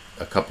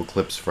a couple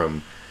clips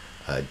from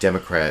the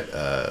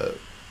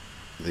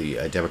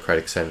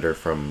Democratic senator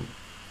from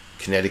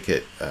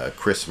Connecticut,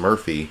 Chris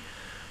Murphy,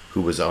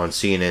 who was on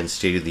CNN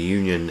State of the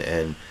Union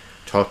and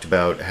talked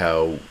about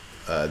how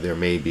there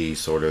may be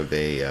sort of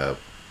a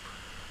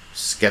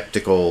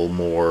skeptical,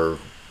 more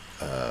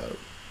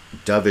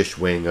dovish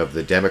wing of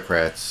the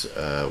Democrats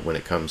when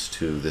it comes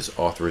to this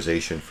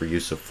authorization for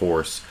use of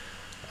force.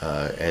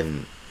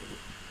 And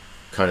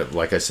kind of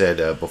like I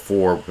said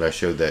before, when I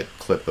showed that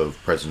clip of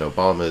President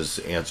Obama's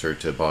answer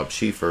to Bob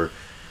Schieffer,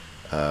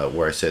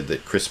 where I said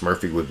that Chris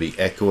Murphy would be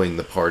echoing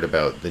the part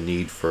about the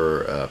need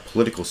for a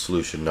political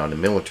solution, not a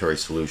military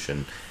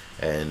solution.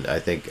 And I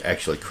think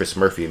actually Chris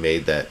Murphy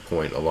made that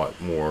point a lot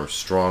more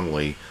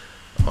strongly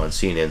on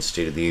CNN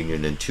State of the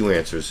Union in two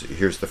answers.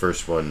 Here's the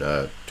first one,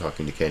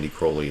 talking to Candy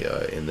Crowley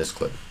in this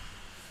clip.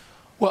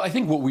 Well, I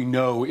think what we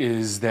know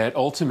is that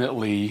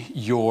ultimately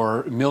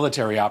your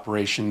military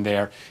operation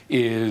there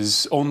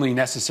is only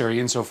necessary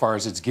insofar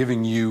as it's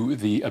giving you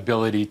the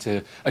ability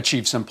to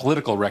achieve some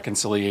political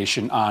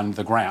reconciliation on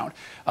the ground.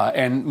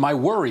 And my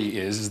worry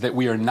is that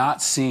we are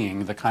not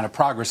seeing the kind of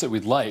progress that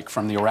we'd like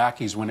from the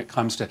Iraqis when it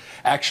comes to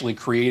actually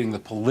creating the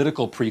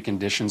political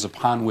preconditions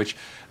upon which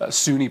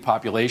Sunni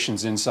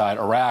populations inside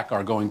Iraq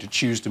are going to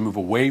choose to move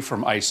away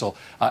from ISIL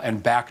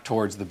and back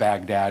towards the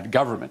Baghdad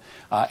government.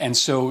 And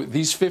so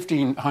these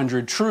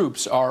 1,500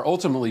 troops are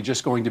ultimately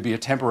just going to be a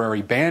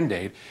temporary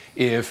Band-Aid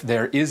if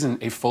there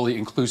isn't a fully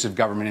inclusive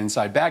government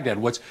inside Baghdad.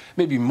 What's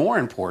maybe more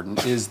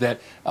important is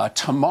that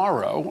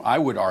tomorrow, I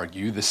would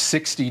argue, the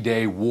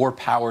 60-day War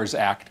Powers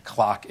Act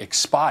clock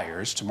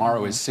expires.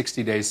 Tomorrow is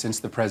 60 days since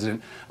the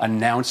president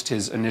announced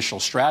his initial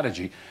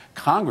strategy.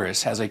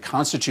 Congress has a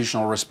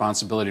constitutional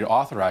responsibility to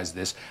authorize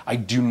this. I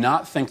do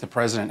not think the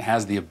president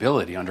has the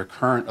ability under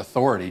current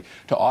authority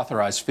to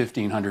authorize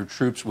 1,500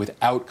 troops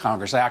without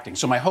Congress acting.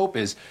 So my hope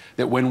is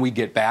that when we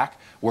get back,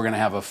 we're going to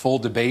have a full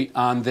debate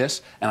on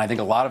this, and I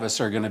think a lot of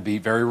us are going to be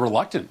very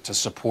reluctant to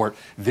support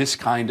this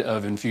kind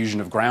of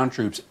infusion of ground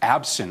troops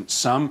absent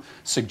some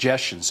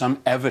suggestion,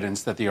 some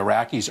evidence that the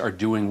Iraqis are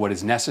doing what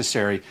is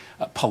necessary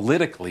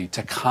politically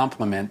to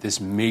complement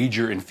this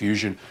major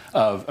infusion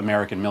of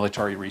American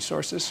military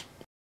resources.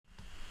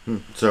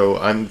 So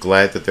I'm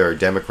glad that there are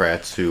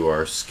Democrats who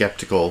are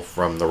skeptical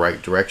from the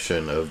right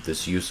direction of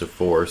this use of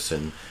force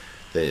and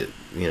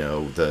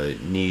the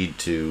need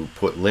to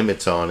put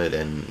limits on it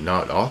and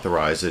not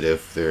authorize it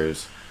if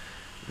there's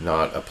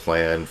not a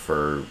plan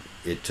for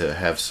it to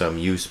have some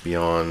use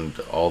beyond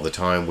all the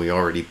time we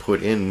already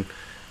put in,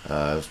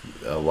 a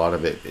lot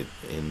of it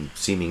in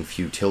seeming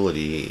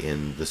futility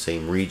in the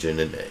same region.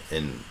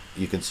 And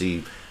you can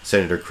see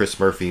Senator Chris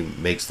Murphy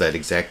makes that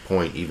exact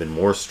point even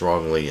more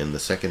strongly in the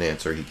second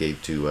answer he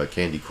gave to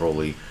Candy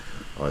Crowley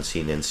on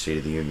CNN's State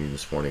of the Union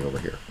this morning over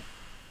here.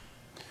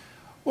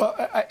 Well,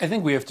 I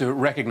think we have to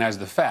recognize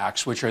the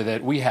facts, which are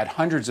that we had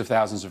hundreds of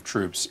thousands of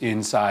troops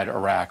inside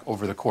Iraq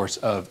over the course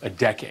of a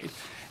decade,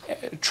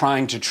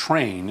 trying to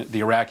train the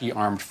Iraqi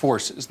armed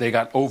forces. They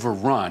got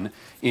overrun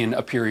in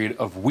a period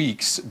of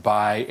weeks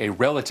by a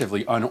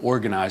relatively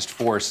unorganized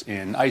force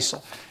in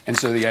ISIL. And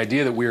so the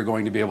idea that we are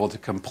going to be able to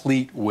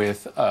complete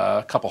with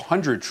a couple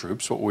hundred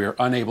troops what we are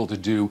unable to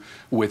do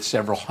with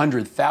several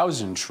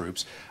 100,000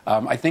 troops,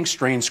 I think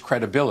strains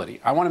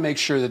credibility. I want to make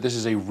sure that this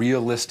is a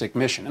realistic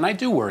mission. And I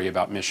do worry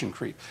about mission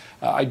creep.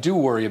 I do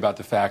worry about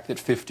the fact that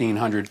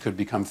 1,500 could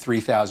become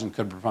 3,000,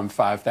 could become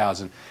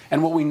 5,000.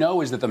 And what we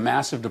know is that the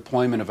massive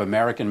deployment of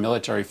American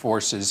military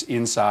forces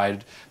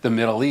inside the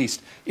Middle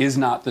East is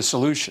not the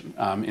solution.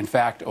 In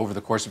fact, over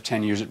the course of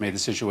 10 years, it made the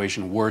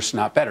situation worse,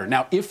 not better.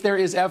 Now, if there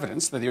is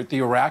evidence that the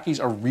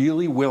Iraqis are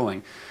really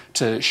willing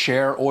to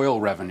share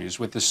oil revenues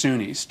with the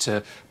Sunnis,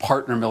 to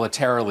partner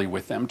militarily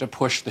with them, to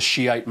push the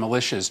Shiite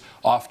militias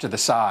off to the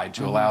side,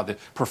 to allow the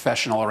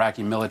professional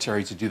Iraqi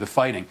military to do the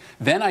fighting,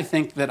 then I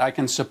think that I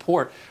can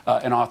support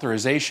an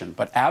authorization.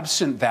 But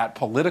absent that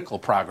political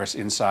progress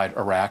inside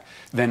Iraq,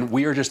 then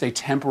we are just a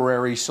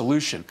temporary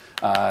solution.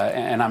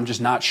 And I'm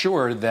just not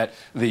sure that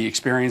the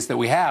experience that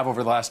we have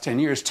over the last 10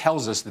 years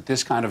tells us that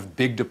this kind of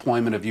big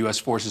deployment of U.S.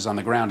 forces on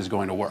the ground is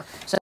going to work.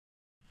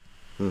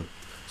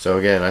 So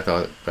again, I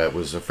thought that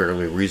was a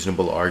fairly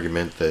reasonable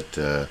argument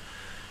that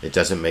it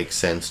doesn't make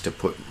sense to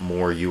put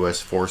more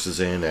U.S. forces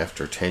in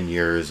after 10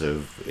 years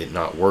of it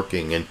not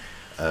working. And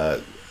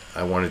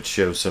I wanted to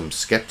show some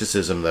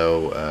skepticism,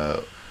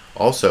 though,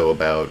 also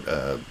about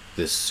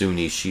this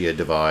Sunni-Shia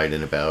divide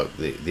and about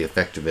the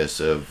effectiveness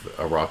of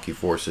Iraqi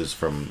forces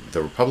from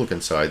the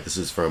Republican side. This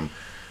is from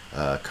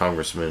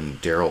Congressman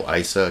Darrell,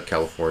 Issa,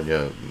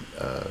 California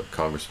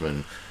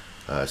Congressman,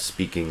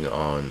 speaking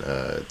on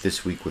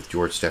This Week with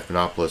George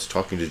Stephanopoulos,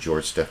 talking to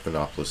George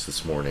Stephanopoulos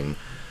this morning,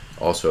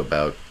 also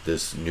about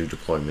this new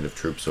deployment of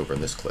troops over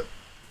in this clip.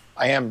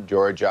 I am,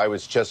 George. I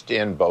was just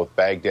in both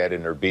Baghdad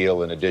and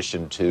Erbil, in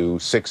addition to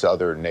 6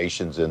 other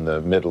nations in the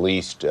Middle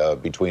East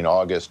between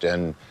August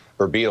and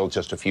Erbil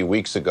just a few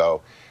weeks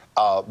ago.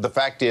 The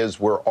fact is,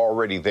 we're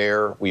already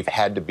there. We've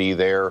had to be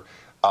there.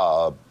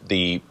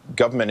 The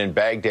government in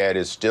Baghdad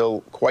is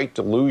still quite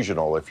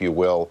delusional, if you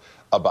will,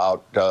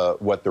 about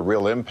what the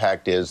real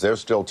impact is. They're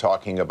still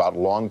talking about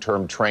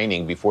long-term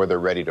training before they're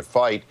ready to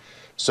fight.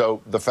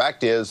 So the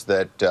fact is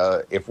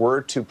that if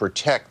we're to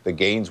protect the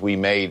gains we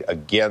made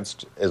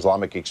against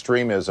Islamic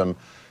extremism,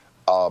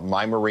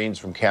 my Marines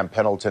from Camp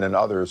Pendleton and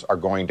others are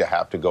going to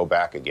have to go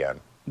back again.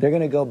 They're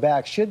going to go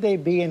back. Should they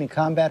be in a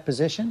combat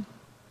position?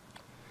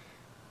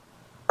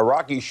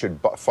 Iraqis should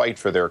fight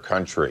for their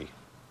country.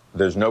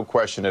 There's no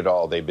question at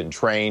all. They've been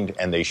trained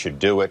and they should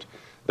do it.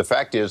 The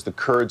fact is the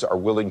Kurds are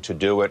willing to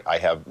do it. I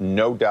have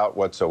no doubt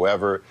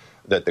whatsoever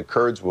that the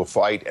Kurds will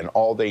fight, and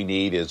all they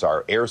need is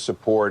our air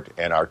support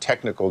and our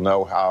technical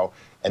know-how,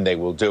 and they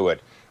will do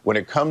it. When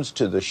it comes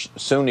to the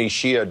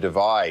Sunni-Shia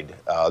divide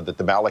that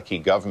the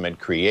Maliki government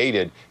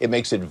created, it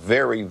makes it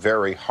very,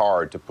 very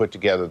hard to put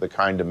together the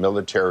kind of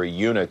military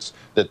units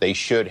that they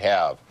should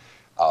have.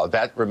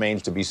 That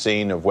remains to be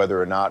seen of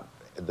whether or not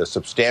the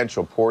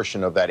substantial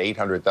portion of that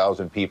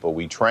 800,000 people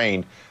we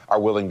trained are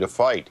willing to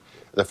fight.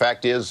 The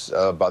fact is,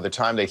 by the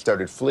time they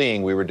started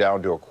fleeing, we were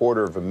down to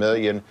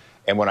 250,000.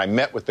 And when I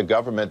met with the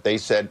government, they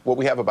said, well,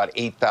 we have about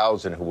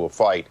 8,000 who will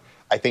fight.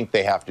 I think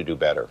they have to do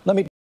better. Let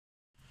me.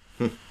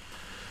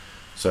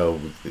 So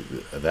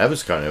that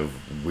was kind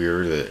of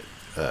weird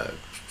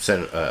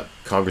that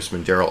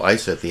Congressman Darrell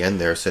Issa at the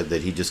end there said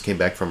that he just came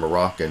back from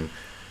Iraq and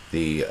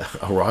the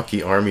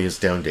Iraqi army is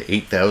down to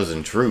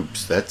 8,000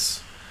 troops.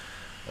 That's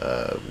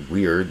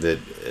weird that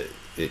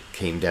it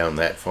came down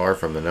that far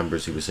from the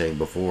numbers he was saying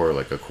before,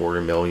 like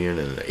 250,000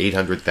 and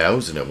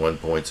 800,000 at one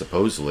point,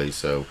 supposedly.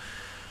 So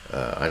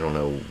I don't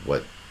know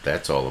what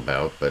that's all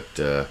about,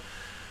 but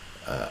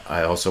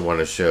I also want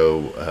to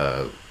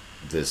show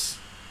this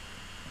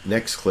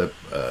next clip.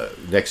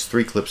 Next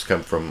 3 clips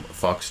come from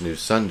Fox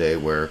News Sunday,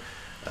 where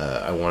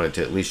I wanted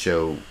to at least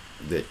show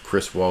that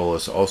Chris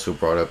Wallace also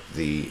brought up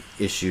the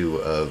issue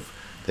of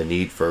the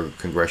need for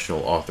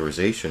congressional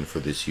authorization for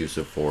this use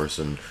of force,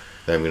 and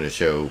then I'm going to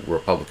show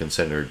Republican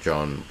Senator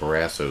John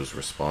Barrasso's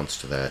response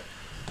to that,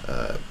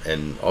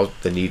 and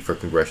the need for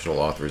congressional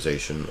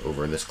authorization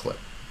over in this clip.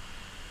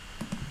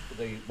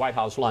 The White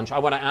House lunch. I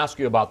want to ask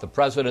you about the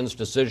president's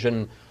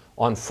decision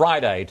on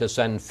Friday to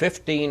send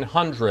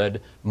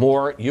 1,500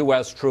 more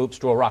U.S. troops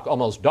to Iraq,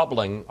 almost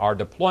doubling our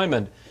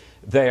deployment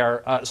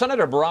there.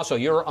 Senator Barrasso,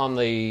 you're on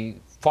the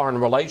Foreign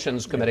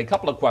Relations Committee. A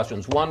couple of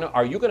questions. One,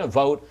 are you going to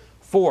vote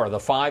for the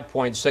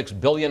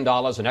 $5.6 billion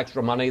in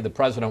extra money the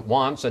president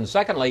wants? And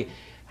secondly,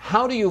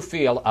 How do you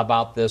feel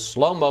about this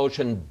slow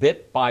motion,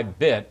 bit by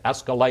bit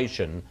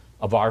escalation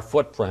of our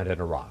footprint in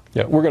Iraq?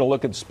 Yeah, we're going to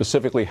look at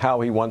specifically how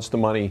he wants the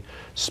money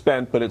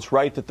spent, but it's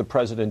right that the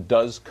president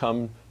does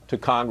come to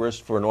Congress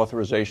for an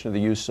authorization of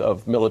the use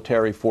of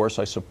military force.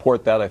 I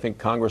support that. I think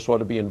Congress ought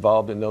to be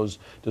involved in those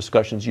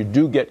discussions. You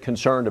do get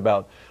concerned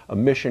about a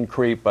mission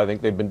creep. I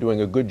think they've been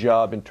doing a good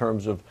job in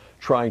terms of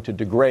trying to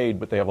degrade,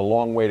 but they have a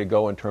long way to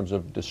go in terms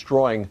of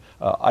destroying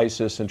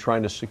ISIS and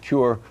trying to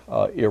secure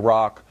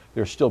Iraq.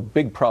 There's still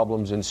big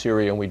problems in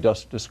Syria, and we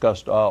just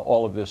discussed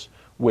all of this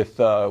with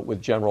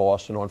General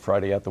Austin on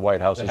Friday at the White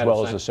House, as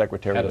well as the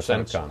Secretary of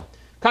Defense.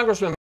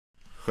 Congressman.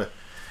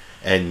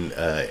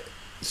 And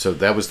so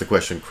that was the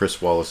question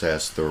Chris Wallace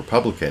asked the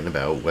Republican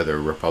about whether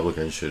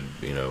Republicans should,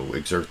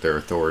 exert their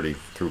authority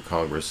through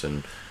Congress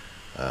and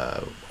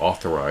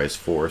authorize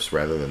force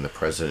rather than the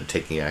president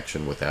taking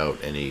action without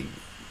any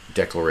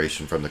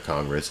declaration from the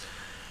Congress.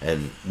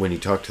 And when he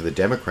talked to the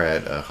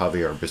Democrat,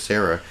 Xavier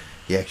Becerra,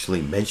 he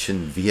actually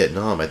mentioned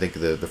Vietnam. I think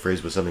the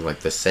phrase was something like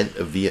the scent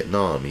of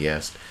Vietnam. He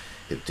asked,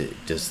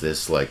 does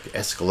this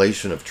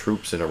escalation of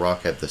troops in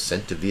Iraq have the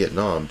scent of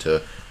Vietnam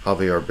to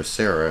Xavier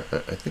Becerra?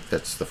 I think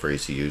that's the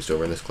phrase he used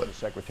over in this clip.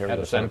 Secretary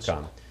of Defense.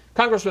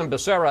 Congressman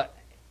Becerra,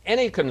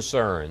 any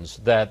concerns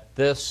that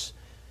this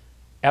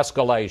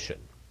escalation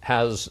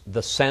has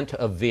the scent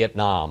of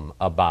Vietnam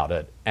about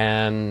it?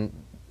 And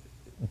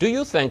do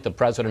you think the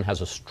president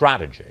has a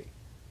strategy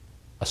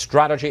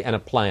and a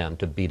plan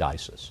to beat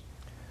ISIS?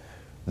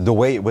 The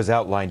way it was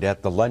outlined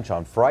at the lunch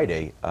on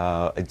Friday,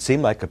 it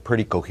seemed like a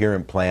pretty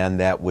coherent plan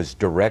that was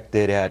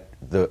directed at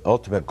the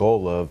ultimate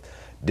goal of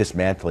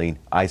dismantling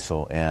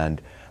ISIL. And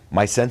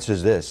my sense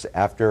is this: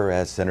 after,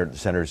 as the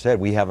Senator said,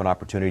 we have an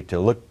opportunity to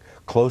look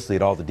closely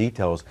at all the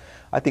details,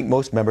 I think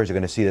most members are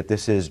going to see that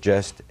this is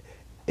just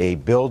a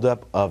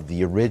buildup of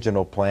the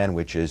original plan,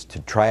 which is to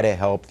try to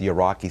help the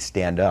Iraqis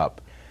stand up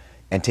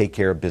and take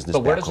care of business.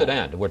 But where does it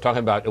end? We're talking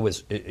about it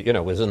was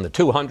in the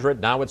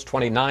 200. Now it's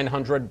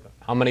 2,900.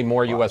 How many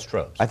more U.S.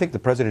 troops? I think the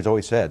president's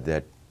always said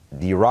that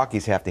the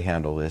Iraqis have to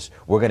handle this.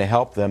 We're going to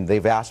help them.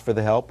 They've asked for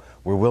the help.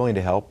 We're willing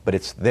to help, but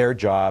it's their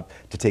job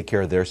to take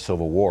care of their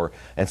civil war.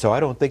 And so I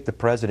don't think the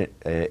president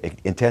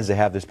intends to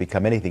have this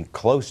become anything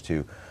close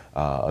to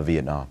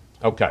Vietnam.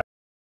 Okay.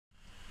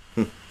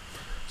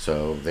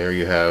 So there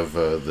you have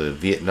the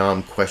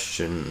Vietnam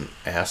question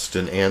asked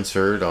and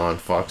answered on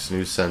Fox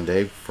News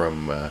Sunday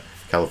from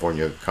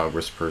California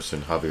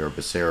Congressperson Xavier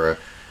Becerra.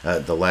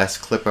 The last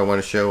clip I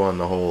want to show on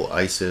the whole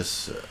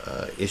ISIS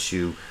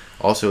issue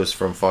also is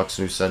from Fox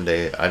News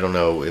Sunday. I don't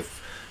know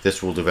if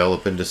this will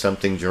develop into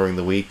something during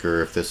the week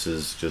or if this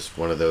is just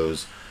one of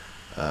those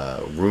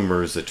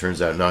rumors that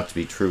turns out not to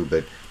be true,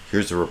 but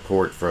here's a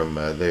report from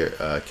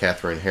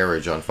Katherine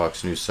Herridge on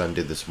Fox News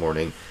Sunday this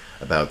morning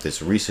about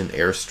this recent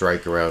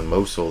airstrike around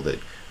Mosul that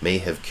may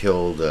have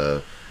killed,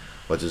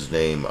 what's his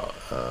name,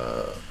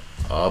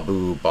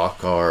 Abu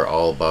Bakr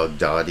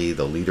al-Baghdadi,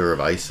 the leader of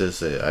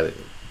ISIS.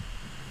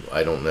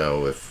 I don't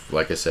know if,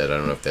 like I said, I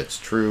don't know if that's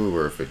true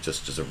or if it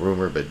just is a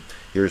rumor, but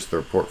here's the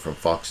report from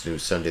Fox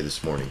News Sunday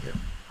this morning here.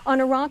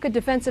 On Iraq, a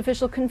defense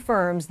official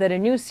confirms that a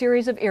new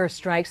series of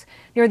airstrikes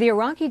near the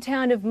Iraqi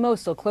town of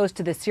Mosul, close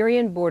to the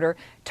Syrian border,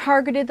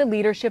 targeted the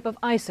leadership of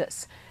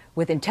ISIS,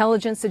 with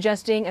intelligence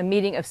suggesting a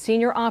meeting of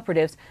senior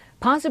operatives,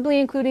 possibly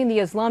including the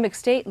Islamic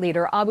State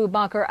leader Abu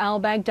Bakr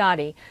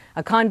al-Baghdadi.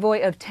 A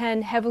convoy of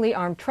 10 heavily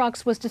armed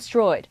trucks was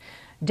destroyed.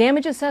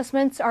 Damage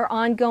assessments are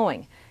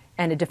ongoing,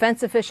 and a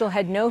defense official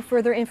had no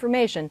further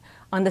information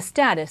on the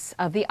status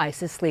of the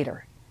ISIS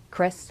leader.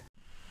 Chris?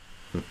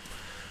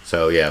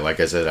 So yeah, like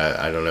I said,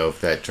 I don't know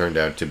if that turned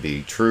out to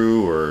be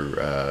true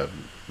or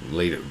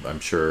later, I'm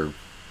sure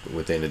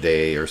within a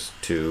day or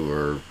two,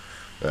 or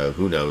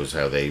who knows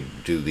how they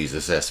do these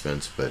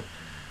assessments, but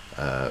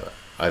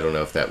I don't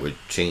know if that would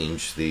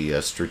change the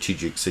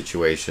strategic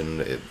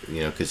situation,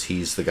 because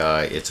he's the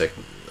guy, it's a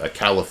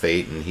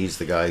caliphate, and he's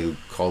the guy who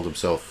called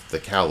himself the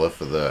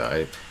caliph.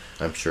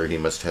 I'm sure he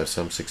must have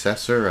some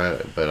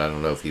successor, but I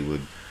don't know if he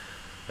would,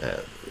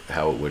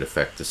 how it would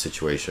affect the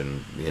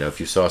situation.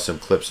 If you saw some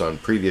clips on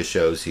previous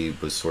shows, he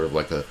was sort of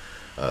like a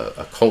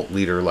cult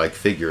leader-like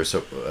figure,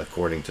 so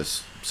according to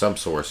some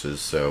sources,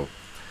 so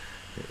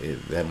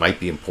that might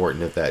be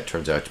important if that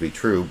turns out to be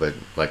true, but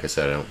like I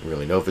said, I don't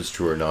really know if it's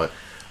true or not.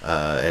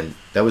 And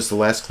that was the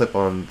last clip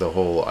on the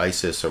whole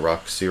ISIS,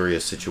 Iraq, Syria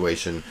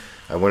situation.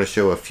 I want to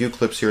show a few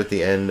clips here at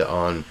the end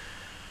on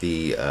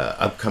the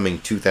upcoming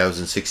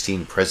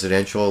 2016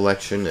 presidential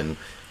election and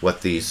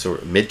what the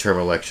sort of midterm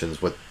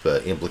elections, what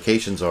the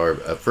implications are.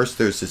 First,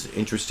 there's this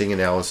interesting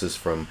analysis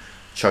from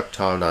Chuck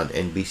Todd on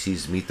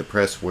NBC's Meet the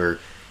Press, where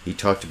he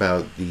talked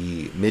about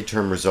the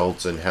midterm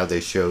results and how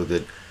they show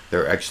that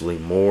there are actually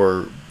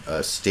more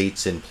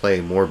states in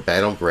play, more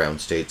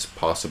battleground states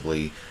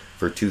possibly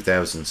for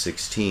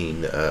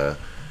 2016,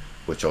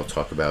 which I'll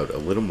talk about a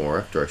little more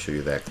after I show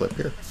you that clip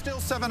here. Still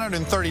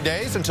 730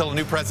 days until a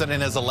new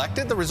president is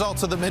elected. The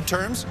results of the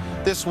midterms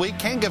this week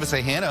can give us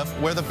a hint of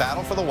where the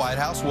battle for the White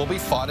House will be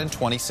fought in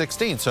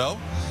 2016. So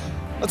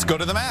Let's go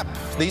to the map.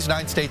 These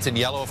 9 states in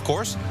yellow, of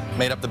course,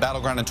 made up the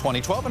battleground in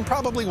 2012 and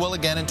probably will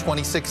again in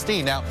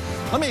 2016. Now,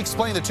 let me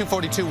explain the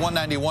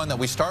 242-191 that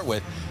we start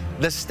with.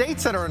 The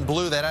states that are in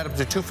blue that add up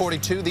to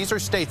 242, these are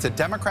states that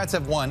Democrats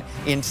have won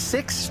in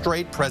 6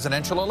 straight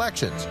presidential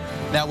elections.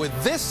 Now, with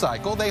this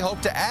cycle, they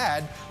hope to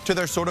add to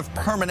their sort of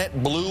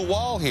permanent blue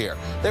wall here.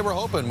 They were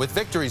hoping with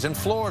victories in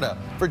Florida,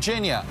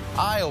 Virginia,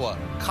 Iowa,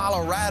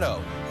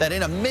 Colorado, that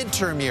in a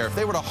midterm year, if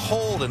they were to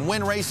hold and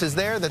win races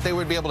there, that they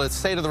would be able to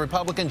say to the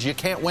Republicans, you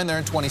can't win there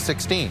in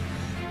 2016.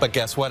 But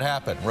guess what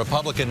happened?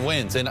 Republican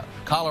wins in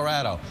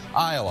Colorado,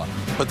 Iowa,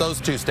 put those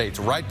 2 states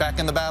right back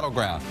in the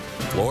battleground.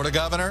 Florida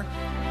governor,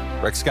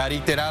 Rick Scott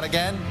eked it out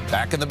again,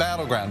 back in the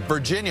battleground.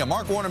 Virginia,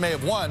 Mark Warner may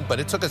have won, but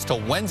it took us till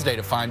Wednesday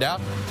to find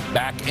out,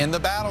 back in the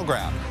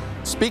battleground.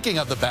 Speaking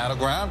of the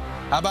battleground,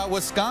 how about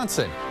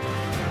Wisconsin?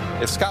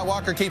 If Scott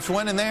Walker keeps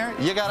winning there,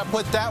 you got to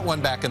put that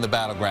one back in the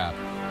battleground.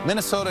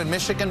 Minnesota and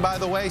Michigan, by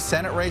the way,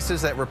 Senate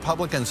races that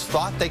Republicans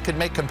thought they could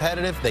make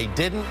competitive, they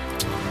didn't,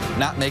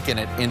 not making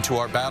it into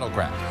our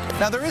battleground.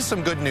 Now, there is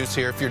some good news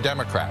here if you're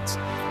Democrats.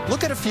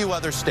 Look at a few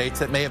other states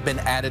that may have been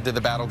added to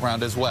the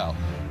battleground as well.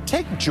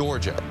 Take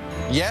Georgia.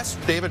 Yes,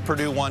 David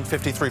Perdue won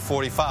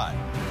 53-45,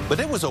 but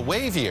it was a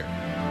wave year.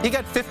 He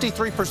got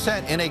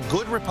 53% in a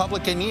good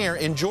Republican year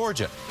in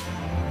Georgia.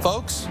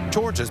 Folks,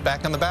 Georgia's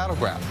back in the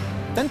battleground.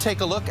 Then take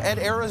a look at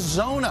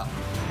Arizona.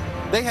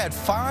 They had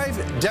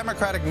 5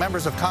 Democratic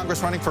members of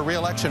Congress running for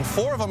re-election.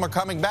 4 of them are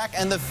coming back,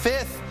 and the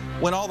 5th,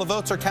 when all the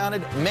votes are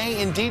counted,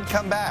 may indeed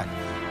come back.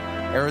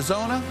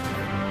 Arizona,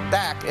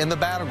 back in the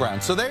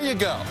battleground. So there you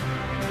go.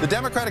 The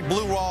Democratic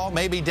blue wall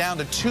may be down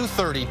to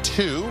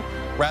 232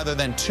 rather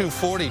than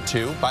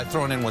 242 by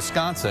throwing in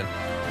Wisconsin.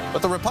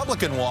 But the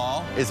Republican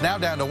wall is now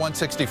down to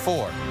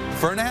 164.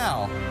 For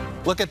now,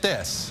 look at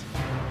this.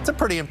 It's a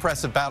pretty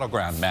impressive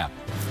battleground map.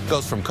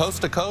 Goes from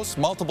coast to coast,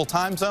 multiple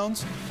time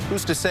zones.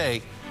 Who's to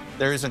say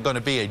there isn't going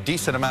to be a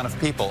decent amount of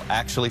people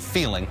actually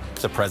feeling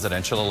the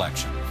presidential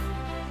election?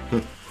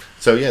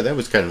 So, yeah, that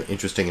was kind of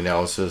interesting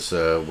analysis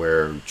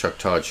where Chuck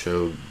Todd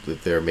showed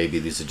that there may be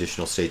these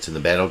additional states in the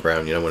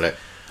battleground. You know, when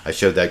I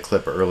showed that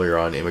clip earlier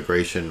on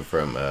immigration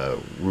from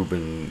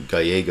Ruben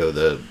Gallego,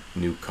 the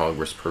new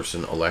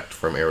congressperson-elect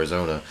from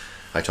Arizona,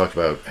 I talked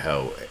about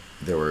how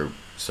there's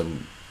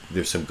some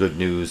good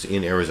news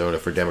in Arizona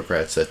for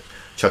Democrats. That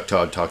Chuck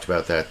Todd talked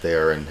about that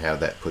there and how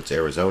that puts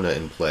Arizona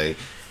in play.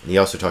 And he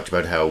also talked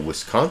about how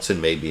Wisconsin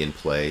may be in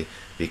play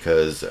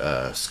because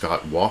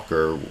Scott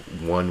Walker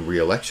won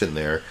re-election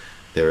there.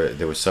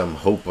 There was some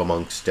hope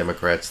amongst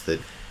Democrats that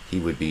he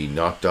would be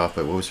knocked off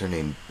by, what was her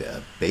name,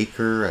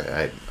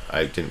 Baker?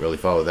 I didn't really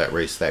follow that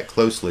race that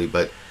closely,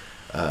 but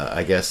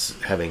I guess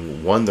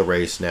having won the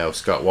race now,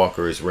 Scott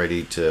Walker is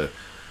ready to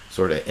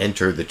sort of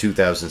enter the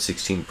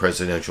 2016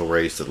 presidential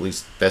race. At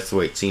least that's the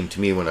way it seemed to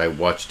me when I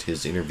watched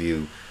his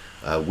interview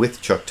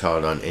with Chuck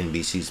Todd on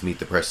NBC's Meet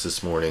the Press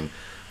this morning.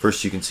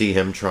 First, you can see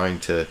him trying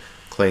to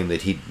claim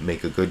that he'd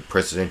make a good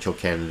presidential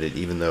candidate,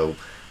 even though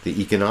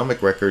the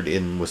economic record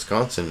in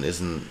Wisconsin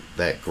isn't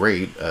that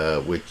great,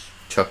 which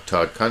Chuck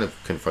Todd kind of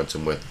confronts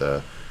him with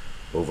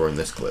over in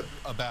this clip.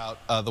 About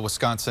the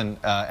Wisconsin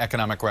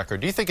economic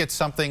record. Do you think it's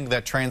something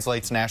that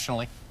translates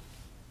nationally?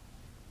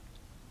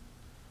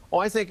 Oh,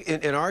 I think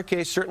in our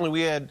case, certainly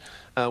we had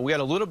a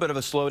little bit of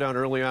a slowdown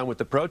early on with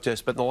the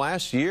protests, but in the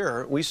last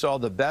year, we saw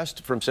the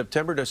best, from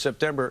September to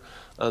September,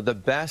 the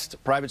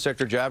best private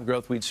sector job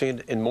growth we'd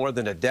seen in more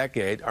than a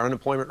decade. Our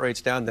unemployment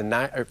rate's down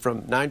to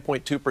from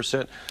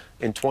 9.2%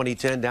 in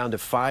 2010 down to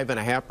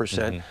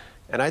 5.5%.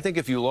 And I think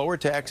if you lower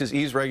taxes,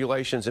 ease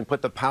regulations, and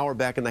put the power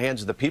back in the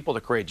hands of the people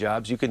to create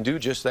jobs, you can do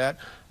just that,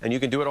 and you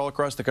can do it all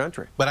across the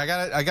country. But I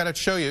got to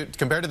show you,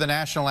 compared to the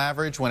national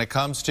average, when it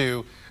comes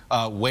to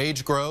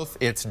wage growth,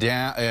 it's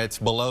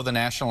below the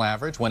national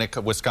average.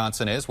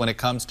 Wisconsin is. When it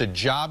comes to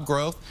job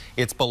growth,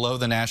 it's below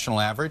the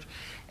national average.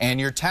 And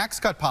your tax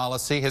cut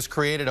policy has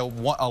created a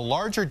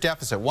larger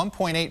deficit,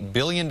 $1.8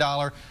 billion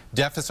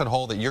deficit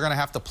hole that you're going to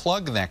have to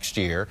plug next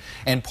year.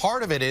 And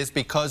part of it is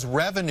because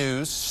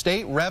revenues,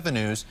 state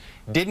revenues,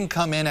 didn't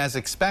come in as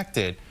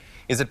expected.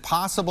 Is it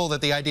possible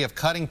that the idea of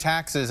cutting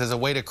taxes as a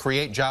way to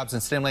create jobs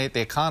and stimulate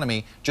the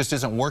economy just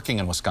isn't working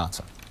in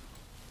Wisconsin?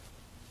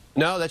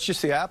 No, that's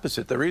just the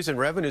opposite. The reason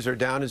revenues are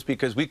down is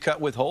because we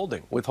cut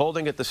withholding.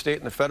 Withholding at the state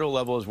and the federal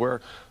level is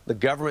where the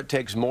government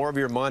takes more of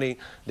your money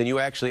than you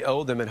actually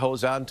owe them and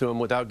holds on to them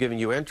without giving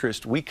you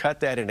interest. We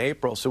cut that in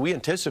April, so we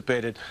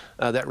anticipated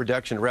that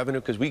reduction in revenue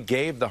because we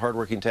gave the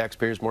hardworking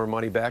taxpayers more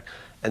money back.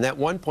 And that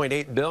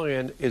 $1.8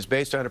 billion is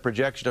based on a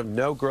projection of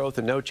no growth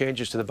and no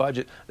changes to the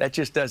budget. That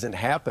just doesn't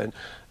happen.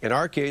 In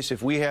our case,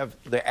 if we have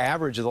the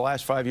average of the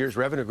last 5 years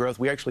revenue growth,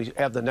 we actually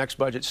have the next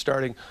budget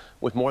starting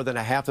with more than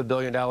 $500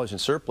 million in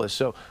surplus.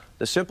 So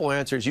the simple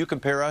answer is you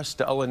compare us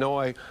to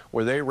Illinois,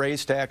 where they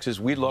raise taxes,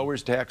 we lower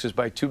taxes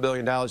by $2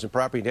 billion in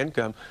property and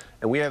income,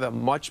 and we have a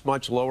much,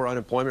 much lower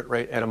unemployment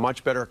rate and a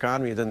much better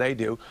economy than they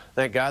do.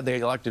 Thank God they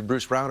elected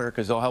Bruce Browner,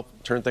 because they'll help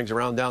turn things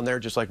around down there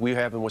just like we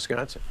have in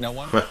Wisconsin. Now,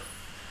 one.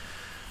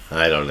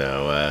 I don't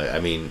know. I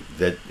mean,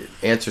 that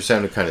answer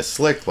sounded kind of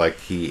slick, like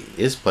he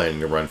is planning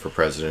to run for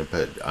president,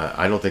 but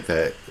I don't think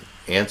that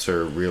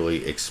answer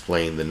really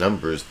explained the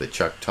numbers that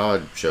Chuck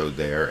Todd showed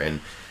there.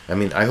 And I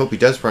mean, I hope he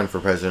does run for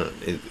president.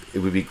 It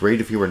would be great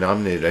if he were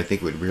nominated. I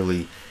think it would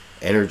really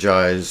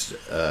energize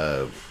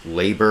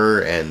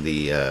labor and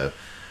the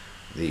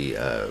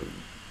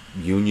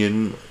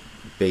union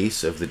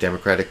base of the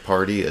Democratic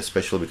Party,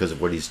 especially because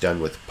of what he's done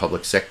with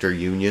public sector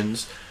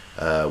unions,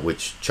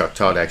 which Chuck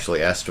Todd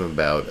actually asked him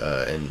about,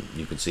 and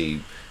you can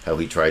see how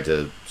he tried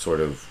to sort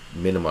of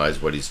minimize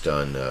what he's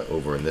done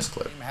over in this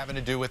clip. Having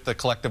to do with the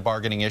collective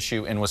bargaining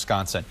issue in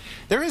Wisconsin.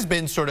 There has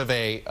been sort of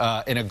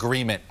an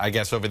agreement, I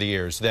guess, over the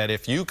years that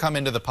if you come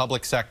into the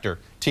public sector,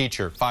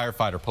 teacher,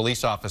 firefighter,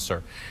 police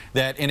officer,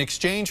 that in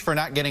exchange for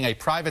not getting a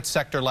private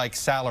sector-like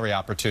salary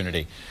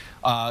opportunity,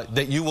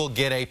 that you will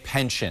get a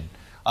pension.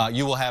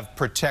 You will have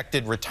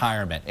protected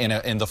retirement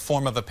in the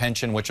form of a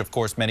pension, which, of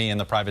course, many in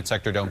the private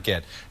sector don't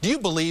get. Do you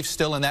believe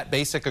still in that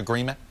basic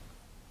agreement?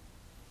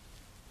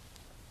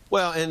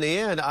 Well, in the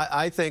end,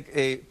 I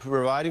think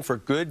providing for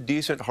good,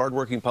 decent,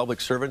 hardworking public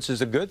servants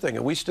is a good thing,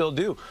 and we still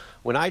do.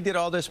 When I did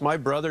all this, my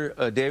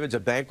brother, David's a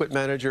banquet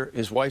manager.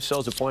 His wife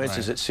sells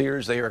appliances at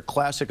Sears. They are a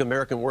classic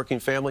American working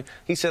family.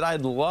 He said,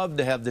 I'd love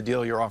to have the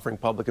deal you're offering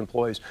public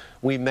employees.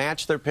 We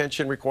match their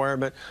pension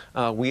requirement.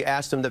 We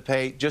asked them to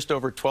pay just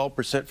over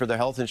 12% for their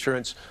health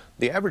insurance.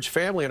 The average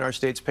family in our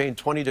state's paying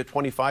 20 to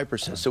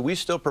 25%. So we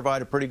still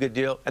provide a pretty good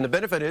deal. And the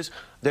benefit is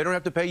they don't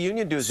have to pay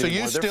union dues anymore.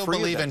 So you still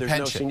believe in pension? There's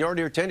no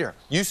seniority or tenure.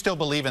 You still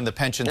believe in the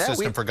pension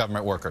system for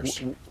government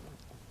workers?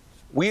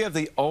 We have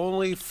the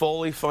only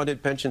fully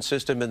funded pension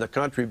system in the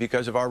country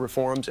because of our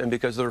reforms and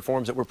because of the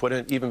reforms that were put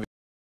in even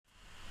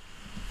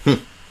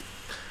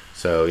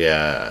So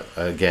yeah,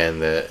 again,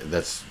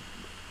 that's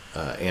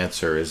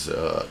answer is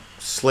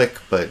slick,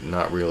 but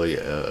not really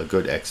a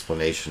good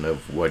explanation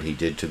of what he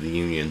did to the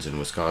unions in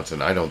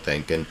Wisconsin, I don't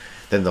think. And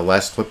then the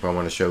last clip I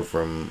want to show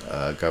from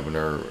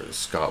Governor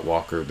Scott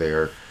Walker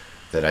there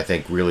that I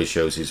think really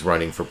shows he's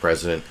running for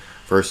president.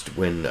 First,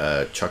 when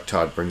Chuck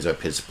Todd brings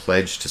up his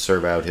pledge to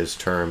serve out his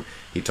term,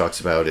 he talks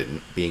about it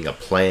being a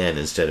plan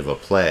instead of a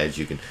pledge.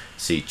 You can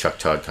see Chuck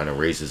Todd kind of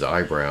raise his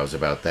eyebrows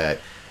about that.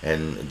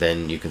 And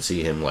then you can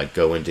see him like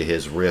go into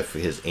his riff,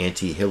 his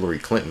anti-Hillary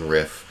Clinton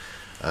riff,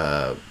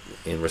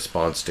 in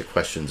response to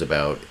questions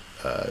about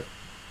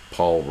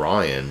Paul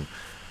Ryan,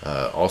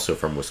 also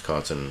from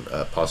Wisconsin,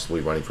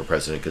 possibly running for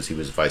president because he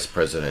was vice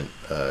president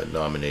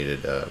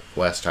nominated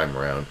last time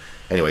around.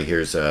 Anyway,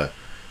 here's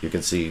you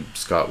can see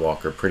Scott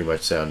Walker pretty much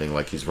sounding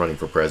like he's running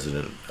for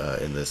president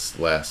in this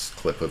last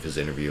clip of his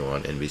interview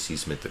on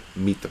NBC's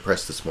Meet the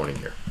Press this morning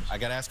here. I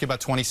got to ask you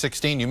about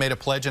 2016. You made a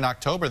pledge in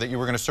October that you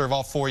were going to serve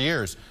all 4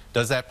 years.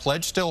 Does that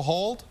pledge still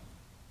hold?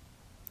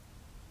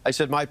 I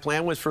said my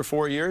plan was for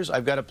 4 years.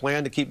 I've got a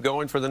plan to keep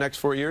going for the next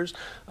 4 years.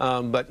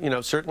 But, you know,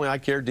 certainly I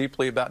care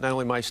deeply about not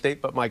only my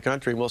state but my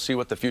country, and we'll see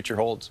what the future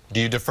holds. Do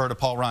you defer to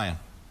Paul Ryan?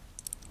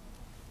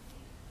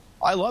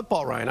 I love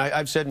Paul Ryan.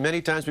 I've said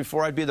many times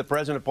before I'd be the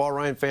president of Paul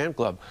Ryan fan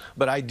club.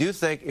 But I do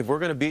think if we're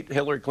going to beat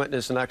Hillary Clinton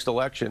this next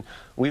election,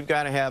 we've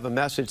got to have a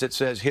message that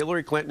says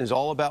Hillary Clinton is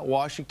all about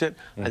Washington.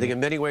 I think in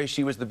many ways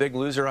she was the big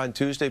loser on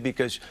Tuesday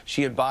because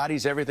she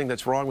embodies everything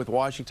that's wrong with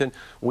Washington.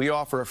 We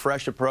offer a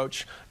fresh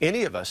approach.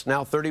 Any of us,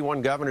 now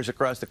 31 governors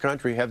across the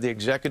country, have the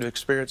executive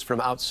experience from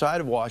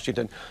outside of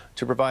Washington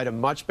to provide a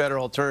much better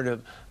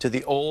alternative to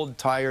the old,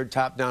 tired,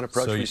 top-down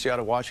approach we see out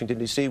of Washington,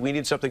 D.C. We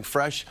need something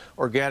fresh,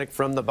 organic,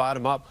 from the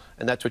bottom up.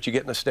 And that's what you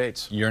get in the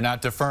States. You're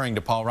not deferring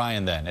to Paul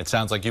Ryan, then. It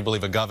sounds like you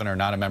believe a governor,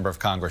 not a member of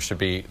Congress, should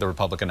be the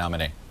Republican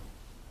nominee.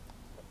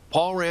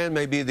 Paul Ryan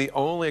may be the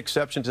only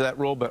exception to that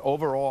rule, but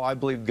overall, I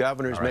believe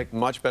governors make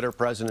much better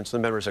presidents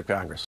than members of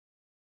Congress.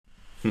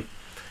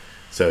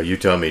 So you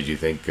tell me, do you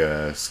think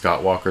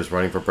Scott Walker's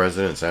running for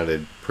president? It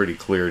sounded pretty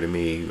clear to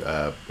me,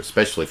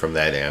 especially from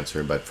that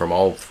answer, but from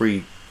all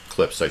three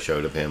clips I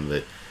showed of him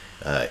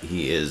that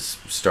he is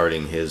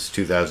starting his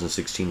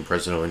 2016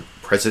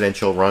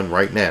 presidential run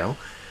right now.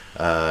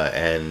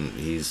 And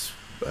he's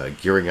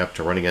gearing up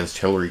to run against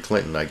Hillary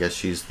Clinton. I guess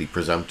she's the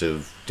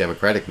presumptive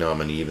Democratic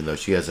nominee, even though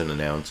she hasn't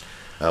announced.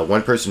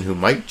 One person who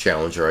might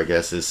challenge her, I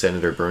guess, is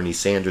Senator Bernie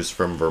Sanders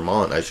from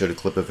Vermont. I showed a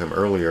clip of him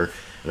earlier,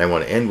 and I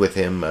want to end with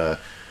him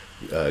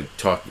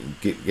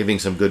giving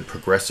some good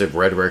progressive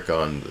rhetoric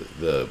on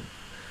the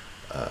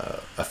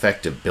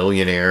effect of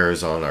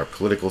billionaires on our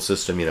political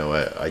system. You know,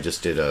 I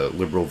just did a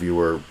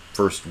LiberalViewer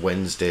First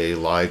Wednesday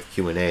live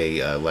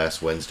Q&A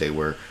last Wednesday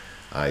where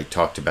I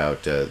talked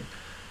about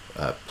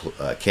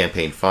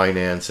campaign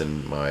finance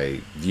and my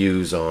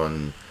views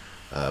on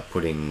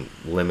putting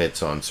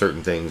limits on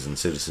certain things in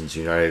Citizens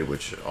United,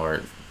 which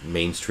aren't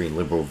mainstream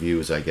liberal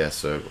views, I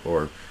guess,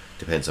 or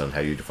depends on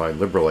how you define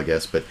liberal, I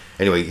guess. But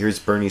anyway, here's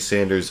Bernie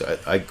Sanders.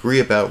 I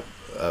agree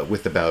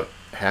with about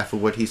half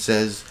of what he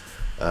says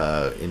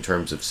in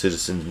terms of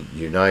Citizens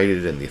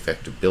United and the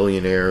effect of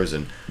billionaires,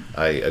 and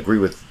I agree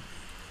with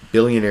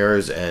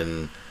billionaires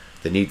and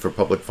the need for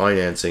public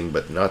financing,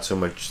 but not so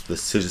much the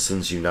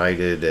Citizens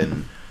United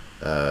and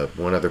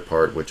one other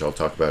part, which I'll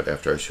talk about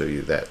after I show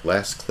you that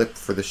last clip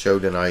for the show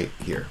tonight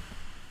here.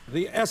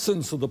 The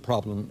essence of the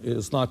problem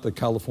is not that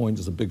California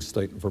is a big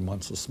state and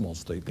Vermont's a small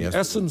state. The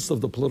essence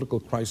of the political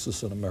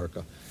crisis in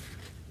America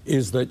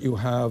is that you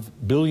have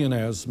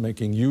billionaires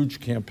making huge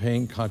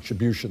campaign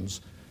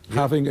contributions,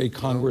 having a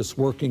Congress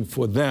working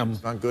for them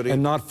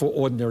and not for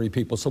ordinary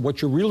people. So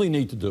what you really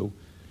need to do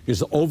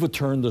is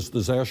overturn this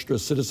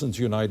disastrous Citizens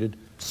United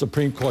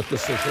Supreme Court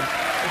decision.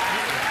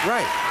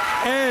 Right.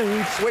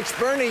 And which,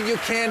 Bernie, you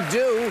can't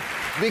do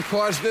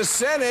because the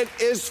Senate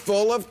is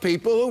full of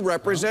people who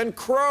represent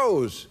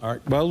crows. All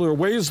right. Well, there are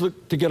ways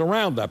to get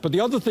around that. But the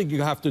other thing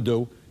you have to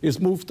do is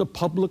move to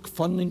public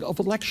funding of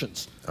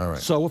elections. All right.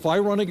 So if I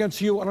run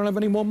against you, I don't have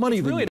any more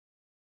money than you.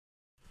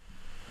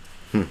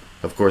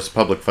 Of course,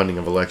 public funding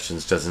of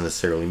elections doesn't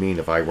necessarily mean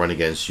if I run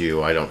against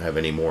you, I don't have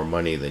any more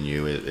money than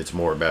you. It's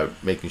more about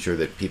making sure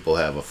that people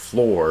have a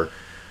floor,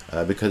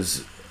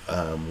 because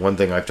one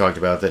thing I've talked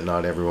about that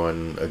not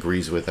everyone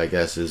agrees with, I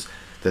guess, is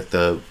that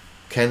the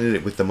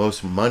candidate with the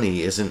most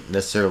money isn't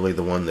necessarily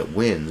the one that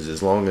wins,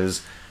 as long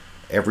as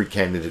every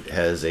candidate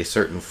has a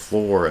certain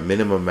floor, a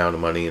minimum amount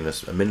of money, and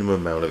a minimum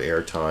amount of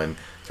airtime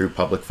through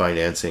public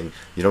financing.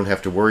 You don't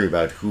have to worry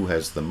about who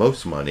has the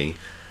most money,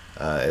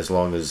 as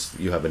long as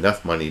you have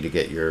enough money to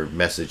get your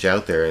message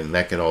out there. And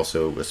that can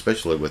also,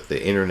 especially with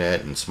the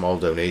internet and small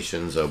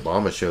donations,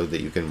 Obama showed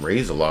that you can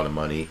raise a lot of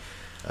money.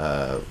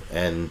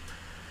 And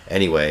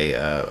anyway,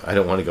 I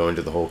don't want to go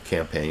into the whole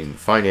campaign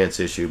finance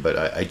issue, but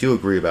I do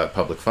agree about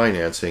public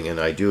financing, and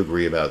I do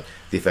agree about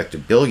the effect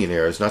of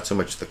billionaires. Not so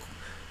much the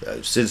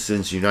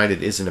Citizens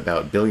United isn't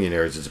about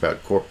billionaires, it's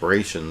about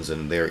corporations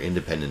and their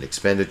independent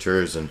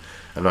expenditures, and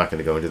I'm not going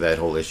to go into that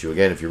whole issue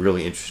again. If you're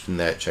really interested in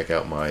that, check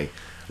out my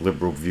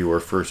Liberal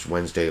Viewer First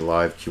Wednesday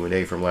live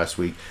Q&A from last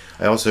week.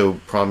 I also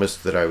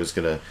promised that I was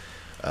going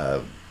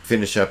to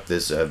finish up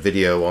this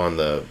video on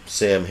the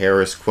Sam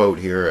Harris quote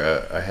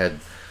here. I had,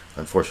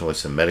 unfortunately,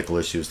 some medical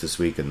issues this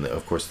week, and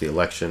of course the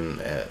election.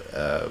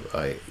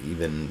 I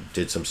even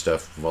did some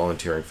stuff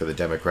volunteering for the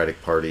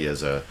Democratic Party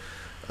as a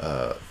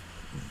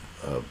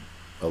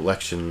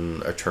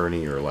election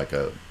attorney, or like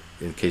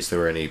in case there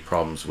were any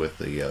problems with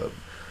the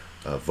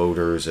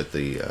voters at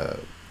the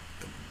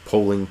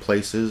polling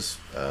places,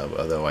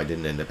 although I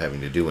didn't end up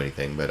having to do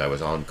anything, but I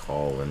was on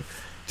call and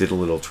did a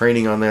little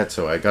training on that,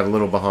 so I got a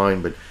little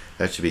behind, but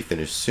that should be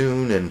finished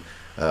soon. And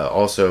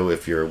also,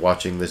 if you're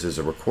watching this as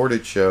a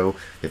recorded show,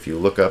 if you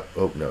look up,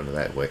 oh no,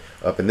 that way,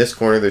 up in this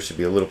corner there should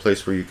be a little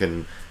place where you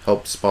can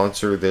help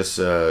sponsor this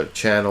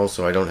channel,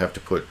 so I don't have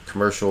to put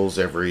commercials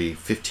every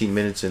 15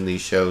 minutes in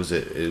these shows.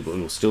 It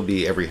will still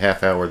be every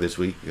half hour this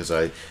week, because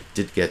I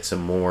did get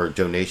some more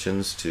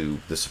donations to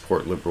the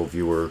Support Liberal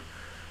Viewer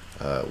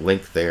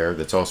link there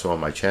that's also on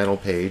my channel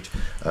page.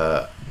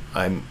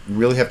 I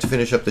really have to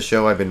finish up the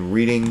show. I've been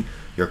reading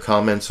your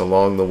comments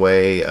along the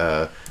way.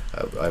 I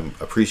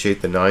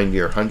appreciate the 90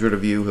 or 100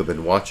 of you who have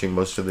been watching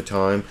most of the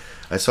time.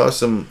 I saw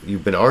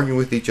you've been arguing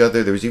with each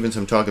other. There was even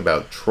some talk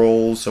about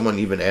trolls. Someone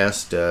even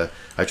asked,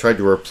 I tried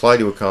to reply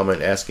to a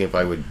comment asking if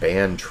I would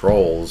ban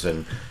trolls.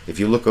 And if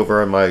you look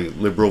over on my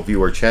Liberal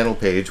Viewer channel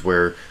page,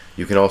 where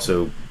you can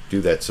also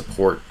do that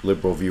Support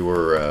Liberal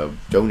Viewer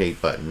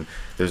donate button,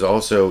 there's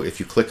also, if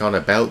you click on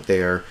About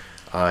there,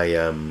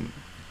 I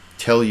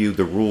tell you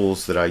the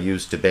rules that I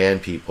use to ban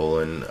people,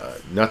 and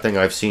nothing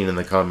I've seen in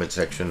the comment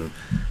section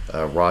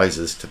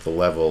rises to the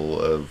level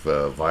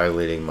of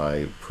violating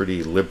my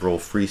pretty liberal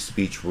free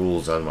speech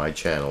rules on my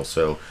channel.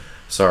 So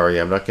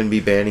sorry, I'm not going to be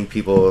banning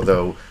people,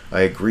 although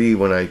I agree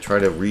when I try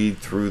to read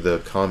through the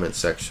comment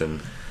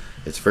section,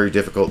 it's very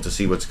difficult to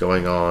see what's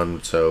going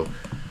on. So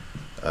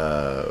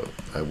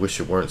I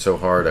wish it weren't so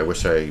hard. I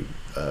wish I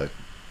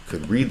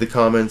could read the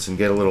comments and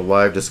get a little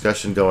live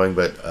discussion going,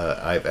 but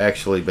I've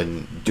actually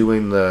been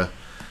doing the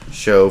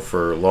show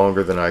for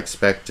longer than I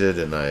expected,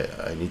 and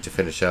I need to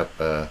finish up.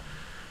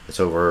 It's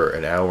over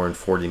an hour and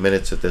 40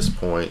 minutes at this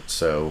point,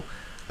 so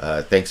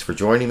thanks for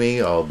joining me.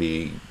 I'll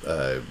be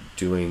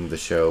doing the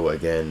show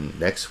again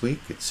next week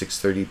at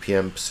 6:30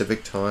 p.m.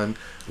 Pacific Time.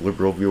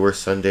 Liberal Viewer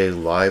Sunday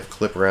live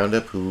clip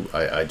roundup.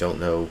 I don't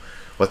know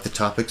what the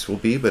topics will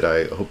be, but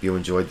I hope you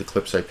enjoyed the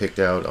clips I picked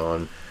out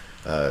on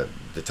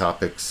the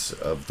topics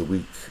of the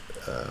week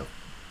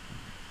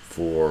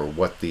for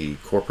what the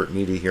corporate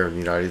media here in the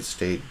United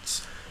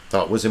States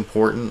thought was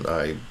important.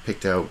 I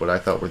picked out what I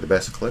thought were the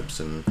best clips,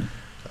 and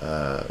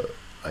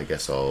I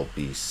guess I'll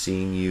be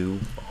seeing you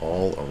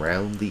all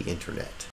around the internet.